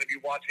us are going to be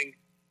watching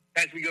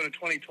as we go to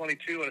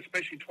 2022 and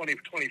especially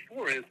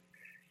 2024 is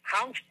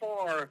how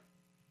far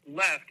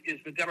left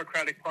is the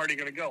Democratic Party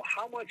going to go?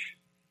 How much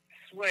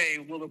sway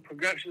will the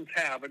progressives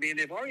have? I mean,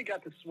 they've already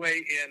got the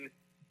sway in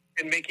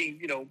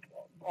making,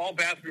 all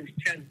bathrooms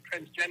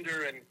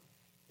transgender and,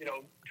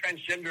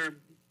 transgender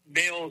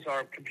males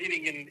are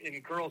competing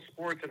in girls'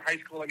 sports in high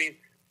school. I mean,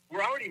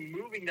 we're already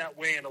moving that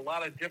way in a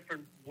lot of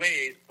different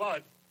ways,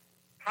 but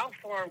how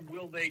far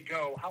will they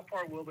go? How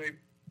far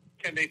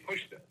can they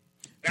push this?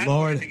 That's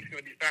what I think is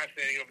going to be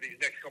fascinating over these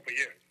next couple of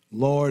years.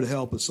 Lord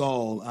help us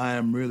all. I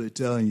am really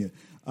telling you.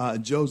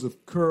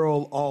 Joseph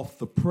Curl, Off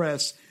the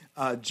Press.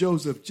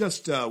 Joseph,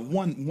 just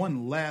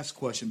one last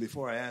question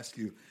before I ask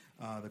you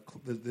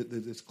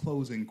this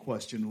closing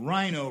question.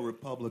 Rhino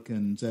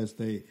Republicans, as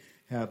they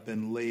have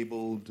been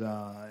labeled,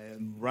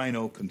 and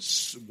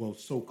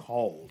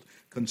so-called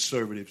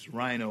conservatives,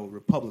 Rhino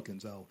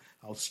Republicans,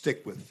 I'll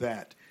stick with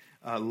that.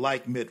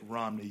 Like Mitt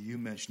Romney, you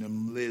mentioned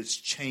them, Liz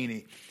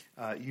Cheney,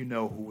 you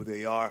know who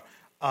they are.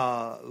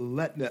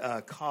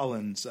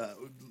 Collins,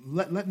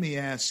 let me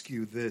ask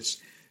you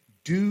this.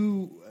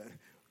 Who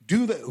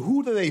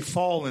do they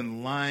fall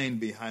in line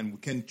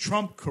behind? Can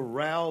Trump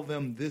corral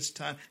them this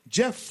time?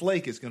 Jeff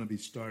Flake is going to be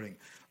starting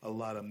a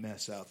lot of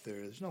mess out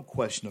there. There's no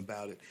question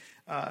about it.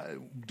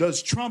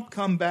 Does Trump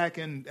come back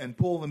and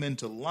pull them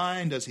into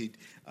line? Does he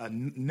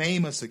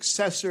name a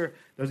successor?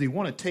 Does he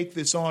want to take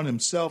this on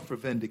himself for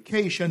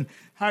vindication?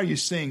 How are you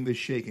seeing this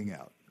shaking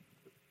out?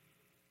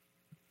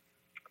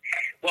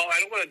 Well,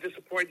 I don't want to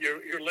disappoint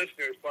your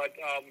listeners, but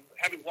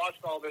having watched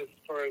all this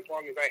for as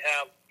long as I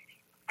have,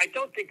 I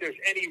don't think there's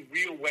any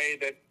real way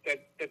that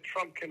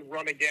Trump can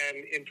run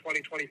again in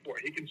 2024.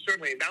 He can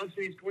certainly announce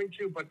that he's going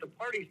to, but the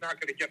party's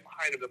not going to get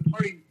behind him. The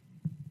party,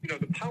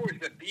 the powers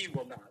that be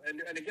will not.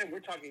 And again, we're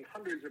talking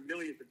hundreds of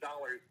millions of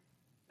dollars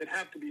that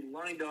have to be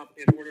lined up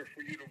in order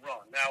for you to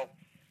run. Now,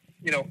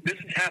 this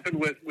has happened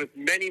with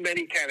many,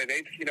 many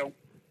candidates.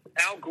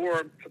 Al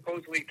Gore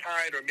supposedly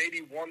tied or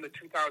maybe won the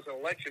 2000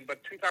 election,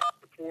 but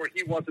 2004,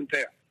 he wasn't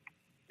there.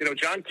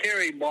 John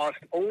Kerry lost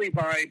only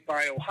by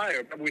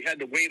Ohio. Remember, we had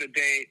to wait a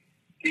day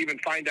to even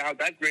find out.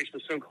 That race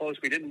was so close,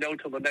 we didn't know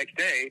till the next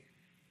day.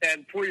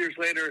 And 4 years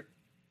later,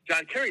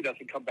 John Kerry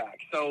doesn't come back.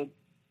 So,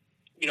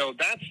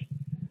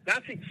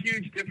 that's a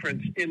huge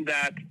difference in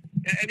that.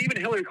 And even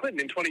Hillary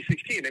Clinton in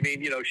 2016,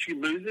 she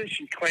loses.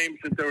 She claims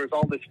that there was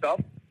all this stuff.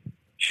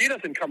 She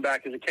doesn't come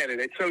back as a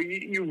candidate. So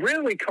you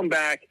rarely come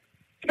back,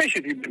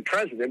 especially if you've been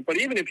president, but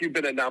even if you've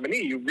been a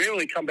nominee, you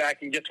rarely come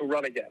back and get to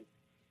run again.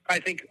 I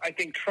think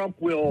Trump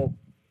will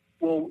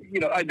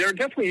there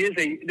definitely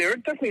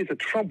is a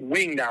Trump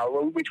wing now,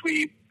 which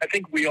I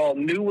think we all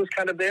knew was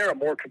kind of there, a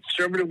more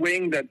conservative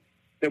wing that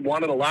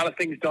wanted a lot of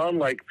things done,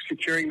 like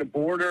securing the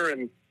border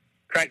and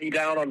cracking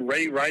down on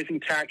rising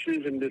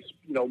taxes and this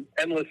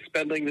endless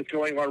spending that's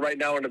going on right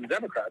now under the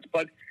Democrats.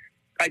 But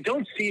I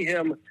don't see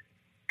him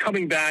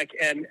coming back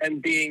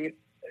and being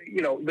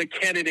the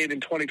candidate in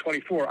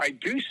 2024. I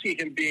do see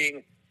him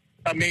being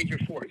a major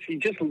force. He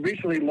just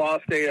recently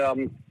lost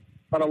an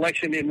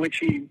election in which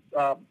he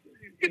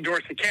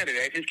endorsed a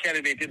candidate. His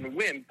candidate didn't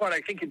win, but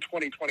I think in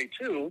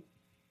 2022,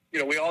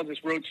 we all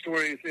just wrote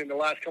stories in the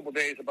last couple of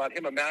days about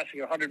him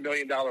amassing a $100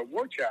 million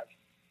war chest.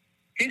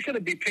 He's going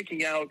to be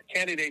picking out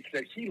candidates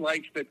that he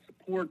likes that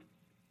support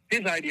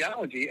his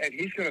ideology, and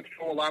he's going to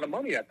throw a lot of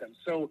money at them.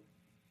 So,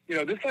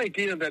 this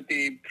idea that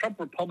the Trump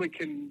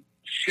Republican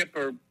ship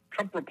or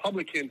Trump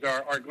Republicans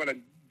are going to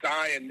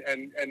die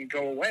and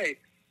go away,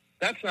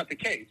 that's not the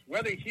case.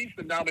 Whether he's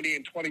the nominee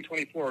in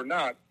 2024 or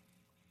not,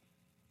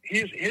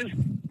 his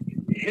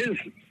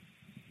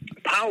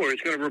power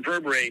is going to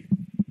reverberate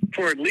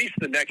for at least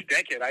the next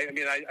decade. I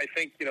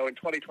think, in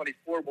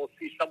 2024 we'll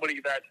see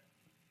somebody that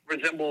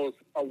resembles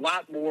a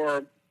lot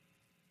more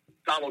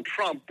Donald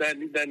Trump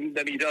than he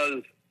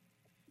does,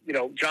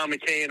 John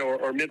McCain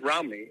or Mitt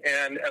Romney.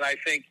 And I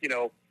think,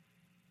 the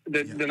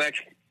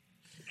next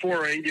 4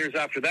 or 8 years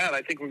after that,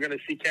 I think we're going to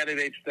see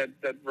candidates that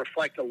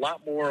reflect a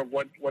lot more of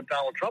what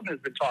Donald Trump has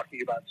been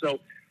talking about.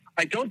 So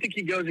I don't think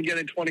he goes again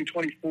in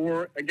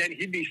 2024. Again,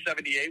 he'd be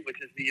 78,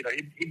 which is he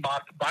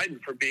mocked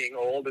Biden for being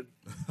old, and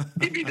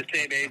he'd be the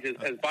same age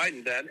as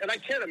Biden then. And I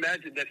can't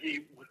imagine that he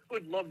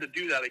would love to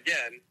do that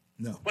again.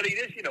 No. But he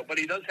is, but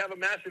he does have a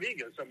massive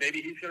ego. So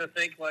maybe he's going to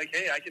think like,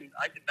 hey, I can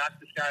knock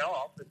this guy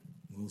off. And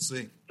we'll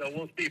see. So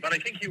we'll see. But I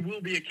think he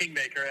will be a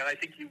kingmaker, and I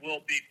think he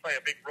will play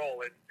a big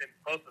role in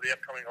both of the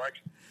upcoming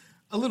elections.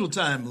 A little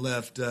time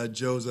left,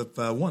 Joseph.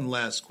 One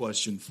last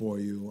question for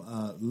you.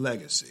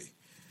 Legacy.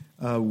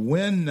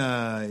 When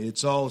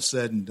it's all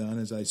said and done,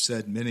 as I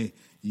said, many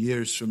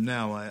years from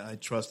now, I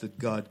trust that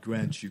God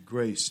grants you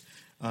grace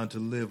to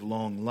live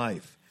long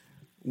life.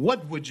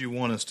 What would you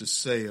want us to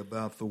say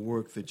about the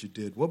work that you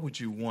did? What would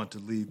you want to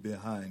leave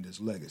behind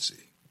as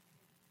legacy?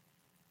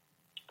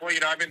 Well,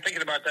 I've been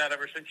thinking about that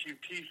ever since you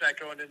teased that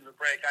going into the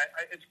break.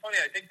 It's funny.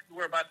 I think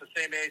we're about the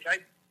same age. I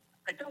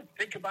don't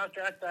think about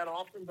that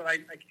often, but I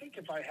think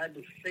if I had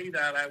to say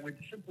that, I would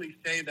simply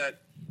say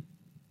that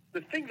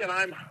the thing that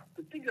I'm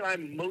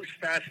most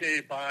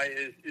fascinated by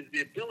is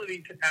the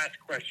ability to ask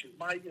questions.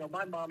 My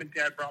mom and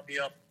dad brought me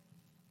up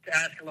to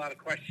ask a lot of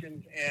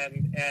questions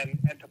and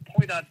to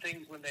point out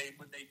things when they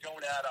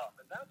don't add up.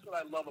 And that's what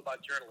I love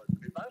about journalism.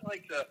 Is I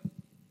like to,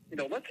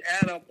 let's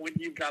add up what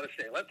you've got to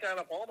say. Let's add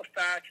up all the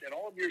facts and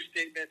all of your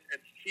statements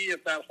and see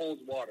if that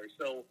holds water.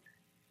 So,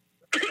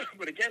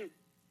 but again,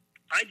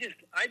 I just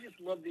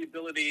love the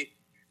ability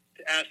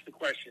to ask the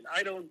question.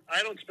 I don't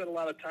spend a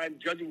lot of time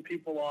judging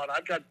people on.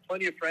 I've got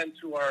plenty of friends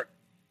who are,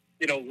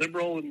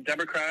 liberal and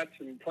Democrats,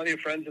 and plenty of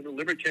friends that are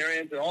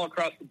libertarians and all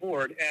across the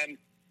board. And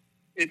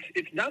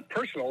it's not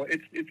personal.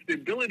 It's the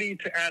ability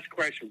to ask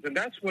questions, and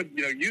that's what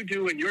you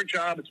do in your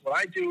job. It's what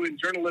I do in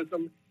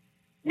journalism.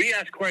 We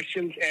ask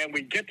questions and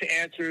we get to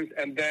answers,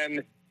 and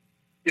then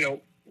the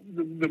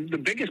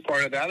biggest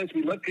part of that is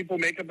we let people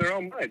make up their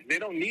own minds. They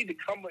don't need to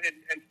come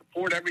and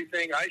support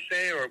everything I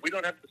say, or we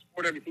don't have to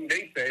support everything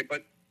they say,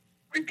 but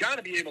we've got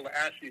to be able to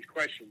ask these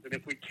questions. And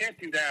if we can't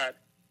do that,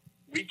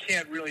 we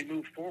can't really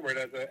move forward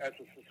as a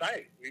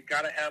society. We've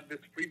got to have this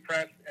free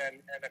press and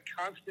a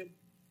constant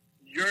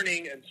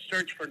yearning and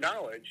search for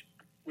knowledge,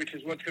 which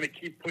is what's going to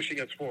keep pushing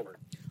us forward.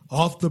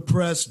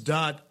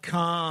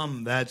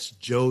 Offthepress.com. That's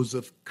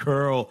Joseph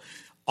Curl.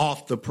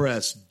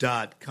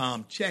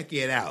 Offthepress.com. Check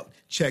it out.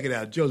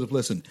 Joseph,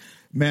 listen,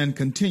 man,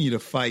 continue to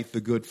fight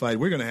the good fight.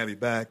 We're going to have you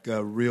back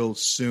real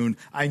soon.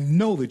 I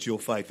know that you'll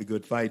fight the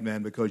good fight,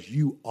 man, because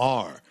you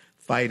are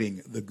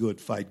fighting the good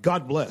fight.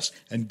 God bless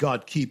and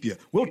God keep you.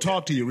 We'll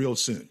talk to you real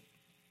soon.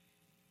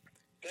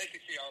 Thank you,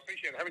 CL.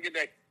 Appreciate it. Have a good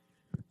day.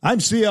 I'm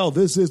CL.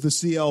 This is the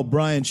CL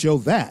Bryant Show.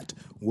 That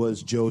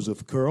was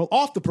Joseph Curl.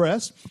 Off the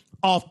Press,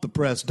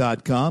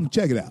 offthepress.com.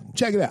 Check it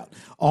out.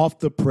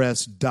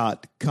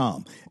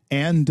 Offthepress.com.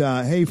 And,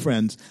 hey,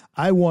 friends,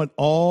 I want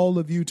all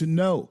of you to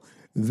know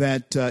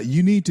that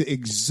you need to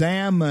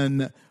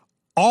examine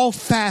all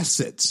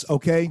facets,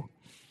 okay?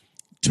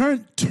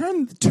 Turn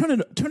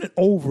it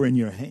over in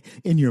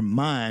your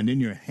mind, in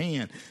your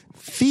hand.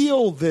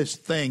 Feel this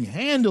thing.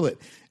 Handle it.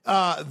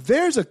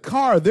 There's a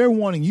car they're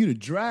wanting you to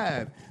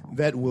drive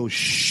that will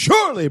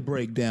surely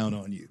break down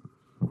on you.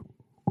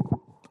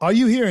 Are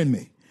you hearing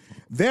me?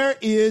 There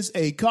is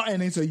a car,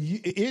 and it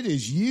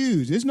is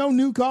used. It's no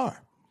new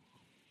car.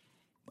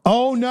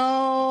 Oh,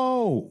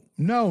 no.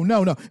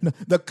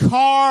 The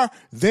car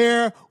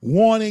they're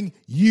wanting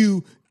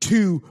you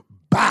to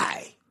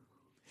buy.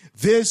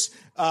 This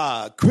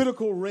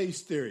critical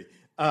race theory,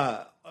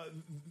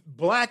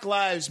 Black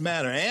Lives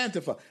Matter,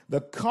 Antifa,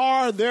 the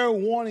car they're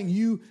wanting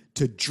you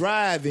to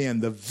drive in,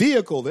 the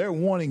vehicle they're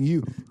wanting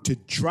you to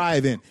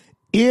drive in,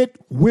 it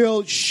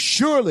will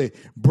surely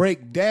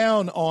break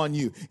down on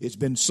you. It's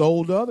been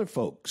sold to other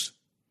folks.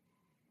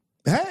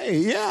 Hey,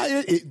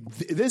 yeah,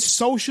 this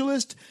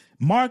socialist,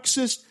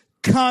 Marxist,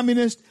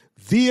 communist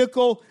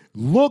vehicle,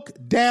 look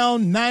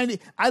down 90.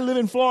 I live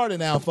in Florida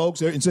now,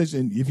 folks. And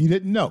if you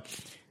didn't know,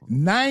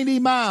 90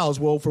 miles,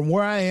 well, from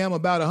where I am,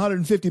 about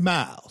 150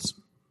 miles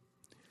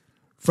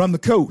from the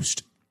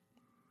coast.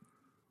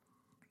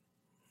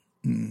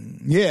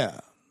 Yeah.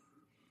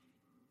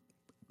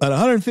 About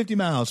 150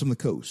 miles from the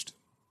coast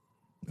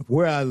of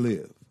where I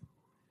live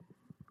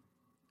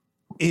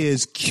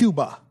is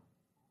Cuba.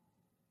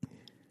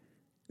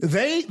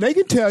 They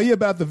can tell you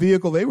about the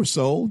vehicle they were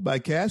sold by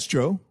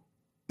Castro.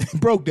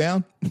 Broke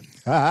down.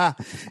 Yeah,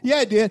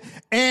 it did.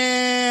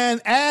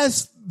 And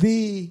ask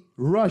the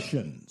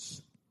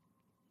Russians.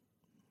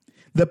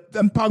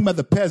 I'm talking about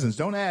the peasants.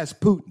 Don't ask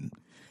Putin.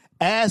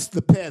 Ask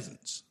the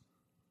peasants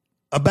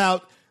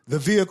about the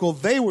vehicle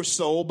they were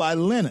sold by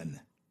Lenin.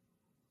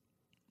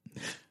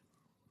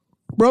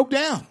 Broke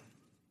down.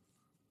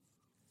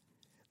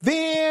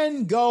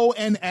 Then go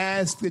and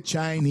ask the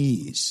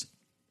Chinese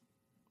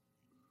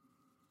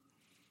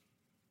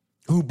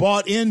who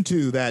bought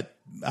into that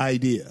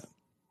idea.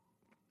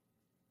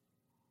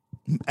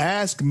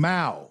 Ask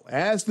Mao.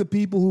 Ask the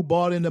people who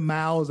bought into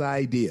Mao's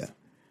idea.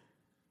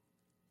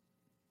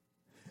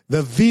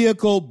 The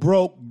vehicle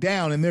broke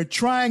down, and they're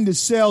trying to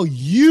sell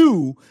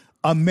you,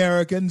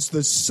 Americans,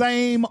 the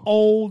same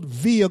old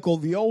vehicle,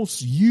 the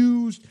old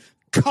used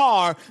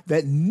car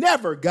that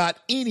never got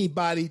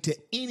anybody to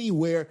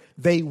anywhere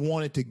they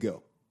wanted to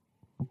go.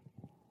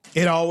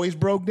 It always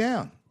broke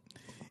down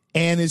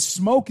and is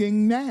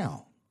smoking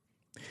now.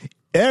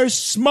 There's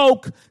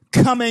smoke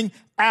coming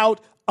out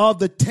of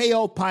the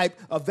tailpipe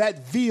of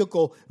that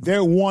vehicle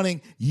they're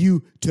wanting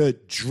you to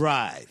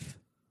drive.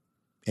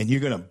 And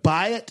you're going to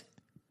buy it?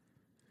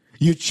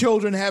 Your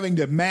children having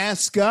to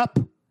mask up?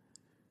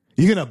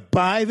 You're going to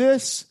buy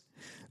this?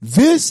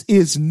 This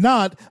is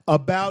not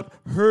about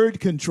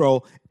herd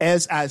control.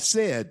 As I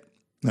said,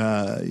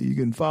 you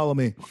can follow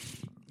me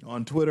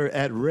on Twitter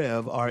at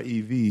Rev,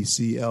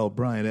 R-E-V-C-L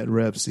Bryant, at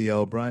Rev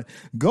C-L Bryant.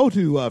 Go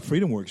to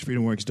FreedomWorks,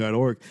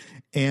 freedomworks.org.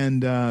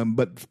 And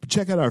but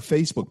check out our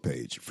Facebook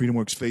page,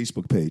 FreedomWorks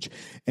Facebook page,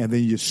 and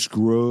then you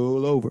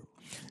scroll over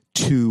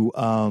to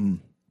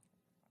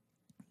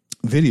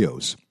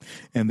videos,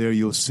 and there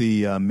you'll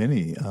see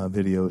many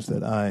videos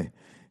that I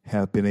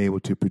have been able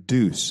to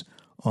produce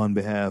on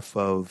behalf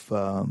of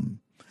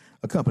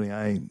a company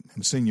I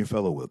am senior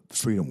fellow with,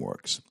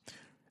 FreedomWorks.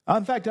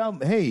 In fact,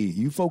 hey,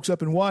 you folks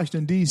up in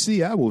Washington,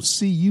 D.C., I will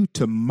see you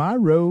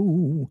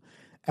tomorrow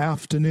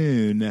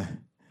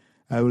afternoon.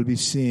 I will be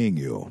seeing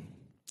you,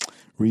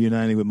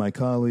 reuniting with my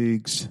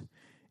colleagues,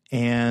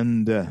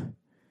 and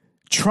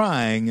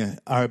trying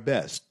our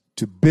best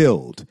to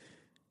build,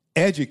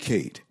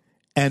 educate,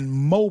 and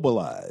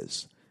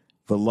mobilize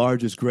the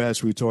largest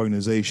grassroots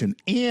organization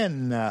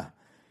in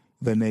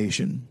the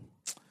nation.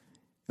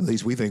 At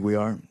least we think we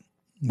are.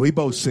 We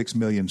boast 6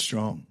 million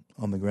strong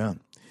on the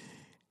ground.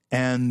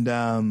 And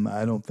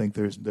I don't think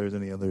there's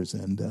any others.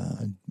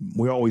 And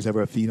we always have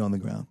our feet on the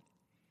ground.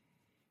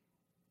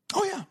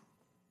 Oh, yeah.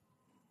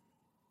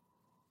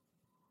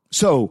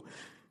 So,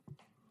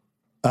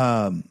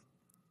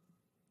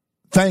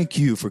 thank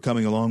you for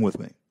coming along with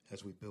me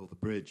as we build the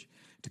bridge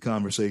to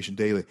Conversation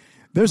Daily.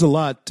 There's a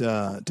lot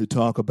to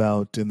talk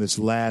about in this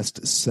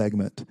last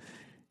segment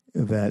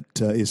that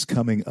is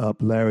coming up.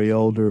 Larry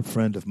Elder, a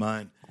friend of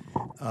mine,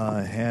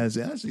 I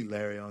see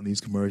Larry on these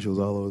commercials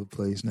all over the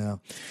place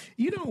now.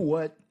 You know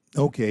what?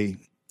 Okay,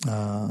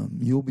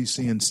 you'll be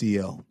seeing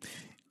CL.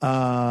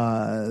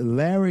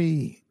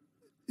 Larry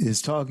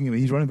is talking.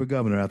 He's running for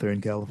governor out there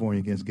in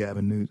California against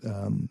Gavin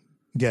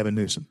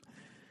Newsom.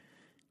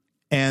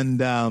 And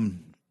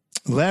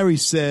Larry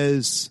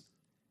says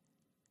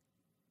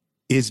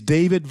it's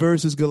David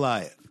versus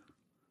Goliath.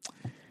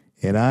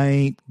 And I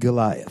ain't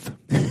Goliath.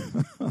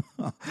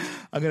 I'm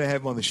going to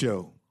have him on the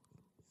show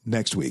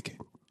next week.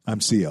 I'm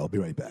CL. I'll be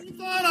right back. You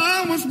thought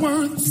I was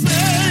worth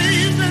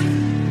saving,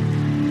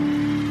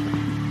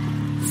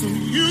 so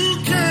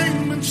you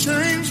came and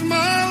changed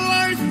my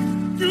life.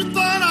 You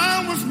thought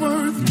I was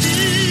worth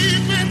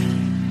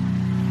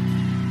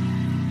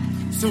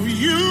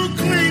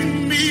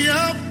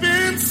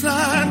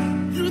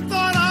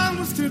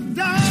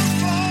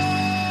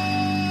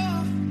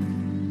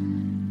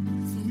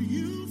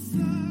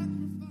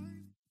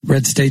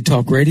Red State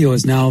Talk Radio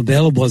is now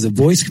available as a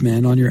voice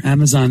command on your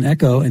Amazon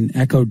Echo and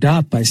Echo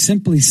Dot by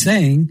simply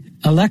saying,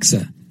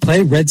 Alexa,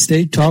 play Red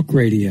State Talk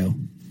Radio.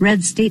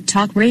 Red State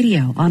Talk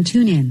Radio on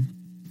TuneIn.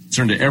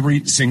 Concern to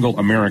every single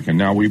American.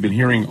 Now, we've been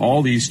hearing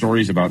all these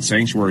stories about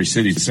sanctuary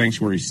cities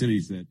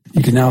that...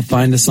 You can now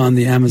find us on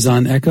the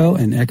Amazon Echo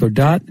and Echo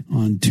Dot,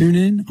 on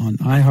TuneIn, on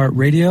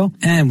iHeartRadio,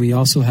 and we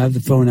also have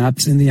the phone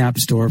apps in the App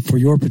Store for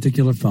your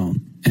particular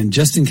phone. And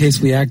just in case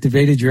we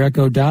activated your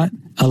Echo Dot,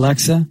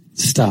 Alexa,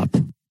 stop.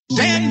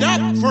 Stand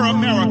up for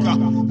America.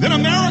 Then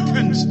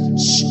Americans,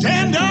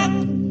 stand up,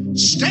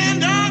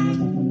 stand up,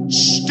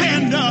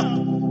 stand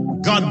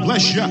up. God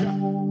bless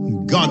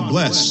you. God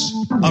bless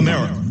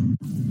America.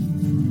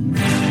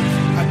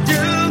 I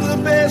do the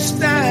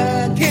best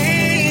I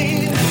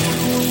can,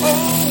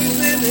 always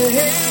in the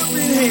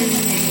helping hand,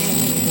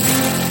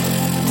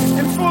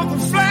 and for the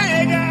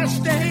flag I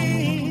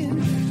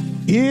stand.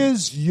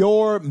 Is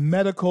your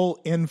medical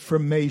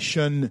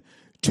information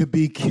to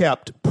be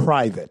kept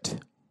private?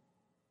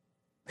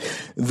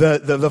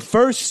 The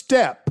first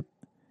step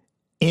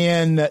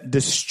in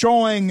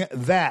destroying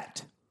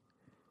that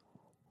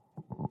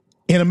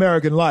in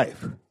American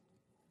life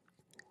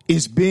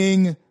is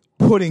being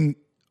put in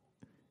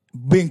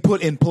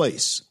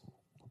place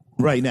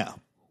right now.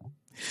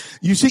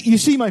 You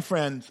see, my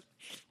friends,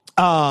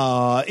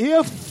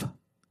 if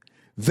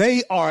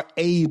they are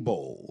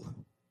able,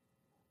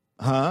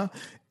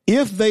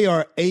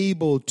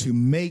 to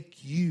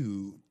make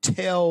you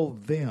tell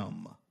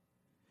them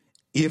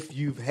if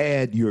you've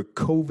had your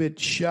COVID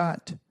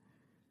shot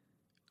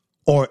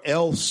or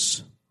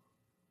else,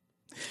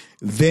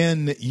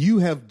 then you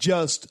have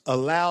just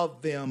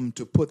allowed them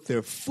to put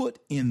their foot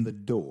in the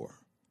door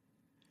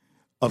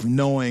of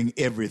knowing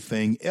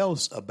everything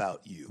else about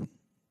you.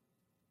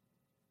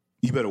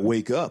 You better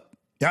wake up.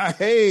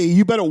 Hey,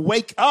 you better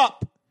wake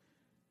up.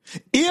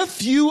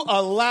 If you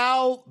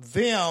allow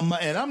them,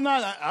 and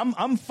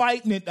I'm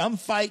fighting it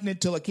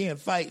till I can't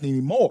fight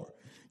anymore.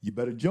 You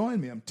better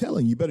join me. I'm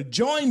telling you, you better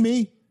join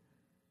me.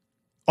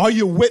 Are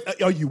you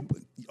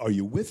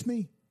with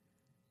me?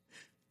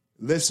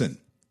 Listen,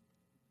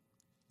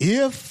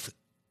 if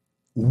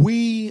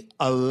we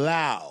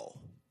allow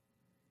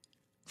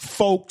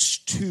folks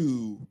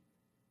to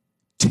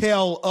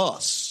tell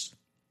us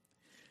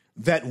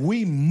that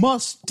we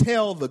must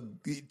tell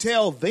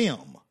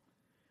them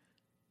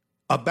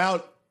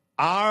about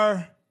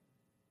our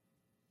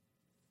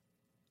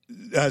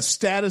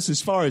status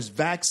as far as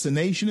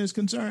vaccination is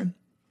concerned,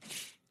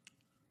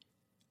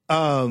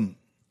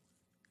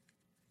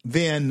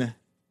 then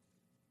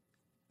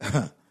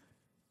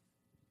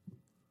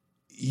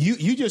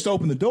you just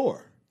open the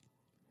door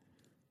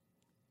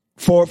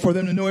for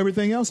them to know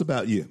everything else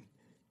about you.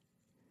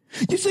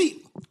 You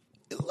see,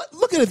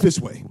 look at it this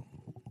way.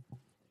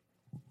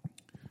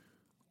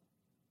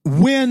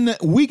 When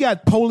we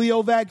got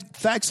polio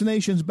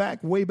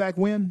vaccinations way back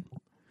when,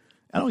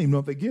 I don't even know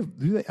if they do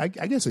they? I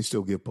guess they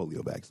still give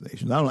polio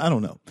vaccinations. I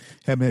don't know.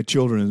 Haven't had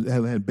children,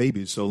 haven't had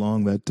babies so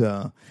long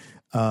that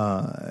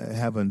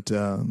haven't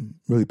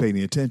really paid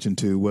any attention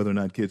to whether or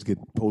not kids get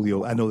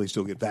polio. I know they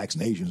still get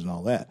vaccinations and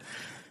all that,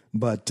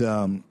 but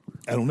I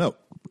don't know.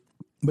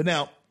 But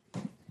now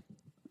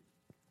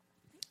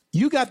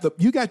you got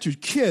your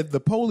kid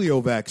the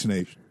polio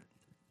vaccination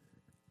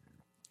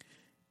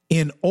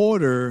in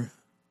order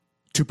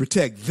to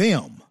protect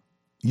them,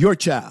 your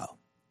child,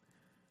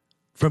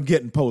 from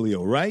getting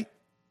polio, right?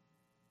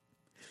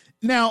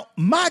 Now,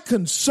 my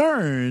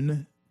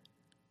concern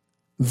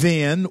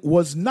then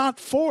was not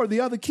for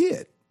the other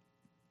kid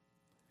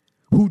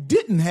who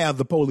didn't have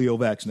the polio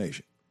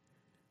vaccination,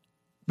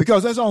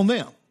 because that's on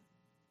them.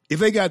 If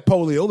they got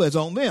polio, that's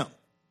on them,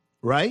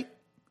 right?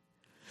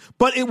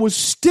 But it was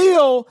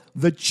still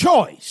the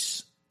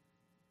choice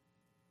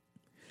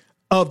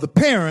of the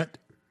parent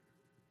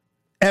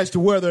as to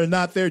whether or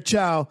not their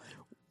child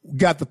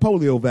got the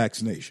polio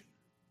vaccination.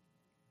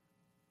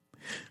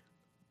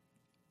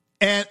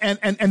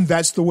 And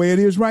that's the way it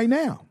is right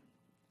now.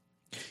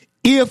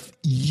 If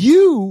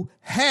you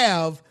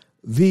have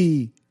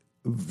the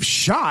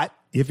shot,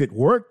 if it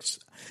works,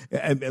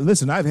 and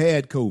listen, I've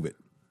had COVID.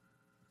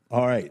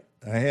 All right.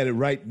 I had it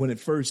right when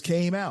it first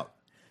came out.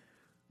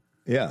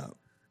 Yeah.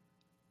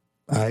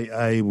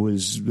 I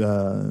was,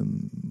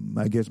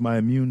 I guess my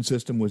immune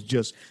system was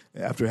just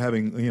after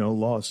having,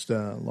 lost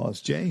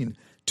Jane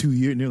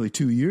nearly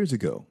 2 years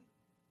ago.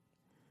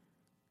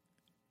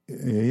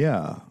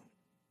 Yeah.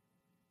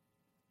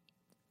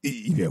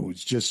 It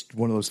was just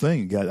one of those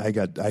things. I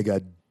got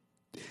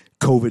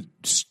COVID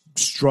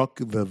struck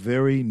the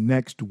very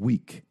next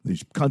week.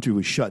 The country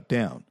was shut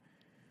down.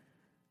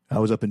 I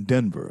was up in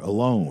Denver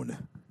alone.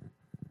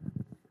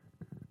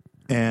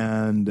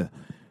 And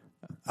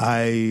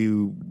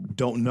I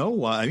don't know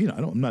why.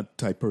 I'm not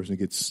the type of person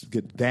that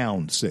get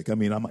down sick. I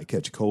might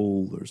catch a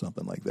cold or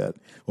something like that,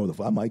 or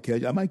I might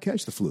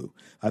catch the flu.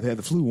 I've had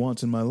the flu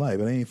once in my life.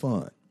 It ain't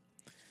fun,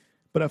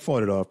 but I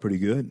fought it off pretty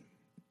good.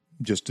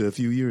 Just a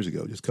few years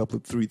ago, just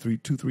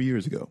 2-3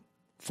 years ago,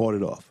 fought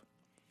it off.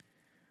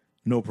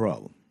 No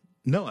problem.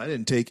 No, I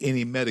didn't take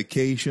any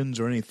medications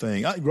or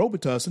anything.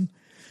 Robitussin.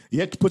 You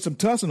had to put some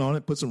tussin on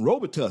it, put some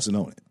Robitussin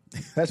on it.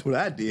 That's what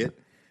I did.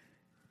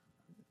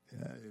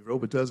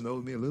 Robitussin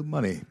owes me a little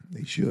money.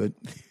 They should.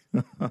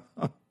 As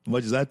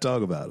much as I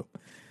talk about them.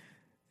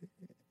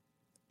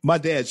 My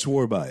dad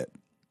swore by it.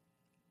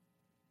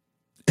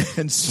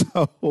 And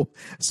so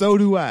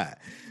do I.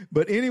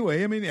 But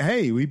anyway, I mean,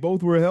 hey, we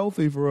both were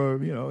healthy for,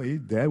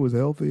 Dad was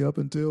healthy up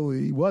until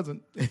he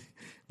wasn't.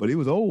 But he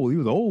was old. He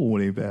was old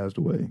when he passed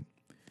away.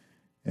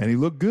 And he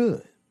looked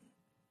good.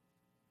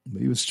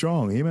 But he was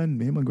strong. Him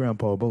and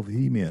Grandpa, both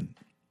men.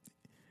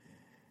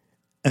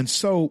 And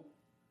so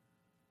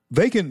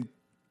they can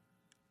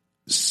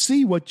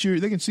see what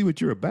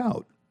you're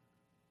about.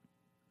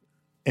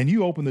 And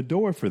you open the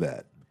door for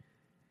that.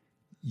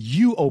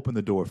 You open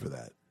the door for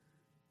that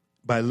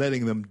by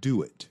letting them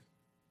do it.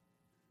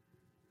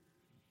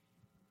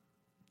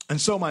 And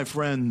so, my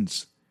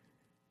friends,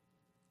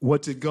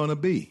 what's it going to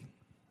be?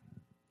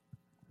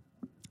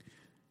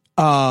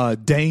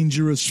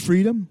 Dangerous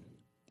freedom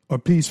or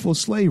peaceful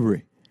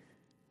slavery?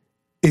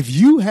 If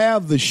you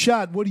have the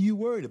shot, what are you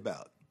worried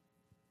about?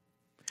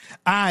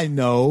 I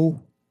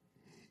know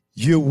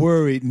you're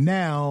worried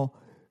now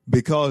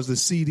because the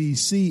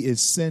CDC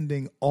is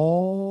sending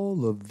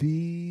all of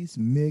these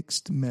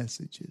mixed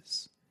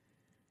messages.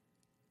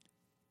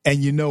 And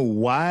you know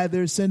why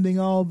they're sending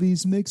all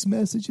these mixed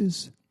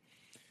messages?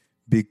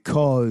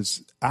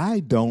 Because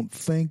I don't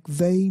think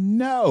they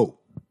know.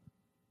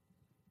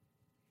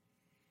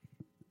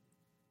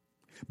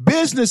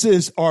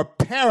 Businesses are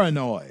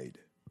paranoid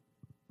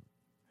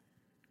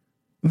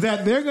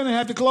that they're going to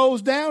have to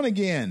close down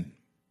again.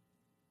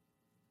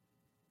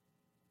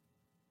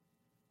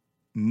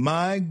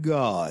 My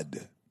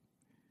God.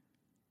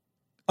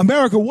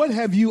 America, what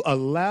have you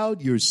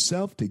allowed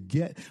yourself to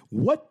get?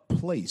 What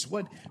place,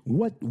 what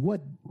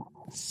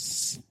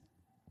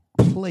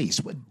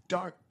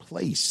dark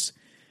place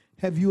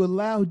have you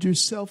allowed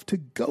yourself to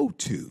go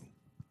to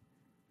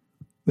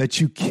that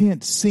you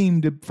can't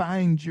seem to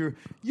find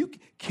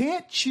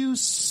can't you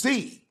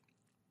see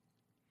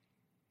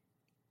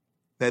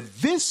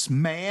that this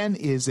man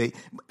is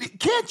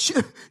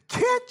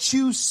can't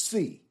you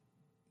see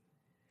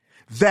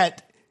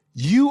that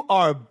you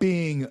are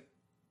being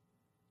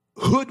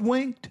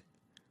hoodwinked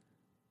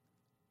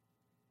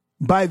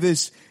by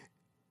this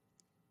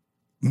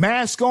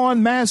mask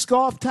on, mask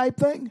off type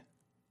thing?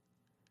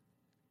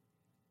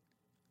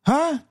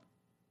 Huh?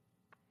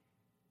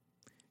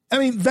 I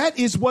mean, that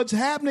is what's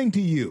happening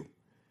to you.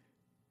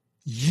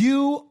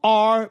 You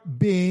are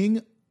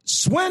being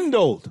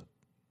swindled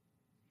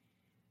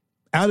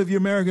out of your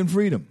American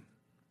freedom.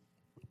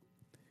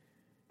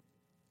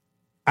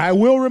 I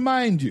will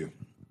remind you.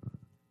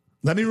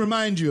 Let me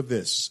remind you of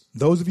this.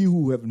 Those of you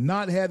who have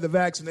not had the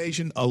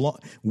vaccination,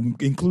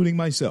 including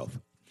myself.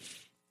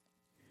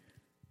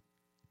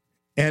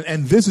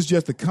 And this is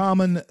just the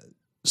common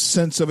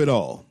sense of it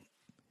all.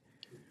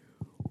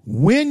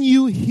 When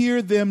you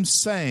hear them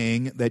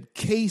saying that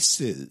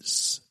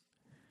cases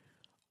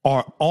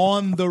are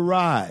on the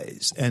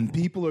rise and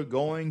people are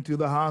going to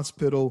the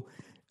hospital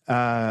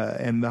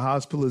and the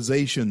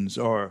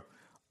hospitalizations are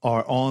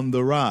on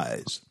the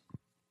rise.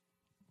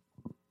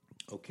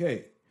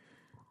 Okay.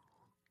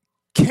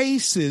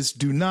 Cases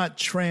do not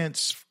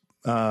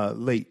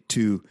translate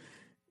to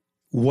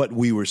what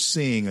we were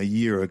seeing a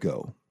year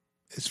ago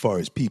as far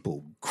as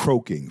people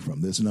croaking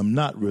from this. And I'm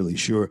not really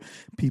sure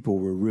people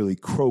were really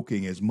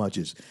croaking as much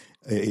as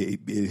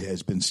it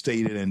has been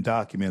stated and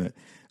documented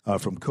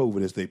from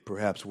COVID as they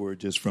perhaps were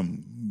just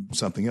from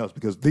something else.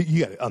 Because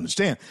you got to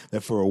understand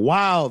that for a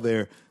while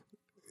there,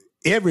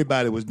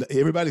 everybody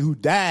who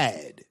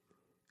died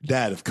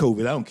of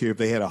COVID. I don't care if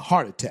they had a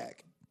heart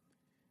attack.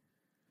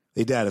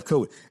 They died of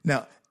COVID.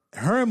 Now,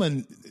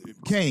 Herman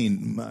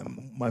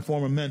Cain, my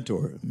former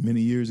mentor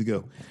many years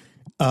ago,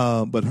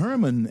 but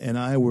Herman and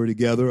I were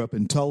together up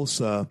in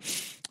Tulsa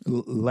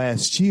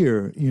last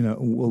year,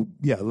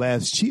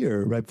 last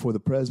year, right before the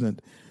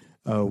president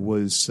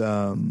was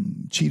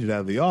cheated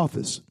out of the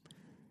office.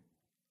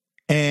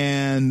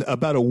 And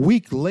about a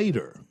week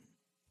later,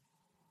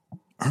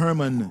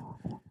 Herman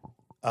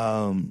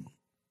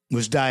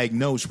was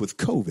diagnosed with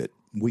COVID. A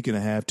week and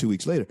a half, 2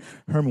 weeks later,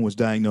 Herman was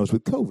diagnosed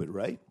with COVID,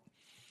 right?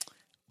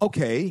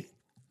 Okay.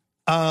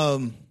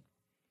 Herman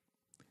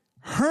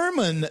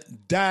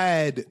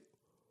died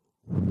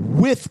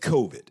with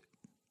COVID,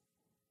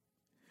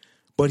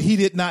 but he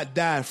did not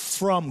die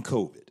from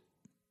COVID.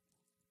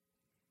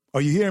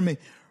 Are you hearing me?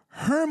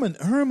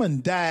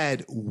 Herman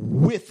died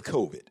with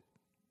COVID,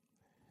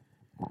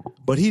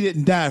 but he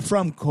didn't die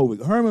from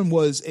COVID. Herman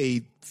was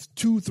a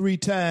 2-3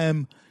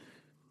 time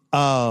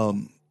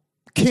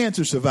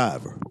cancer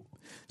survivor.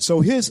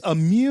 So his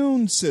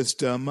immune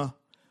system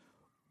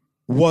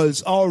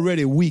was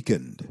already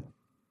weakened.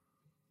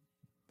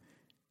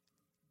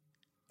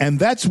 And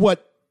that's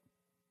what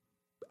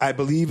I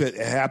believe it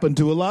happened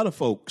to a lot of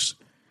folks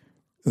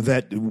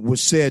that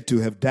was said to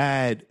have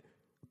died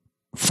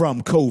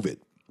from COVID.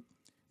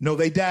 No,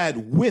 they died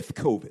with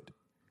COVID.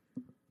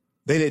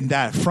 They didn't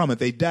die from it.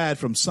 They died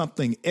from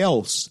something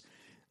else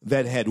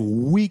that had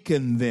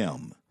weakened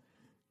them,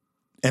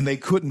 and they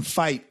couldn't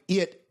fight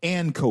it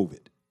and COVID.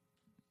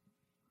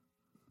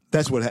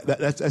 That's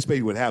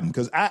basically what happened,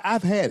 because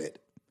I've had it.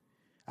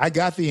 I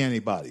got the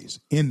antibodies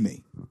in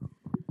me.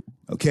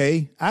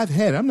 Okay, I've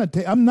had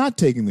it. I'm not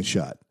taking the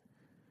shot.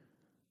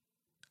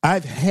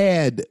 I've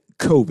had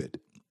COVID,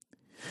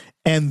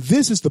 and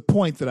this is the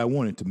point that I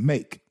wanted to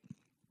make.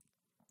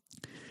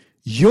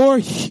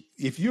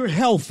 If you're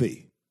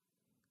healthy,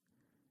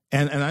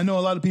 and I know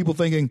a lot of people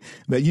thinking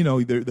that, you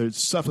know, they're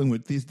suffering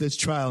with this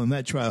trial and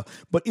that trial,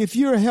 but if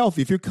you're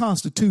healthy, if your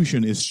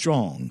constitution is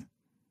strong,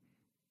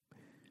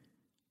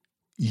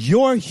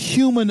 your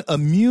human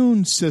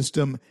immune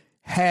system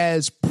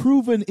has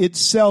proven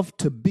itself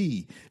to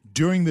be,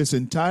 during this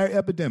entire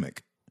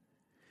epidemic,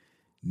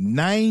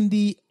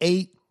 98%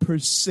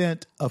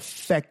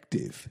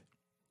 effective.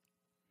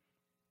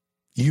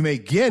 You may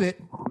get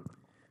it,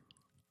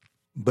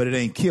 but it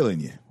ain't killing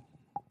you.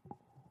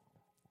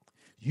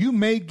 You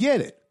may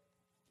get it,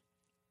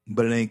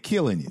 but it ain't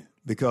killing you,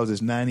 because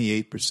it's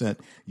 98%.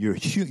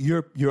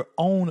 Your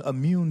own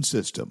immune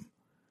system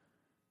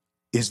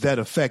is that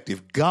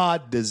effective.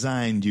 God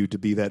designed you to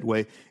be that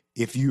way.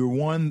 If you're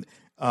one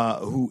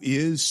who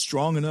is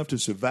strong enough to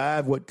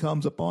survive what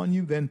comes upon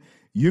you, then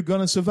you're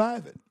going to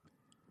survive it.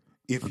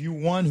 If you're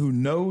one who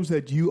knows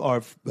that you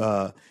are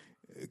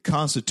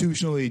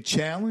constitutionally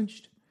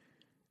challenged,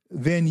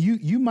 then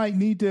you might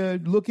need to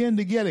look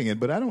into getting it,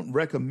 but I don't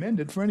recommend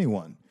it for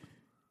anyone.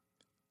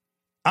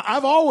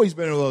 I've always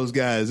been one of those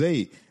guys.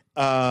 Hey,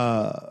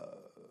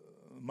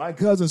 my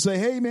cousins say,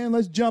 "Hey, man,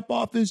 let's jump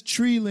off this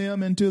tree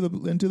limb into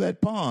that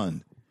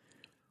pond."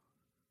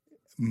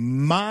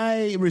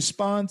 My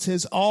response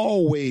has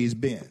always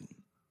been,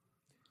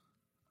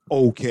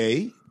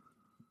 "Okay,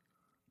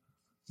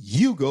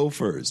 you go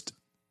first."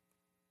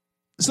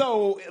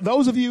 So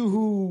those of you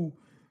who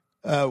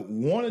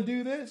want to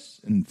do this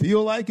and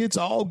feel like it's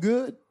all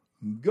good,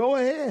 go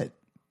ahead.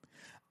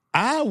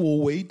 I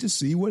will wait to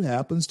see what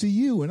happens to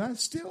you. And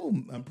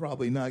I'm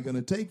probably not going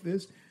to take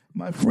this.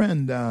 My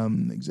friend,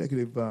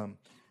 executive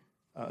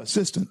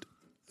assistant,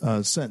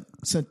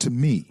 sent to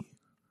me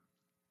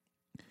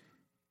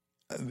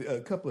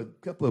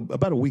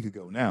about a week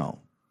ago now,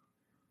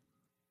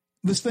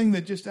 this thing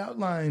that just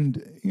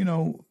outlined, you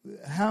know,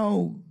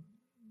 how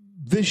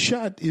this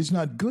shot is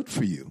not good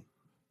for you.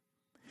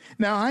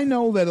 Now, I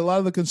know that a lot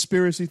of the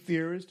conspiracy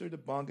theorists are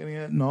debunking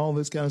it and all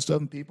this kind of stuff,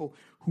 and people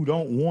who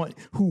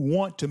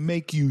want to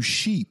make you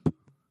sheep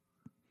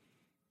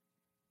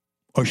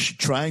are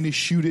trying to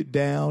shoot it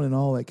down and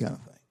all that kind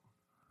of thing.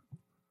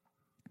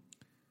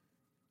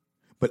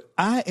 But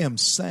I am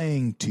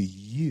saying to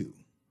you,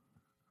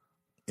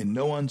 in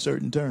no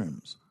uncertain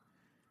terms,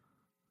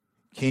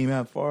 came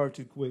out far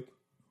too quick,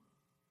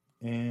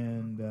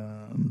 and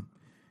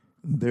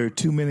there are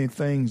too many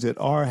things that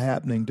are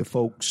happening to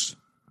folks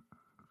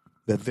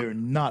that they're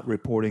not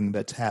reporting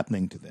that's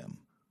happening to them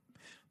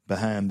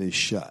behind this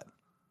shot.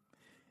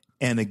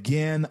 And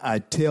again, I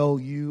tell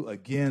you,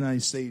 again, I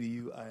say to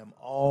you, I am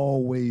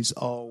always,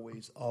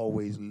 always,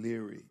 always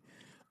leery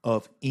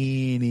of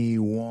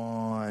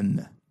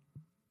anyone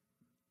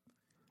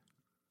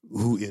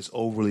who is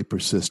overly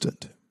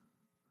persistent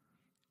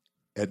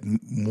at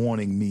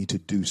wanting me to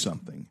do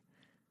something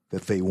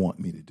that they want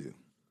me to do.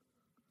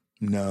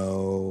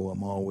 No,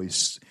 I'm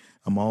always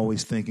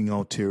thinking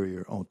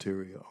ulterior.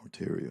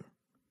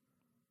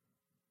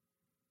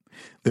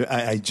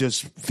 I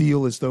just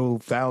feel as though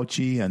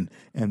Fauci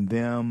and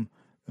them,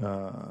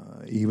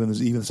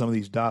 even some of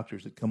these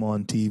doctors that come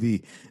on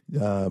TV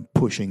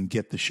pushing,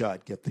 get the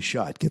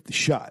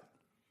shot.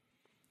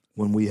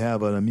 When we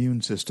have an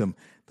immune system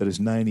that is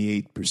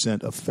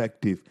 98%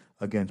 effective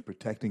against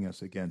protecting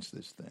us against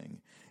this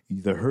thing.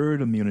 The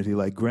herd immunity,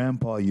 like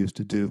Grandpa used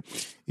to do,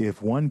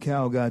 if one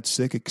cow got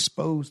sick,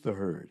 expose the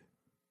herd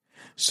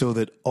so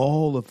that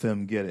all of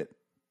them get it.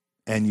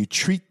 And you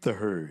treat the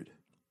herd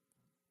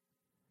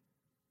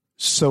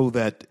so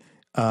that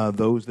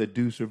those that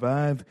do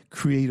survive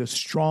create a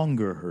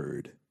stronger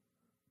herd.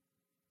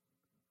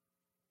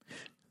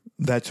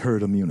 That's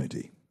herd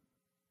immunity.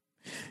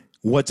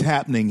 What's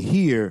happening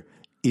here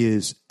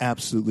is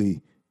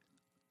absolutely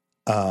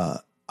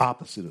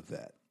opposite of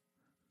that.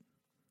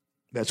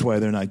 That's why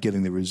they're not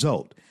getting the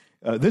result.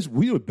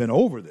 We would have been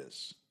over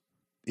this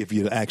if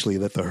you'd actually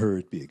let the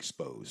herd be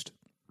exposed.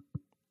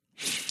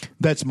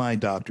 That's my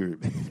doctor.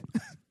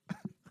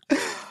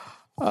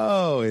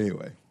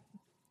 Anyway.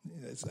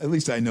 At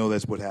least I know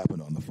that's what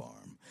happened on the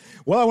farm.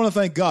 Well, I want to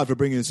thank God for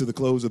bringing us to the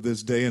close of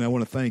this day, and I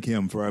want to thank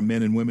him for our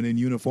men and women in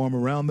uniform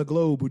around the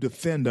globe who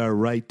defend our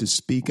right to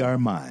speak our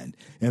mind.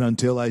 And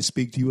until I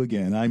speak to you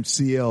again, I'm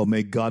CL.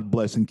 May God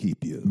bless and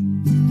keep you.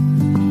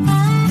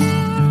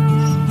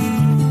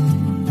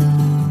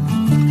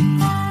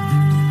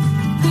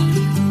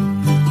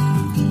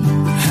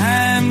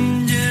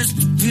 I'm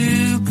just a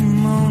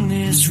pilgrim on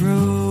this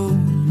road.